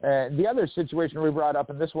 And the other situation we brought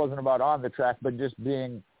up, and this wasn't about on the track, but just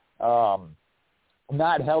being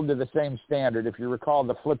not held to the same standard. If you recall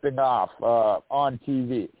the flipping off on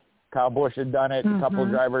TV, Kyle Busch had done it, a couple of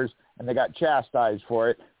drivers, and they got chastised for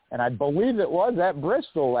it. And I believe it was at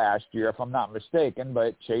Bristol last year, if I'm not mistaken,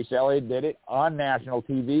 but Chase Elliott did it on national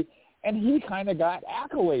TV, and he kind of got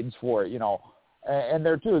accolades for it, And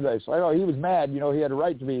there, too, they say, he was mad, he had a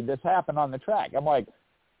right to be. This happened on the track. I'm like,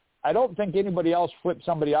 I don't think anybody else flipped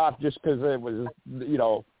somebody off just because it was,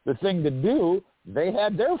 the thing to do. They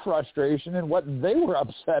had their frustration and what they were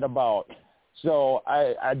upset about. So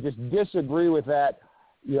I just disagree with that,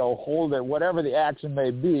 hold it, whatever the action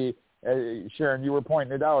may be. Sharon, you were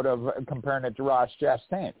pointing it out of comparing it to Ross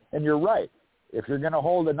Chastain. And you're right. If you're going to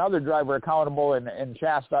hold another driver accountable and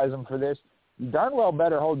chastise them for this, you darn well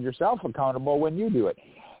better hold yourself accountable when you do it.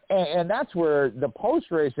 And that's where the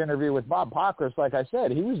post-race interview with Bob Pockrass, like I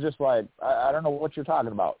said, he was just like, I don't know what you're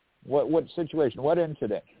talking about. What situation? What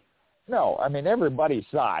incident? No, I mean, everybody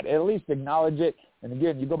saw it. At least acknowledge it. And,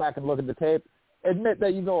 again, you go back and look at the tape. Admit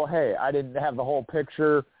that you go, hey, I didn't have the whole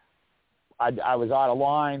picture. I was out of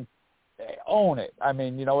line. Own it. I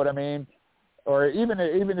mean, you know what I mean? Or even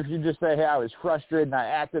if you just say, hey, I was frustrated and I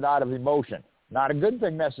acted out of emotion. Not a good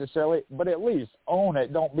thing necessarily, but at least own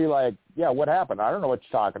it. Don't be like, yeah, what happened? I don't know what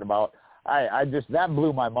you're talking about. That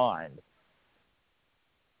blew my mind.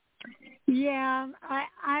 Yeah,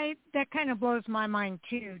 I that kind of blows my mind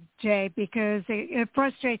too, Jay, because it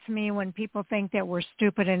frustrates me when people think that we're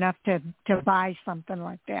stupid enough to buy something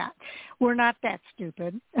like that. We're not that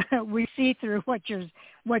stupid. We see through what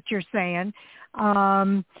you're saying.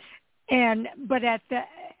 But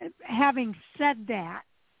having said that,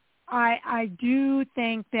 I do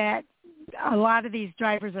think that a lot of these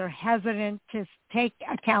drivers are hesitant to take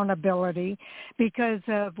accountability because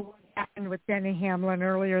of what happened with Denny Hamlin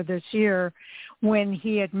earlier this year when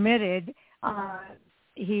he admitted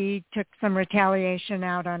he took some retaliation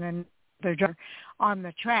out on another driver on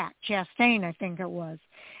the track, Chastain, I think it was,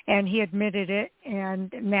 and he admitted it,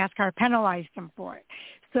 and NASCAR penalized him for it.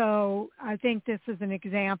 So I think this is an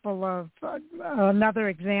example of another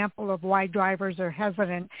example of why drivers are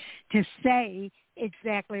hesitant to say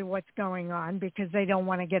exactly what's going on because they don't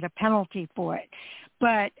want to get a penalty for it.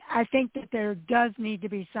 But I think that there does need to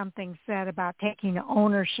be something said about taking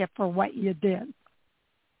ownership for what you did.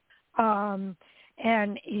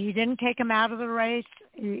 And he didn't take him out of the race.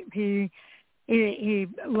 He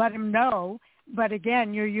let him know. But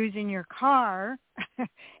again, you're using your car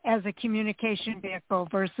as a communication vehicle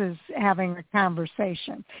versus having a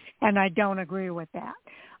conversation. And I don't agree with that.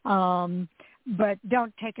 But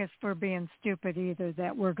don't take us for being stupid either,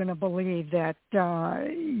 that we're going to believe that,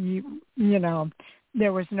 you know,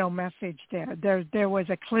 there was no message there. There was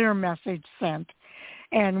a clear message sent,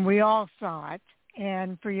 and we all saw it.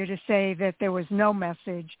 And for you to say that there was no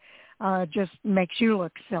message just makes you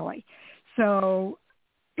look silly. So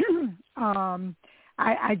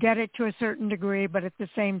I get it to a certain degree, but at the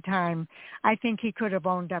same time, I think he could have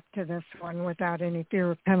owned up to this one without any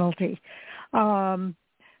fear of penalty.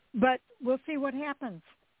 But we'll see what happens.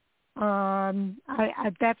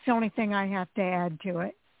 That's the only thing I have to add to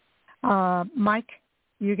it. Mike,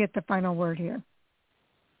 you get the final word here.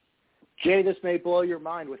 Jay, this may blow your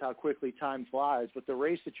mind with how quickly time flies, but the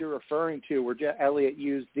race that you're referring to where Elliott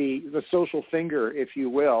used the social finger, if you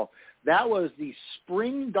will, that was the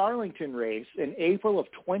Spring Darlington race in April of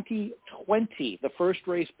 2020, the first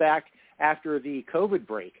race back after the COVID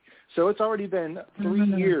break. So it's already been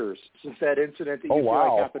 3 years since that incident that you feel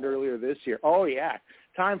like happened earlier this year. Oh, yeah.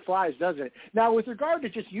 Time flies, doesn't it? Now, with regard to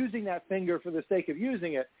just using that finger for the sake of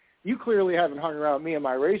using it, you clearly haven't hung around with me and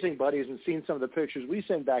my racing buddies and seen some of the pictures we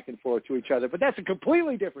send back and forth to each other, but that's a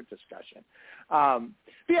completely different discussion. But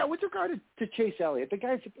yeah, with regard to Chase Elliott, the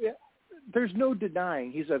guy's, there's no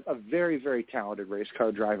denying he's a very, very talented race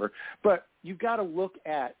car driver, but you've got to look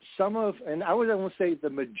at some of, and I would almost say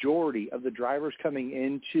the majority of the drivers coming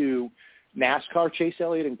into NASCAR, Chase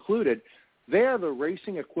Elliott included, they are the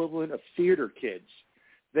racing equivalent of theater kids.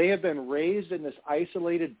 They have been raised in this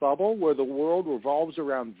isolated bubble where the world revolves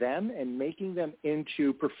around them and making them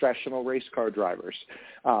into professional race car drivers.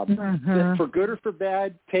 For good or for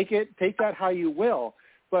bad, take that how you will,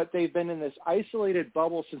 but they've been in this isolated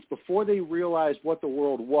bubble since before they realized what the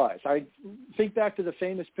world was. I think back to the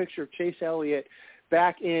famous picture of Chase Elliott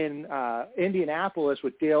back in Indianapolis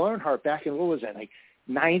with Dale Earnhardt back in, what was that, like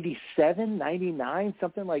 97, 99,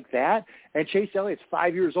 something like that. And Chase Elliott's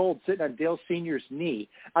 5 years old sitting on Dale Sr.'s knee.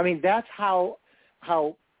 I mean, that's how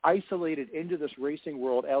isolated into this racing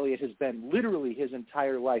world Elliott has been literally his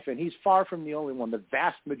entire life. And he's far from the only one. The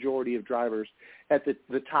vast majority of drivers at the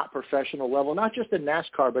top professional level, not just in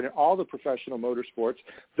NASCAR, but in all the professional motorsports,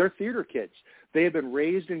 they're theater kids. They have been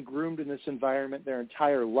raised and groomed in this environment their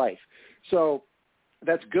entire life. So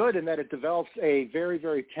that's good in that it develops a very,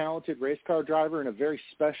 very talented race car driver and a very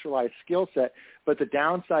specialized skill set. But the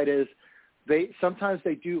downside is sometimes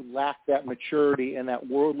they do lack that maturity and that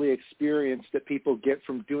worldly experience that people get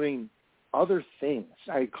from doing other things.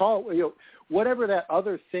 I call it, whatever that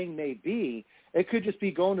other thing may be. It could just be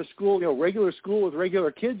going to school, regular school with regular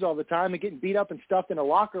kids all the time and getting beat up and stuffed in a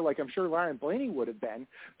locker like I'm sure Ryan Blaney would have been.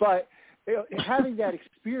 But having that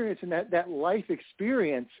experience and that life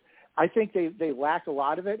experience, I think they lack a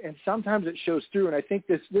lot of it, and sometimes it shows through. And I think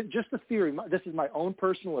just the theory, this is my own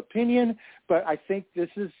personal opinion, but I think this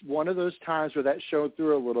is one of those times where that showed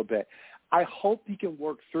through a little bit. I hope he can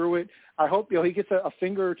work through it. I hope he gets a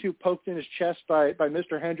finger or two poked in his chest by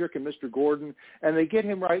Mr. Hendrick and Mr. Gordon, and they get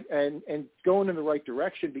him right and going in the right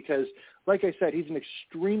direction because, like I said, he's an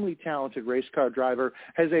extremely talented race car driver,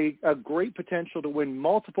 has a great potential to win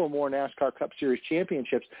multiple more NASCAR Cup Series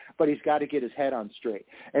championships, but he's got to get his head on straight.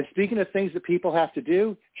 And speaking of things that people have to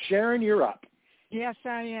do, Sharon, you're up. Yes,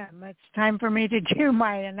 I am. It's time for me to do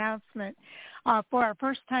my announcement. For our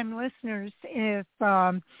first-time listeners, if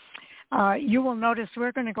you will notice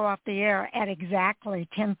we're going to go off the air at exactly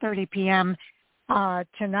 10:30 p.m.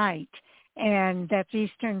 Tonight, and that's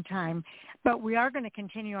Eastern time. But we are going to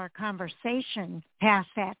continue our conversation past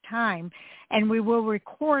that time, and we will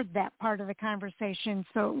record that part of the conversation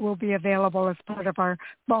so it will be available as part of our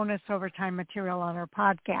bonus overtime material on our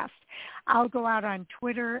podcast. I'll go out on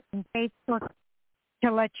Twitter and Facebook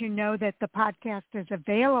to let you know that the podcast is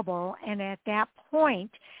available, and at that point,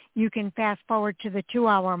 you can fast forward to the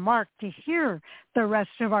 2-hour mark to hear the rest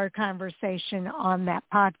of our conversation on that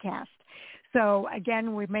podcast. So,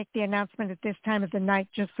 again, we make the announcement at this time of the night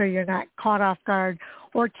just so you're not caught off guard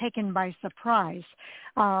or taken by surprise.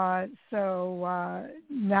 So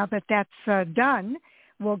now that that's done,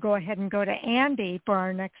 we'll go ahead and go to Andy for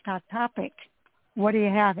our next hot topic. What do you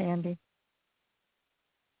have, Andy?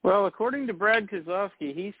 Well, according to Brad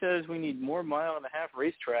Kozlowski, he says we need more mile-and-a-half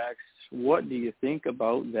racetracks. What do you think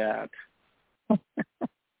about that?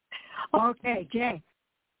 Okay, Jay.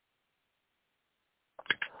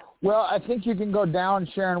 Well, I think you can go down,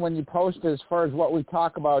 Sharon, when you post as far as what we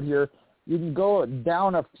talk about here. You can go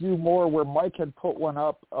down a few more where Mike had put one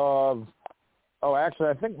up of – actually,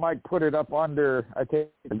 I think Mike put it up under – I take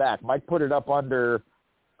it back. Mike put it up under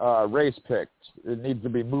race picks. It needs to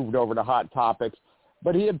be moved over to hot topics.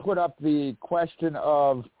 But he had put up the question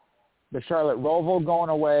of the Charlotte Roval going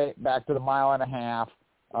away back to the mile-and-a-half,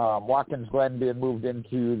 Watkins Glen being moved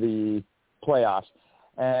into the playoffs.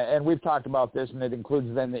 And we've talked about this, and it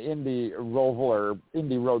includes then the Indy Roval or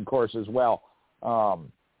Indy Road course as well.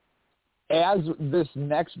 As this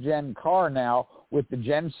next-gen car now with the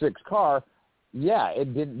Gen 6 car, yeah,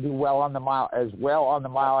 it didn't do well on the mile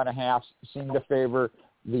and a half, seemed to favor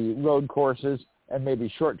the road courses and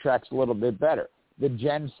maybe short tracks a little bit better. The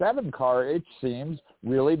Gen 7 car, it seems,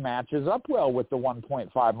 really matches up well with the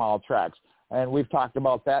 1.5-mile tracks. And we've talked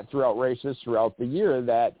about that throughout races throughout the year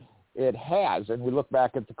that it has. And we look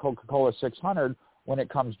back at the Coca-Cola 600 when it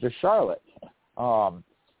comes to Charlotte.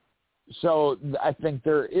 So I think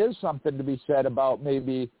there is something to be said about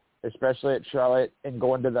maybe, especially at Charlotte, and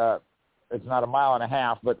going to it's not a mile and a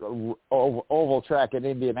half, but oval track at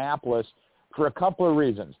Indianapolis for a couple of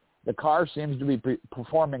reasons. The car seems to be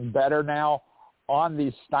performing better now on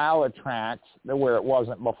these style of tracks where it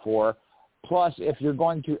wasn't before. Plus, if you're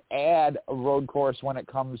going to add a road course when it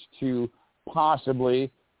comes to possibly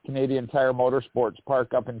Canadian Tire Motorsports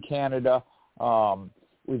Park up in Canada,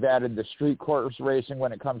 we've added the street course racing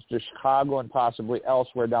when it comes to Chicago and possibly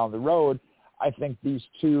elsewhere down the road. I think these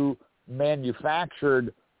two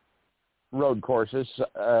manufactured road courses,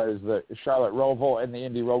 the Charlotte Roval and the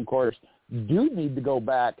Indy Road Course, do need to go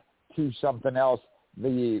back to something else,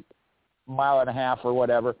 the mile and a half or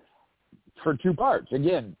whatever, for two parts.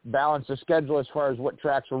 Again, balance the schedule as far as what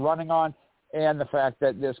tracks we're running on, and the fact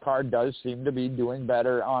that this car does seem to be doing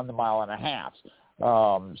better on the mile and a half.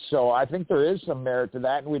 So I think there is some merit to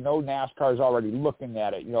that, and we know NASCAR is already looking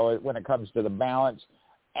at it, when it comes to the balance,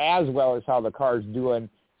 as well as how the car's doing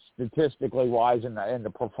statistically wise in the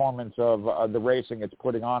performance of the racing it's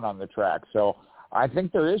putting on the track. So I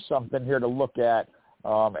think there is something here to look at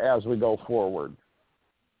as we go forward.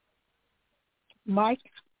 Mike?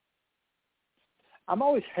 I'm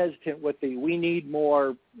always hesitant with the we need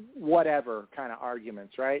more whatever kind of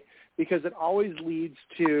arguments, right? Because it always leads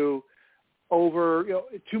to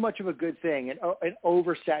too much of a good thing and an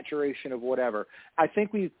oversaturation of whatever. I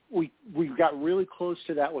think we got really close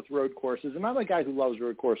to that with road courses, and I'm a guy who loves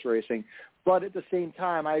road course racing, but at the same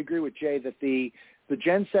time, I agree with Jay that the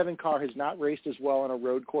Gen 7 car has not raced as well on a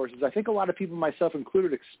road course as I think a lot of people, myself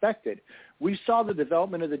included, expected. We saw the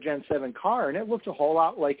development of the Gen 7 car, and it looked a whole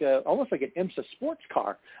lot like almost like an IMSA sports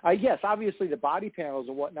car. Yes, obviously the body panels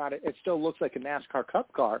and whatnot, it still looks like a NASCAR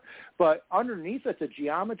Cup car, but underneath it, the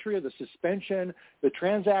geometry of the suspension, the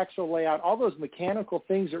transaxle layout, all those mechanical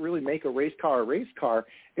things that really make a race car,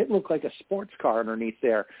 it looked like a sports car underneath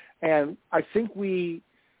there. And I think we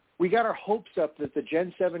got our hopes up that the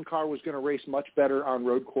Gen 7 car was going to race much better on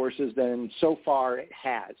road courses than so far it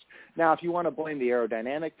has. Now, if you want to blame the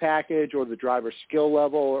aerodynamic package or the driver's skill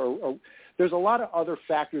level, or there's a lot of other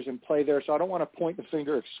factors in play there, so I don't want to point the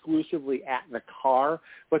finger exclusively at the car,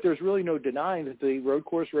 but there's really no denying that the road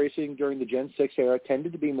course racing during the Gen 6 era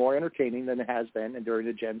tended to be more entertaining than it has been during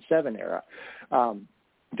the Gen 7 era.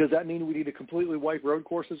 Does that mean we need to completely wipe road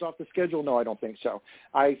courses off the schedule? No, I don't think so.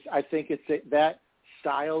 I think that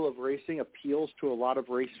style of racing appeals to a lot of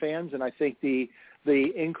race fans, and I think the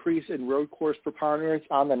increase in road course preponderance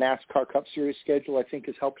on the NASCAR Cup Series schedule, I think,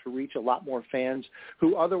 has helped to reach a lot more fans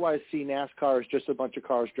who otherwise see NASCAR as just a bunch of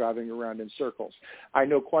cars driving around in circles. I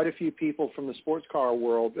know quite a few people from the sports car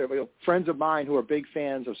world, friends of mine who are big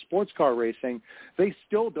fans of sports car racing. They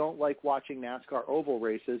still don't like watching NASCAR oval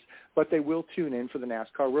races, but they will tune in for the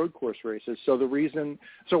NASCAR road course races. So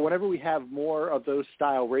whenever we have more of those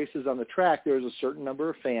style races on the track, there's a certain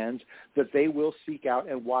number of fans that they will seek out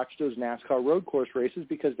and watch those NASCAR road course races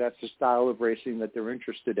because that's the style of racing that they're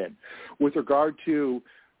interested in. With regard to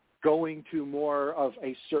going to more of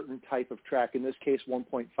a certain type of track, in this case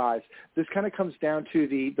 1.5s, this kind of comes down to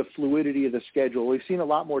the fluidity of the schedule. We've seen a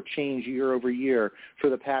lot more change year over year for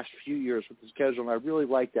the past few years with the schedule, and I really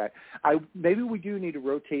like that. Maybe we do need to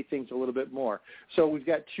rotate things a little bit more. So we've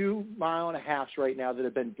got 2 mile and a halves right now that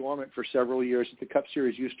have been dormant for several years that the Cup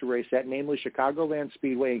Series used to race at, namely Chicagoland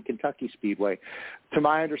Speedway and Kentucky Speedway. To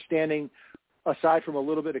my understanding, aside from a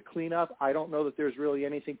little bit of cleanup, I don't know that there's really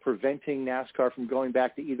anything preventing NASCAR from going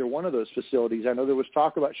back to either one of those facilities. I know there was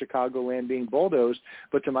talk about Chicagoland being bulldozed,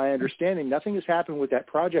 but to my understanding, nothing has happened with that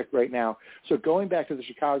project right now. So going back to the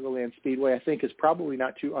Chicagoland Speedway, I think, is probably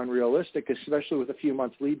not too unrealistic, especially with a few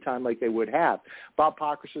months lead time like they would have. Bob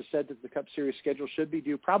Pockrass has said that the Cup Series schedule should be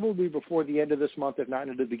due probably before the end of this month, if not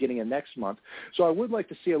into the beginning of next month. So I would like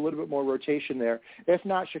to see a little bit more rotation there. If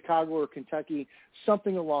not Chicago or Kentucky,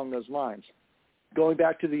 something along those lines. Going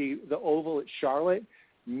back to the oval at Charlotte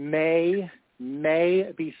may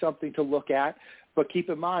be something to look at. But keep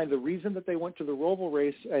in mind, the reason that they went to the Roval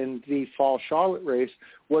race and the fall Charlotte race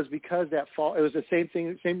was because it was the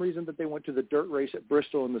same reason that they went to the dirt race at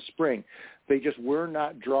Bristol in the spring. They just were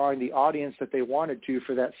not drawing the audience that they wanted to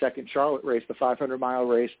for that second Charlotte race, the 500-mile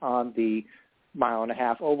race on the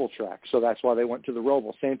mile-and-a-half oval track. So that's why they went to the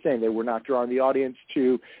Roval. Same thing. They were not drawing the audience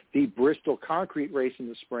to the Bristol concrete race in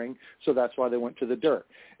the spring, so that's why they went to the dirt.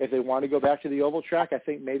 If they want to go back to the oval track, I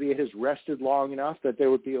think maybe it has rested long enough that there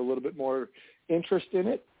would be a little bit more interest in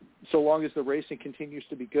it, so long as the racing continues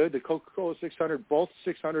to be good. The Coca-Cola 600, both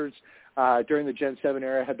 600s during the Gen 7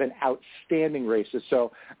 era have been outstanding races.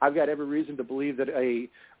 So I've got every reason to believe that a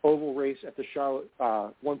oval race at the Charlotte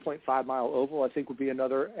 1.5-mile oval, I think, would be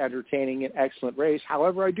another entertaining and excellent race.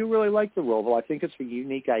 However, I do really like the Roval. I think it's a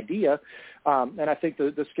unique idea, and I think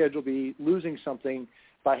the schedule will be losing something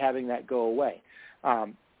by having that go away.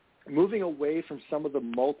 Moving away from some of the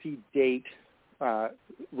multi-date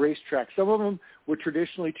racetracks. Some of them were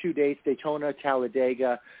traditionally 2 dates, Daytona,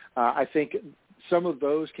 Talladega. I think some of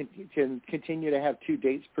those can continue to have 2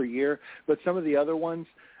 dates per year, but some of the other ones,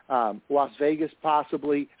 Las Vegas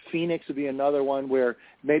possibly, Phoenix would be another one where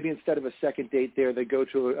maybe instead of a second date there, they go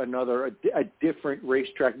to a different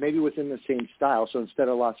racetrack, maybe within the same style. So instead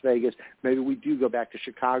of Las Vegas, maybe we do go back to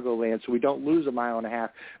Chicagoland, so we don't lose a mile and a half,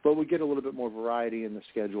 but we get a little bit more variety in the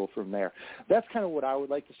schedule from there. That's kind of what I would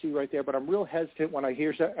like to see right there, but I'm real hesitant when I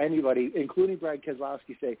hear anybody, including Brad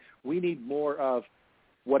Keselowski, say we need more of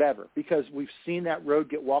whatever, because we've seen that road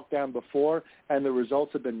get walked down before, and the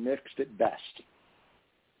results have been mixed at best.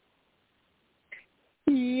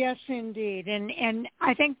 Yes, indeed. And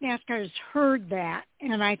I think NASCAR has heard that,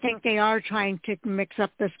 and I think they are trying to mix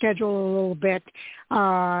up the schedule a little bit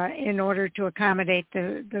in order to accommodate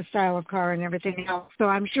the style of car and everything else. So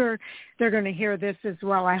I'm sure they're going to hear this as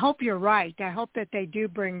well. I hope you're right. I hope that they do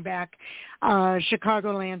bring back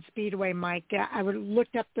Chicagoland Speedway, Mike. I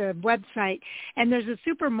looked up the website, and there's a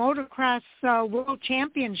Super Motocross World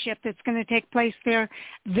Championship that's going to take place there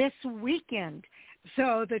this weekend.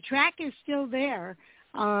 So the track is still there,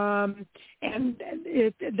 and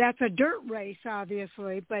that's a dirt race,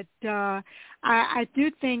 obviously. But I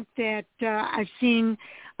do think that I've seen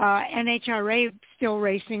NHRA still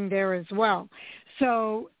racing there as well.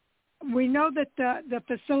 So we know that the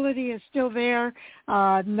facility is still there.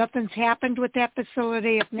 Nothing's happened with that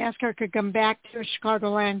facility. If NASCAR could come back to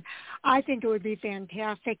Chicagoland, I think it would be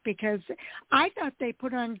fantastic, because I thought they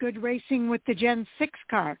put on good racing with the Gen 6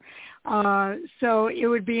 car. So it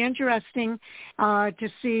would be interesting to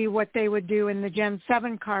see what they would do in the Gen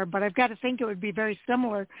 7 car. But I've got to think it would be very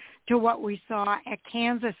similar to what we saw at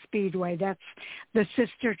Kansas Speedway. That's the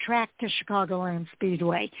sister track to Chicagoland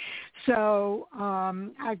Speedway. So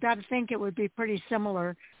I've got to think it would be pretty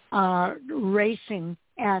similar racing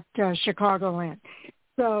at Chicagoland.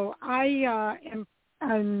 So I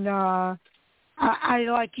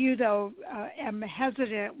like you, though, am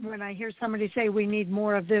hesitant when I hear somebody say we need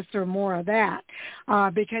more of this or more of that,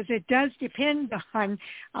 because it does depend on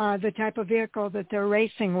the type of vehicle that they're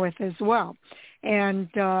racing with as well. And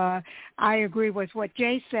I agree with what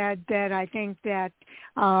Jay said, that I think that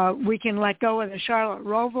we can let go of the Charlotte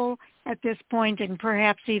Roval at this point, and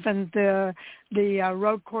perhaps even the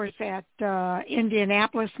road course at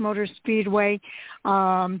Indianapolis Motor Speedway,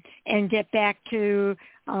 and get back to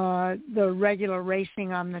the regular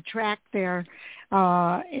racing on the track there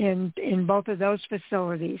in both of those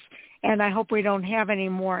facilities. And I hope we don't have any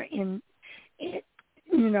more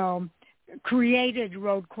created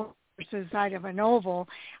road courses out of an oval.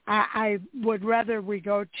 I would rather we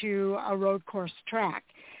go to a road course track.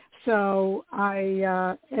 So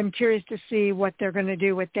I am curious to see what they're going to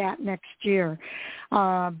do with that next year.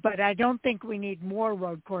 But I don't think we need more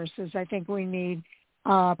road courses. I think we need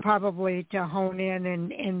probably to hone in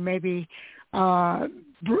and maybe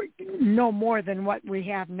no more than what we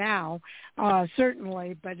have now,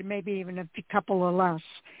 certainly, but maybe even a couple of less.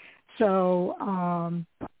 So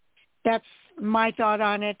that's my thought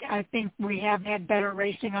on it. I think we have had better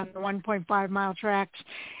racing on the 1.5-mile tracks,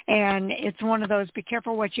 and it's one of those, be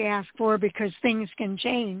careful what you ask for, because things can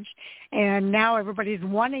change. And now everybody's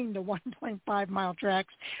wanting the 1.5-mile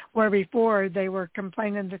tracks, where before they were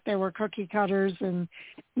complaining that they were cookie cutters and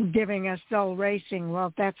giving us dull racing.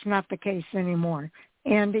 Well, that's not the case anymore.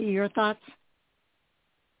 Andy, your thoughts?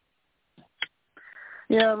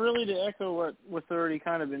 Yeah, really, to echo what's already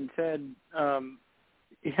kind of been said,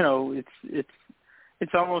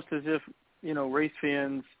 it's almost as if, race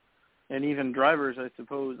fans and even drivers, I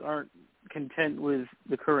suppose, aren't content with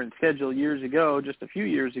the current schedule. Years ago, just a few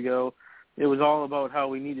years ago, it was all about how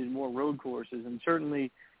we needed more road courses. And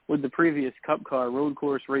certainly with the previous Cup car, road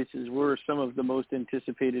course races were some of the most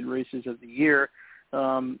anticipated races of the year.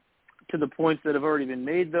 To the points that have already been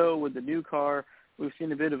made, though, with the new car, we've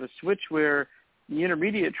seen a bit of a switch where the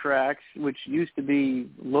intermediate tracks, which used to be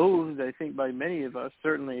loathed, I think, by many of us,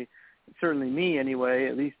 certainly me anyway,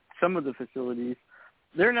 at least some of the facilities,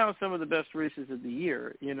 they're now some of the best races of the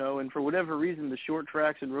year, and for whatever reason, the short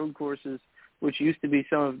tracks and road courses, which used to be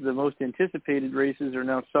some of the most anticipated races, are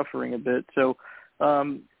now suffering a bit. So,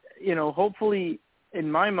 hopefully,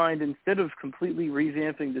 in my mind, instead of completely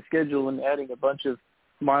revamping the schedule and adding a bunch of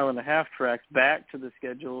mile-and-a-half tracks back to the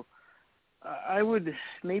schedule, I would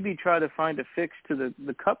maybe try to find a fix to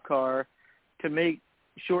the Cup car to make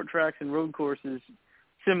short tracks and road courses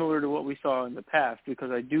similar to what we saw in the past,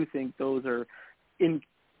 because I do think those are in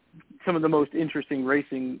some of the most interesting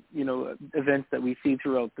racing, events that we see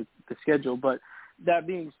throughout the schedule. But that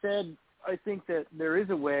being said, I think that there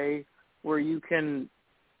is a way where you can,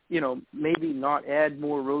 maybe not add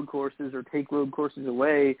more road courses or take road courses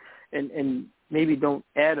away and maybe don't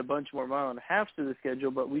add a bunch more mile-and-a-halves to the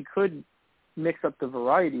schedule, but we could mix up the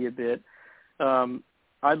variety a bit.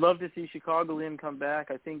 I'd love to see Chicagoland come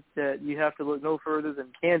back. I think that you have to look no further than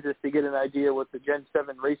Kansas to get an idea what the Gen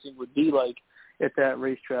 7 racing would be like at that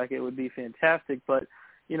racetrack. It would be fantastic. But,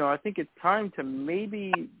 I think it's time to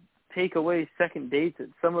maybe take away second dates at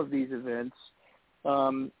some of these events,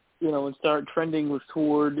 and start trending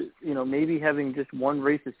toward, maybe having just one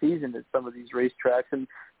race a season at some of these racetracks. And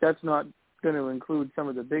that's not going to include some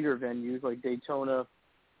of the bigger venues like Daytona,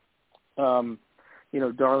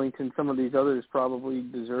 Darlington. Some of these others probably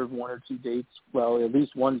deserve one or two dates. Well, at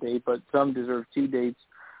least one date, but some deserve two dates,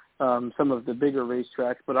 some of the bigger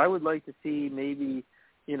racetracks. But I would like to see maybe,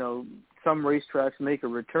 some racetracks make a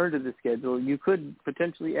return to the schedule. You could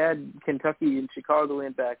potentially add Kentucky and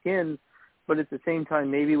Chicagoland back in, but at the same time,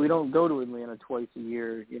 maybe we don't go to Atlanta twice a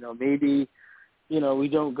year. Maybe, we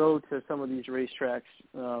don't go to some of these racetracks.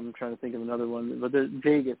 I'm trying to think of another one, but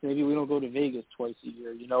Vegas. Maybe we don't go to Vegas twice a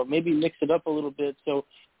year. Maybe mix it up a little bit so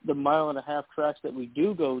the mile-and-a-half tracks that we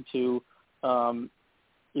do go to, are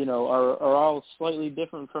all slightly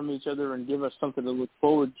different from each other and give us something to look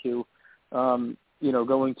forward to,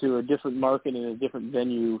 going to a different market and a different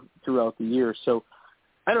venue throughout the year. So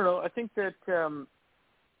I don't know. I think that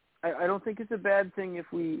I don't think it's a bad thing if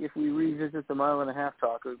we revisit the mile-and-a-half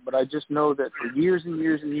talk, but I just know that for years and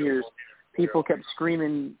years and years, people kept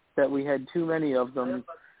screaming that we had too many of them,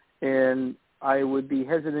 and I would be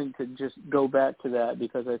hesitant to just go back to that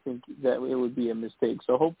because I think that it would be a mistake.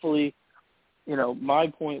 So hopefully, my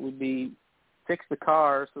point would be fix the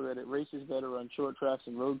car so that it races better on short tracks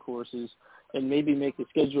and road courses and maybe make the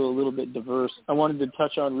schedule a little bit diverse. I wanted to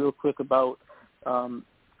touch on real quick about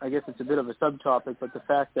I guess it's a bit of a subtopic, but the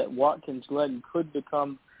fact that Watkins Glen could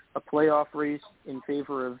become a playoff race in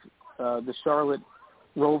favor of the Charlotte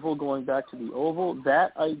Roval going back to the Oval,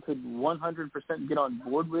 that I could 100% get on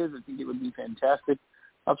board with. I think it would be fantastic.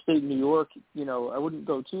 Upstate New York, I wouldn't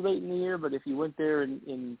go too late in the year, but if you went there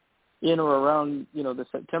in or around, the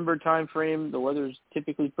September time frame, the weather's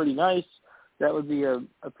typically pretty nice. That would be a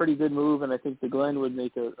pretty good move, and I think the Glen would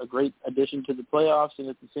make a great addition to the playoffs. And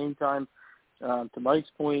at the same time, to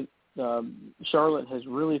Mike's point, Charlotte has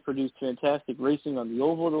really produced fantastic racing on the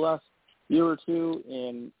Oval the last year or two,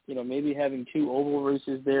 and maybe having two Oval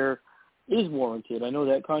races there is warranted. I know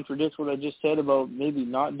that contradicts what I just said about maybe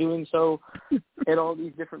not doing so at all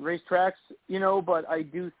these different racetracks, but I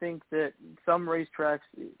do think that some racetracks,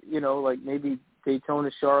 like maybe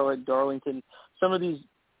Daytona, Charlotte, Darlington, some of these,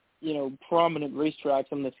 prominent racetracks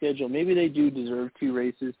on the schedule, maybe they do deserve two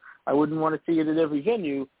races. I wouldn't want to see it at every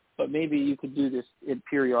venue, but maybe you could do this at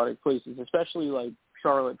periodic places, especially like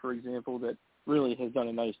Charlotte, for example, that really has done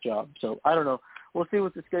a nice job. So I don't know. We'll see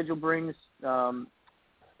what the schedule brings, and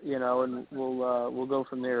we'll go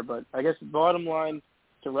from there. But I guess bottom line,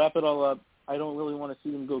 to wrap it all up, I don't really want to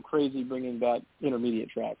see them go crazy bringing back intermediate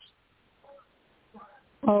tracks.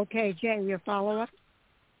 Okay, Jay, your follow-up?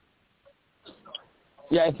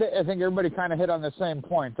 Yeah, I think everybody kind of hit on the same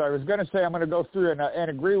points. I was going to say I'm going to go through and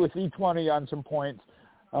agree with each one of you on some points,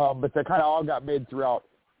 but they kind of all got made throughout.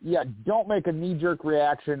 Yeah, don't make a knee-jerk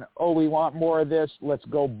reaction. Oh, we want more of this. Let's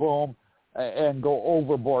go boom and go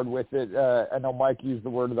overboard with it. I know Mike used the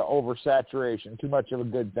word of the oversaturation, too much of a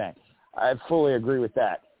good thing. I fully agree with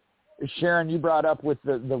that. Sharon, you brought up with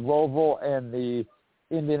the Roval and the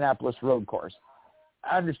Indianapolis road course.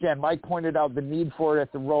 I understand. Mike pointed out the need for it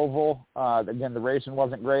at the Roval. Again, the racing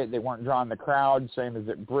wasn't great. They weren't drawing the crowd, same as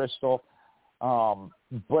at Bristol.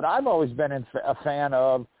 But I've always been a fan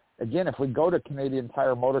of, again, if we go to Canadian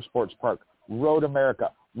Tire Motorsports Park, Road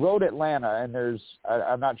America, Road Atlanta, and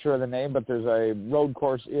I'm not sure of the name, but there's a road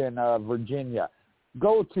course in Virginia.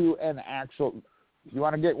 Go to an actual, if you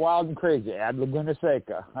want to get wild and crazy, add Laguna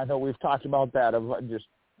Seca. I know we've talked about that, of just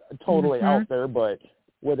totally out there, but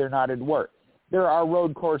whether or not it'd work. There are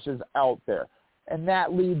road courses out there. And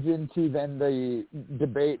that leads into then the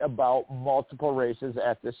debate about multiple races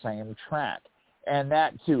at the same track. And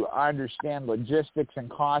that, too, I understand logistics and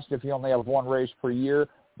cost if you only have one race per year,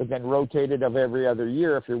 but then rotate it of every other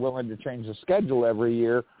year. If you're willing to change the schedule every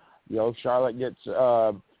year, Charlotte gets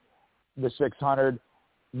the 600,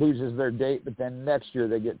 loses their date, but then next year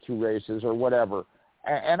they get 2 races or whatever.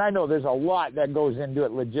 And I know there's a lot that goes into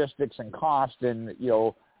it, logistics and cost, and,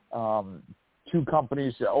 2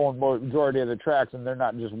 companies own majority of the tracks, and they're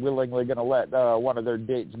not just willingly going to let one of their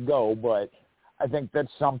dates go. But I think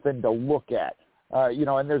that's something to look at.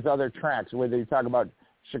 And there's other tracks, whether you talk about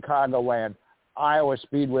Chicagoland, Iowa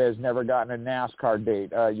Speedway has never gotten a NASCAR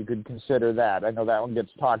date. You could consider that. I know that one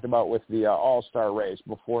gets talked about with the All-Star race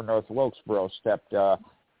before North Wilkesboro stepped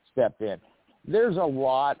in. There's a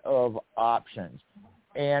lot of options.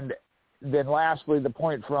 And then lastly, the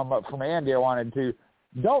point from Andy I wanted to,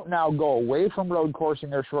 don't now go away from road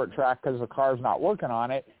coursing or short track because the car's not working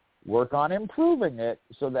on it. Work on improving it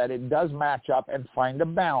so that it does match up and find a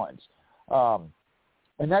balance.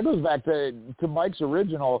 And that goes back to Mike's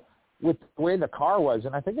original with the way the car was.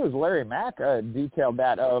 And I think it was Larry Mack detailed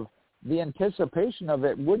that, of the anticipation of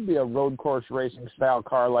it would be a road course racing style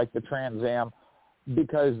car like the Trans Am,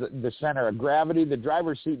 because the center of gravity, the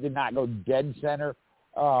driver's seat did not go dead center,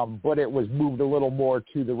 but it was moved a little more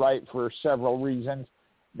to the right for several reasons,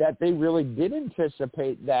 that they really did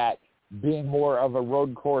anticipate that being more of a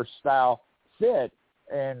road course style fit.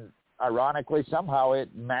 And ironically, somehow it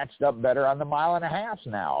matched up better on the 1.5 miles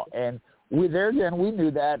now. And we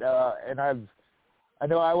knew that, and I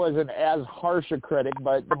know I wasn't as harsh a critic,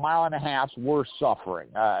 but the 1.5 miles were suffering.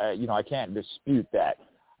 I can't dispute that.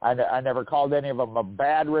 I never called any of them a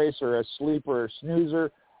bad race or a sleeper or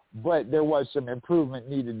snoozer, but there was some improvement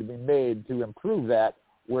needed to be made to improve that,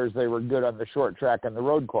 whereas they were good on the short track and the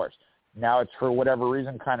road course. Now it's, for whatever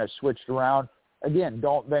reason, kind of switched around. Again,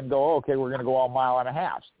 don't then go, okay, we're going to go all 1.5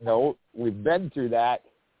 miles. No, we've been through that.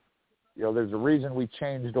 There's a reason we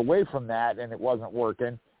changed away from that, and it wasn't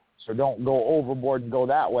working. So don't go overboard and go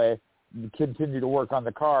that way. Continue to work on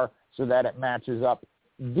the car so that it matches up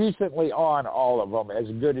decently on all of them, as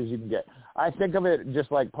good as you can get. I think of it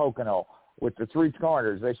just like Pocono with the 3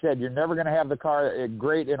 corners. They said you're never going to have the car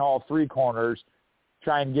great in all 3 corners.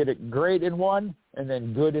 Try and get it great in one and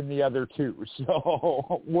then good in the other 2.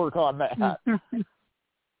 So work on that.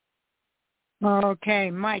 Okay,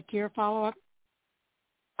 Mike, your follow-up?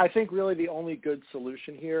 I think really the only good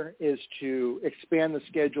solution here is to expand the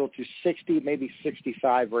schedule to 60, maybe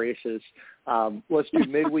 65 races. Let's do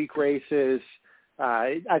midweek races.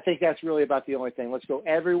 I think that's really about the only thing. Let's go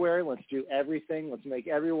everywhere. Let's do everything. Let's make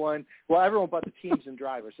everyone but the teams and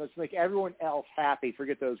drivers. Let's make everyone else happy.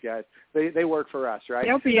 Forget those guys. They work for us, right?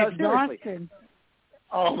 They'll be exhausted.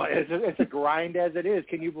 Oh my! It's a grind as it is.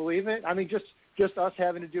 Can you believe it? I mean, just us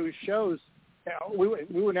having to do shows. We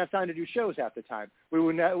wouldn't have time to do shows half the time. We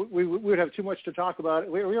would have too much to talk about.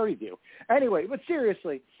 We already do. Anyway, but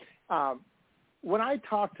seriously, when I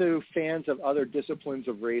talk to fans of other disciplines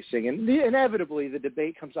of racing, and inevitably the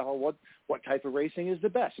debate comes out, what type of racing is the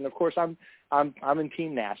best? And of course, I'm in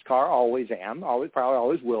Team NASCAR, always am, probably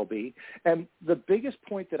always will be. And the biggest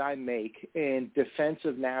point that I make in defense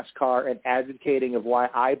of NASCAR and advocating of why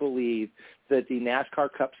I believe that the NASCAR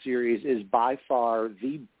Cup Series is by far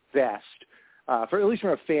the best, for at least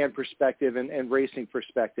from a fan perspective and racing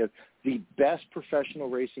perspective, the best professional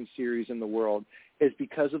racing series in the world, is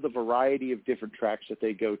because of the variety of different tracks that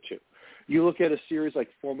they go to. You look at a series like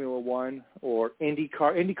Formula One or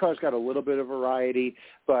IndyCar. IndyCar's got a little bit of variety,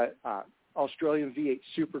 but Australian V8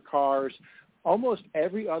 supercars, almost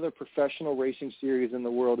every other professional racing series in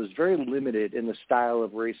the world is very limited in the style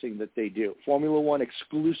of racing that they do. Formula One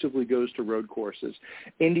exclusively goes to road courses.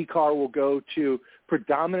 IndyCar will go to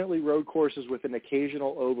predominantly road courses with an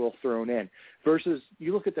occasional oval thrown in. Versus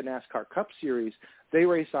you look at the NASCAR Cup Series, they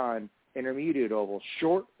race on intermediate ovals,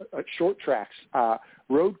 short tracks,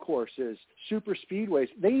 road courses, super speedways.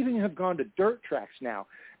 They even have gone to dirt tracks now.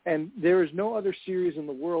 And there is no other series in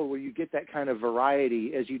the world where you get that kind of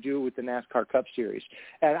variety as you do with the NASCAR Cup Series.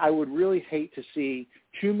 And I would really hate to see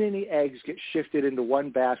too many eggs get shifted into one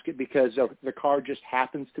basket because the car just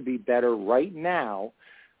happens to be better right now.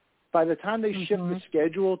 By the time they shift the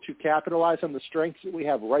schedule to capitalize on the strengths that we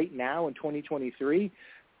have right now in 2023,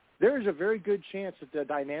 there is a very good chance that the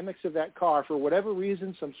dynamics of that car, for whatever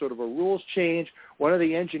reason, some sort of a rules change, one of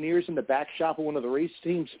the engineers in the back shop of one of the race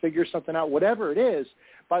teams figures something out, whatever it is,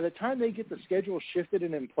 by the time they get the schedule shifted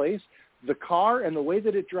and in place, the car and the way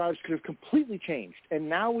that it drives could have completely changed. And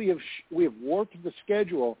now we have warped the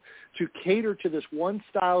schedule to cater to this one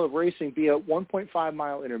style of racing, be it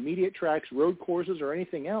 1.5-mile intermediate tracks, road courses, or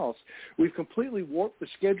anything else. We've completely warped the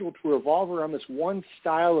schedule to revolve around this one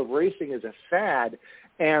style of racing as a fad,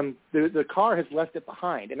 and the car has left it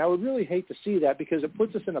behind. And I would really hate to see that, because it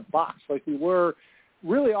puts us in a box like we were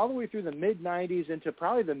really all the way through the mid-'90s into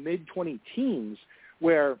probably the mid-2010s,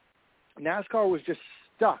 where NASCAR was just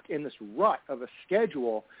stuck in this rut of a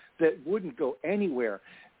schedule that wouldn't go anywhere.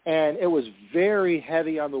 And it was very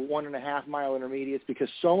heavy on the 1.5-mile intermediates because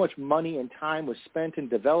so much money and time was spent in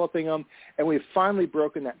developing them, and we've finally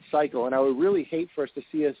broken that cycle. And I would really hate for us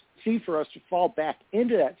to fall back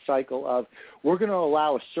into that cycle of we're going to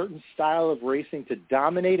allow a certain style of racing to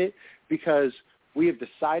dominate it because we have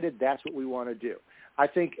decided that's what we want to do. I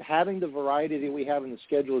think having the variety that we have in the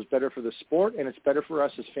schedule is better for the sport, and it's better for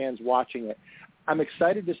us as fans watching it. I'm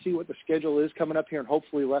excited to see what the schedule is coming up here in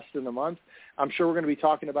hopefully less than a month. I'm sure we're going to be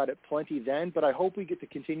talking about it plenty then, but I hope we get to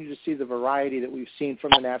continue to see the variety that we've seen from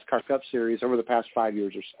the NASCAR Cup Series over the past 5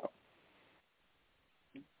 years or so.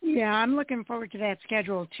 Yeah, I'm looking forward to that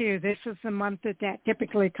schedule, too. This is the month that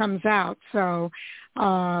typically comes out, so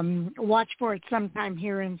watch for it sometime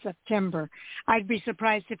here in September. I'd be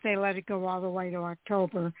surprised if they let it go all the way to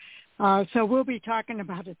October, so we'll be talking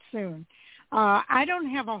about it soon. I don't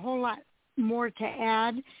have a whole lot more to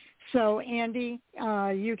add, so Andy,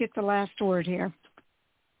 you get the last word here.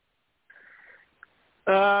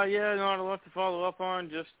 Yeah, not a lot to follow up on.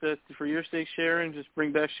 Just that for your sake, Sharon, just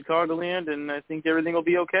bring back Chicagoland, and I think everything will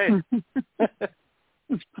be okay.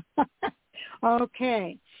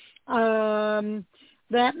 Okay.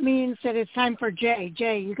 That means that it's time for Jay.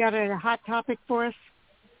 Jay, you got a hot topic for us?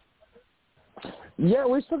 Yeah,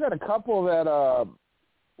 we still got a couple that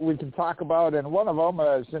we can talk about, and one of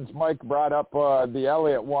them, since Mike brought up the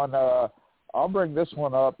Elliott one, I'll bring this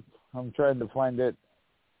one up. I'm trying to find it.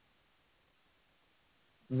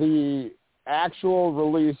 The actual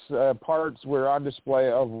release parts were on display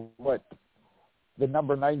of what the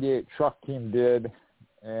number 98 truck team did,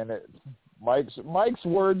 and Mike's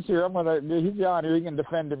words here. He's on here. He can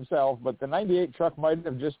defend himself, but the 98 truck might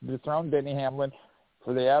have just dethroned Denny Hamlin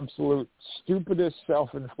for the absolute stupidest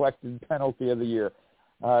self-inflicted penalty of the year.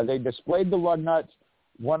 They displayed the lug nuts.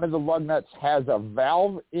 One of the lug nuts has a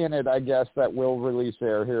valve in it, I guess, that will release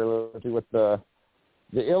air. Here, let's see what the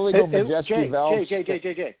illegal Majeski valve.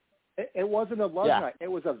 Jay. It wasn't a lug nut.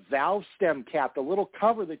 It was a valve stem cap, the little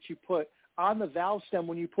cover that you put on the valve stem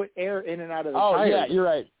when you put air in and out of the tires. Oh, yeah, you're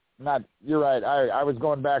right. You're right. I was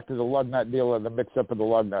going back to the lug nut deal of the mix-up of the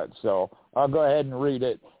lug nuts, so I'll go ahead and read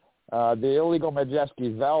it. The illegal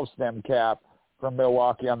Majeski valve stem cap from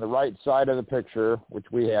Milwaukee on the right side of the picture, which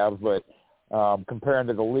we have, but comparing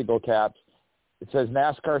to the legal caps, it says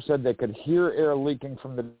NASCAR said they could hear air leaking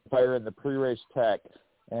from the tire in the pre-race tech,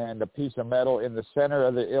 and a piece of metal in the center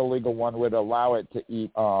of the illegal one would allow it to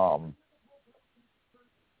eat.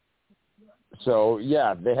 So,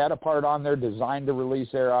 yeah, they had a part on there designed to release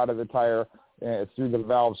air out of the tire through the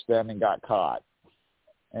valve stem and got caught.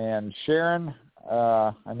 And Sharon,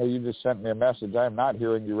 I know you just sent me a message. I am not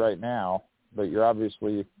hearing you right now, but you're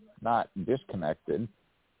obviously not disconnected.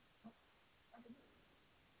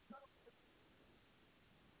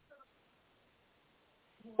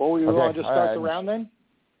 Well, you want to just start the round then?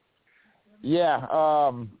 Yeah.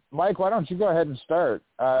 Mike, why don't you go ahead and start?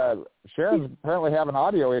 Sharon's apparently having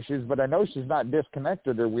audio issues, but I know she's not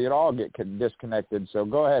disconnected, or we'd all get disconnected. So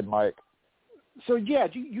go ahead, Mike. So, yeah,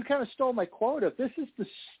 you kind of stole my quota. This is the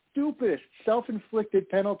stupidest self-inflicted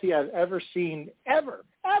penalty I've ever seen, ever.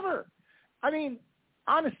 I mean,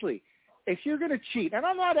 honestly, if you're going to cheat, and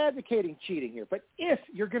I'm not advocating cheating here, but if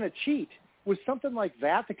you're going to cheat with something like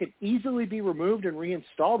that could easily be removed and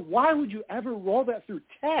reinstalled, why would you ever roll that through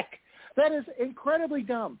tech? That is incredibly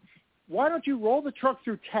dumb. Why don't you roll the truck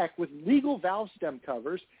through tech with legal valve stem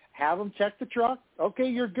covers, have them check the truck, okay,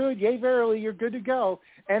 you're good, yay, verily, you're good to go,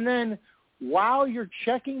 and then while you're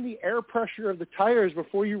checking the air pressure of the tires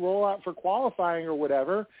before you roll out for qualifying or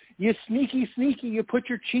whatever, you sneaky, you put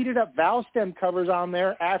your cheated up valve stem covers on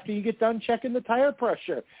there after you get done checking the tire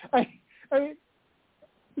pressure. I mean,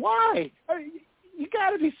 why? You got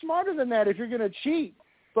to be smarter than that if you're going to cheat.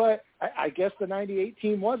 But I guess the 98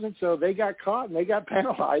 team wasn't, so they got caught and they got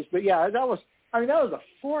penalized. But, yeah, that was I mean, that was a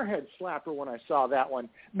forehead slapper when I saw that one.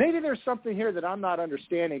 Maybe there's something here that I'm not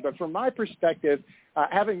understanding, but from my perspective,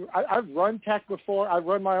 I've run tech before. I've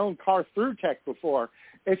run my own car through tech before.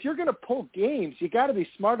 If you're going to pull games, you got to be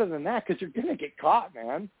smarter than that because you're going to get caught,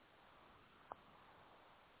 man.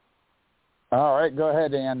 All right, go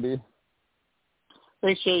ahead, Andy.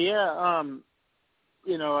 Thanks, Jay. Yeah,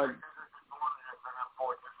 you know,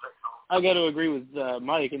 I got to agree with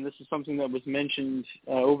Mike, and this is something that was mentioned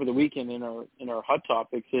over the weekend in our hot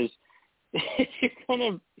topics. Is if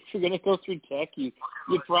you're gonna go through tech, you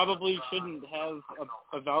probably shouldn't have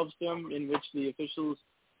a valve stem in which the officials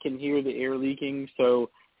can hear the air leaking. So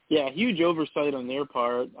yeah, huge oversight on their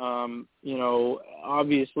part. You know,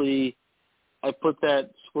 obviously, I put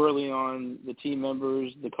that squarely on the team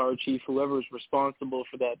members, the car chief, whoever's responsible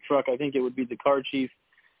for that truck. I think it would be the car chief.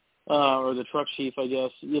 Or the truck chief, I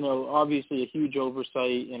guess. You know, obviously a huge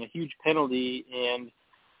oversight and a huge penalty. And,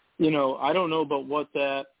 you know, I don't know about what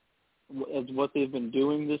they've been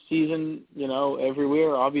doing this season, you know,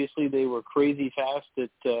 everywhere. Obviously they were crazy fast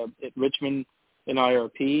at Richmond and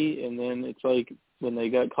IRP. And then it's like when they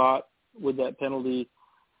got caught with that penalty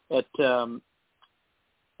at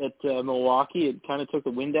Milwaukee, it kind of took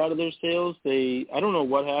the wind out of their sails. I don't know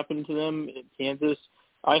what happened to them at Kansas.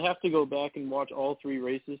 I have to go back and watch all 3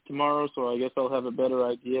 races tomorrow, so I guess I'll have a better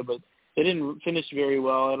idea. But they didn't finish very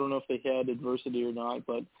well. I don't know if they had adversity or not.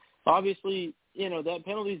 But obviously, you know, that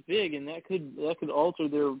penalty's big, and that could alter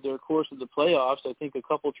their course of the playoffs. I think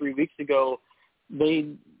 3 weeks ago,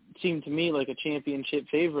 they seemed to me like a championship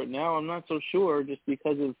favorite. Now I'm not so sure, just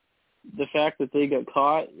because of the fact that they got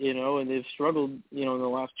caught, you know, and they've struggled, you know, in the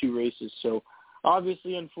last 2 races. So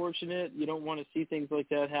obviously unfortunate. You don't want to see things like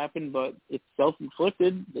that happen, but it's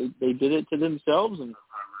self-inflicted. They did it to themselves, and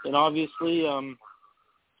obviously,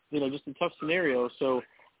 you know, just a tough scenario. So,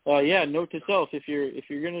 yeah, note to self: if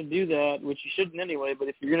you're going to do that, which you shouldn't anyway, but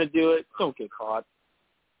if you're going to do it, don't get caught.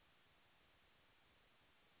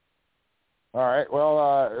 All right.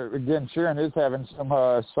 Well, again, Sharon is having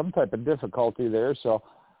some type of difficulty there. So,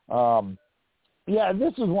 yeah,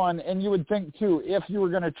 this is one, and you would think too, if you were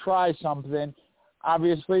going to try something.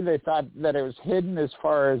 Obviously, they thought that it was hidden as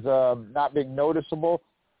far as not being noticeable.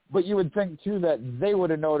 But you would think, too, that they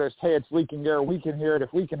would have noticed, hey, it's leaking air. We can hear it.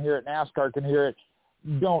 If we can hear it, NASCAR can hear it.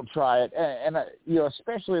 Don't try it. And you know,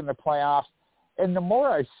 especially in the playoffs. And the more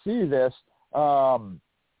I see this,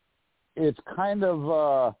 it's kind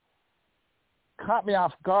of caught me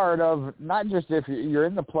off guard of not just if you're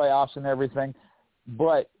in the playoffs and everything,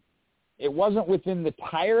 but it wasn't within the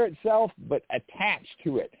tire itself, but attached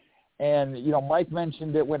to it. And, you know, Mike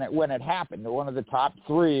mentioned it when it happened. One of the top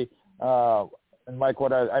 3, and Mike,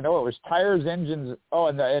 I know it was tires, engines,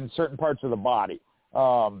 and certain parts of the body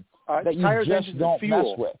that you tires, just don't mess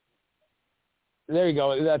with. There you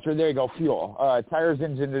go. There you go. Fuel, tires,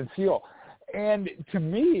 engines, and fuel. And to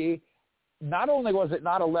me, not only was it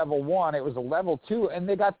not a level 1, it was a level 2, and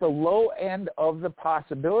they got the low end of the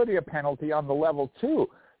possibility of penalty on the level 2.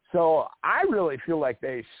 So I really feel like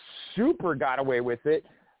they super got away with it.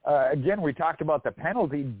 Again, we talked about the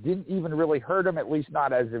penalty didn't even really hurt them, at least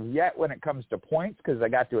not as of yet when it comes to points, because they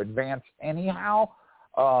got to advance anyhow.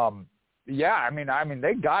 Yeah, I mean,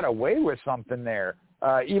 they got away with something there,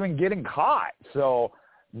 even getting caught. So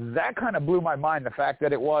that kind of blew my mind, the fact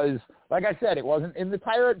that it was, like I said, it wasn't in the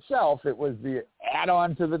tire itself. It was the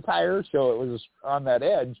add-on to the tire, so it was on that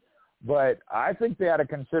edge. But I think they had to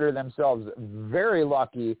consider themselves very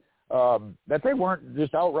lucky that they weren't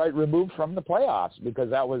just outright removed from the playoffs, because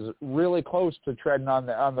that was really close to treading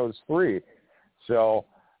on those 3. So,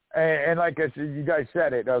 and like I said, you guys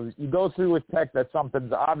said it, you go through with tech that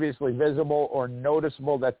something's obviously visible or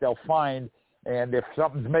noticeable that they'll find, and if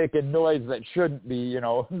something's making noise that shouldn't be, you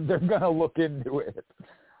know, they're going to look into it.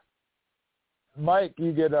 Mike,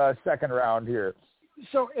 you get a second round here.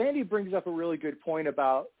 So Andy brings up a really good point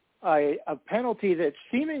about a penalty that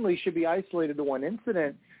seemingly should be isolated to one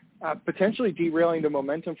incident, potentially derailing the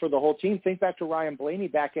momentum for the whole team. Think back to Ryan Blaney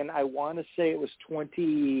back in, I want to say it was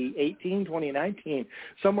 2018, 2019,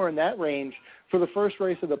 somewhere in that range. For the first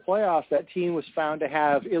race of the playoffs, that team was found to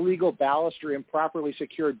have illegal ballast or improperly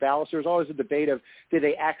secured ballast. There's always a debate of, did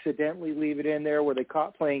they accidentally leave it in there? Were they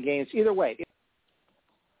caught playing games? Either way.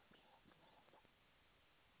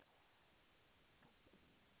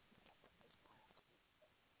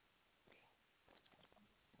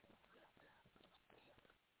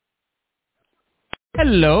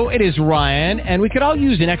 Hello, it is Ryan, and we could all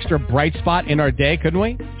use an extra bright spot in our day, couldn't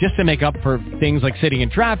we? Just to make up for things like sitting in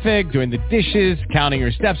traffic, doing the dishes, counting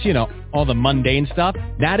your steps, all the mundane stuff.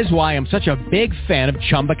 That is why I'm such a big fan of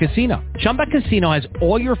Chumba Casino. Chumba Casino has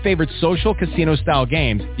all your favorite social casino-style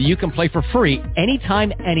games that you can play for free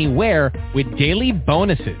anytime, anywhere with daily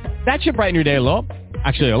bonuses. That should brighten your day a little.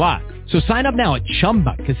 Actually, a lot. So sign up now at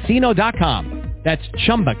ChumbaCasino.com. That's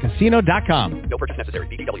ChumbaCasino.com. No purchase necessary.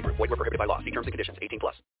 VGW Group. Void where prohibited by law. See terms and conditions.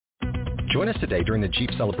 18+. Join us today during the Jeep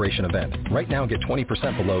Celebration event. Right now, get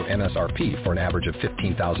 20% below MSRP for an average of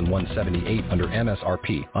 $15,178 under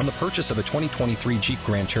MSRP on the purchase of a 2023 Jeep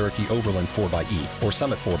Grand Cherokee Overland 4xE or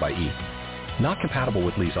Summit 4xE. Not compatible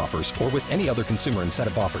with lease offers or with any other consumer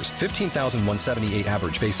incentive offers. $15,178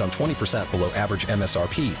 average based on 20% below average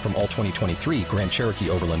MSRP from all 2023 Grand Cherokee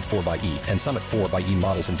Overland 4xE and Summit 4xE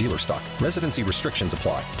models in dealer stock. Residency restrictions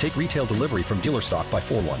apply. Take retail delivery from dealer stock by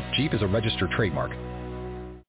 4/1. Jeep is a registered trademark.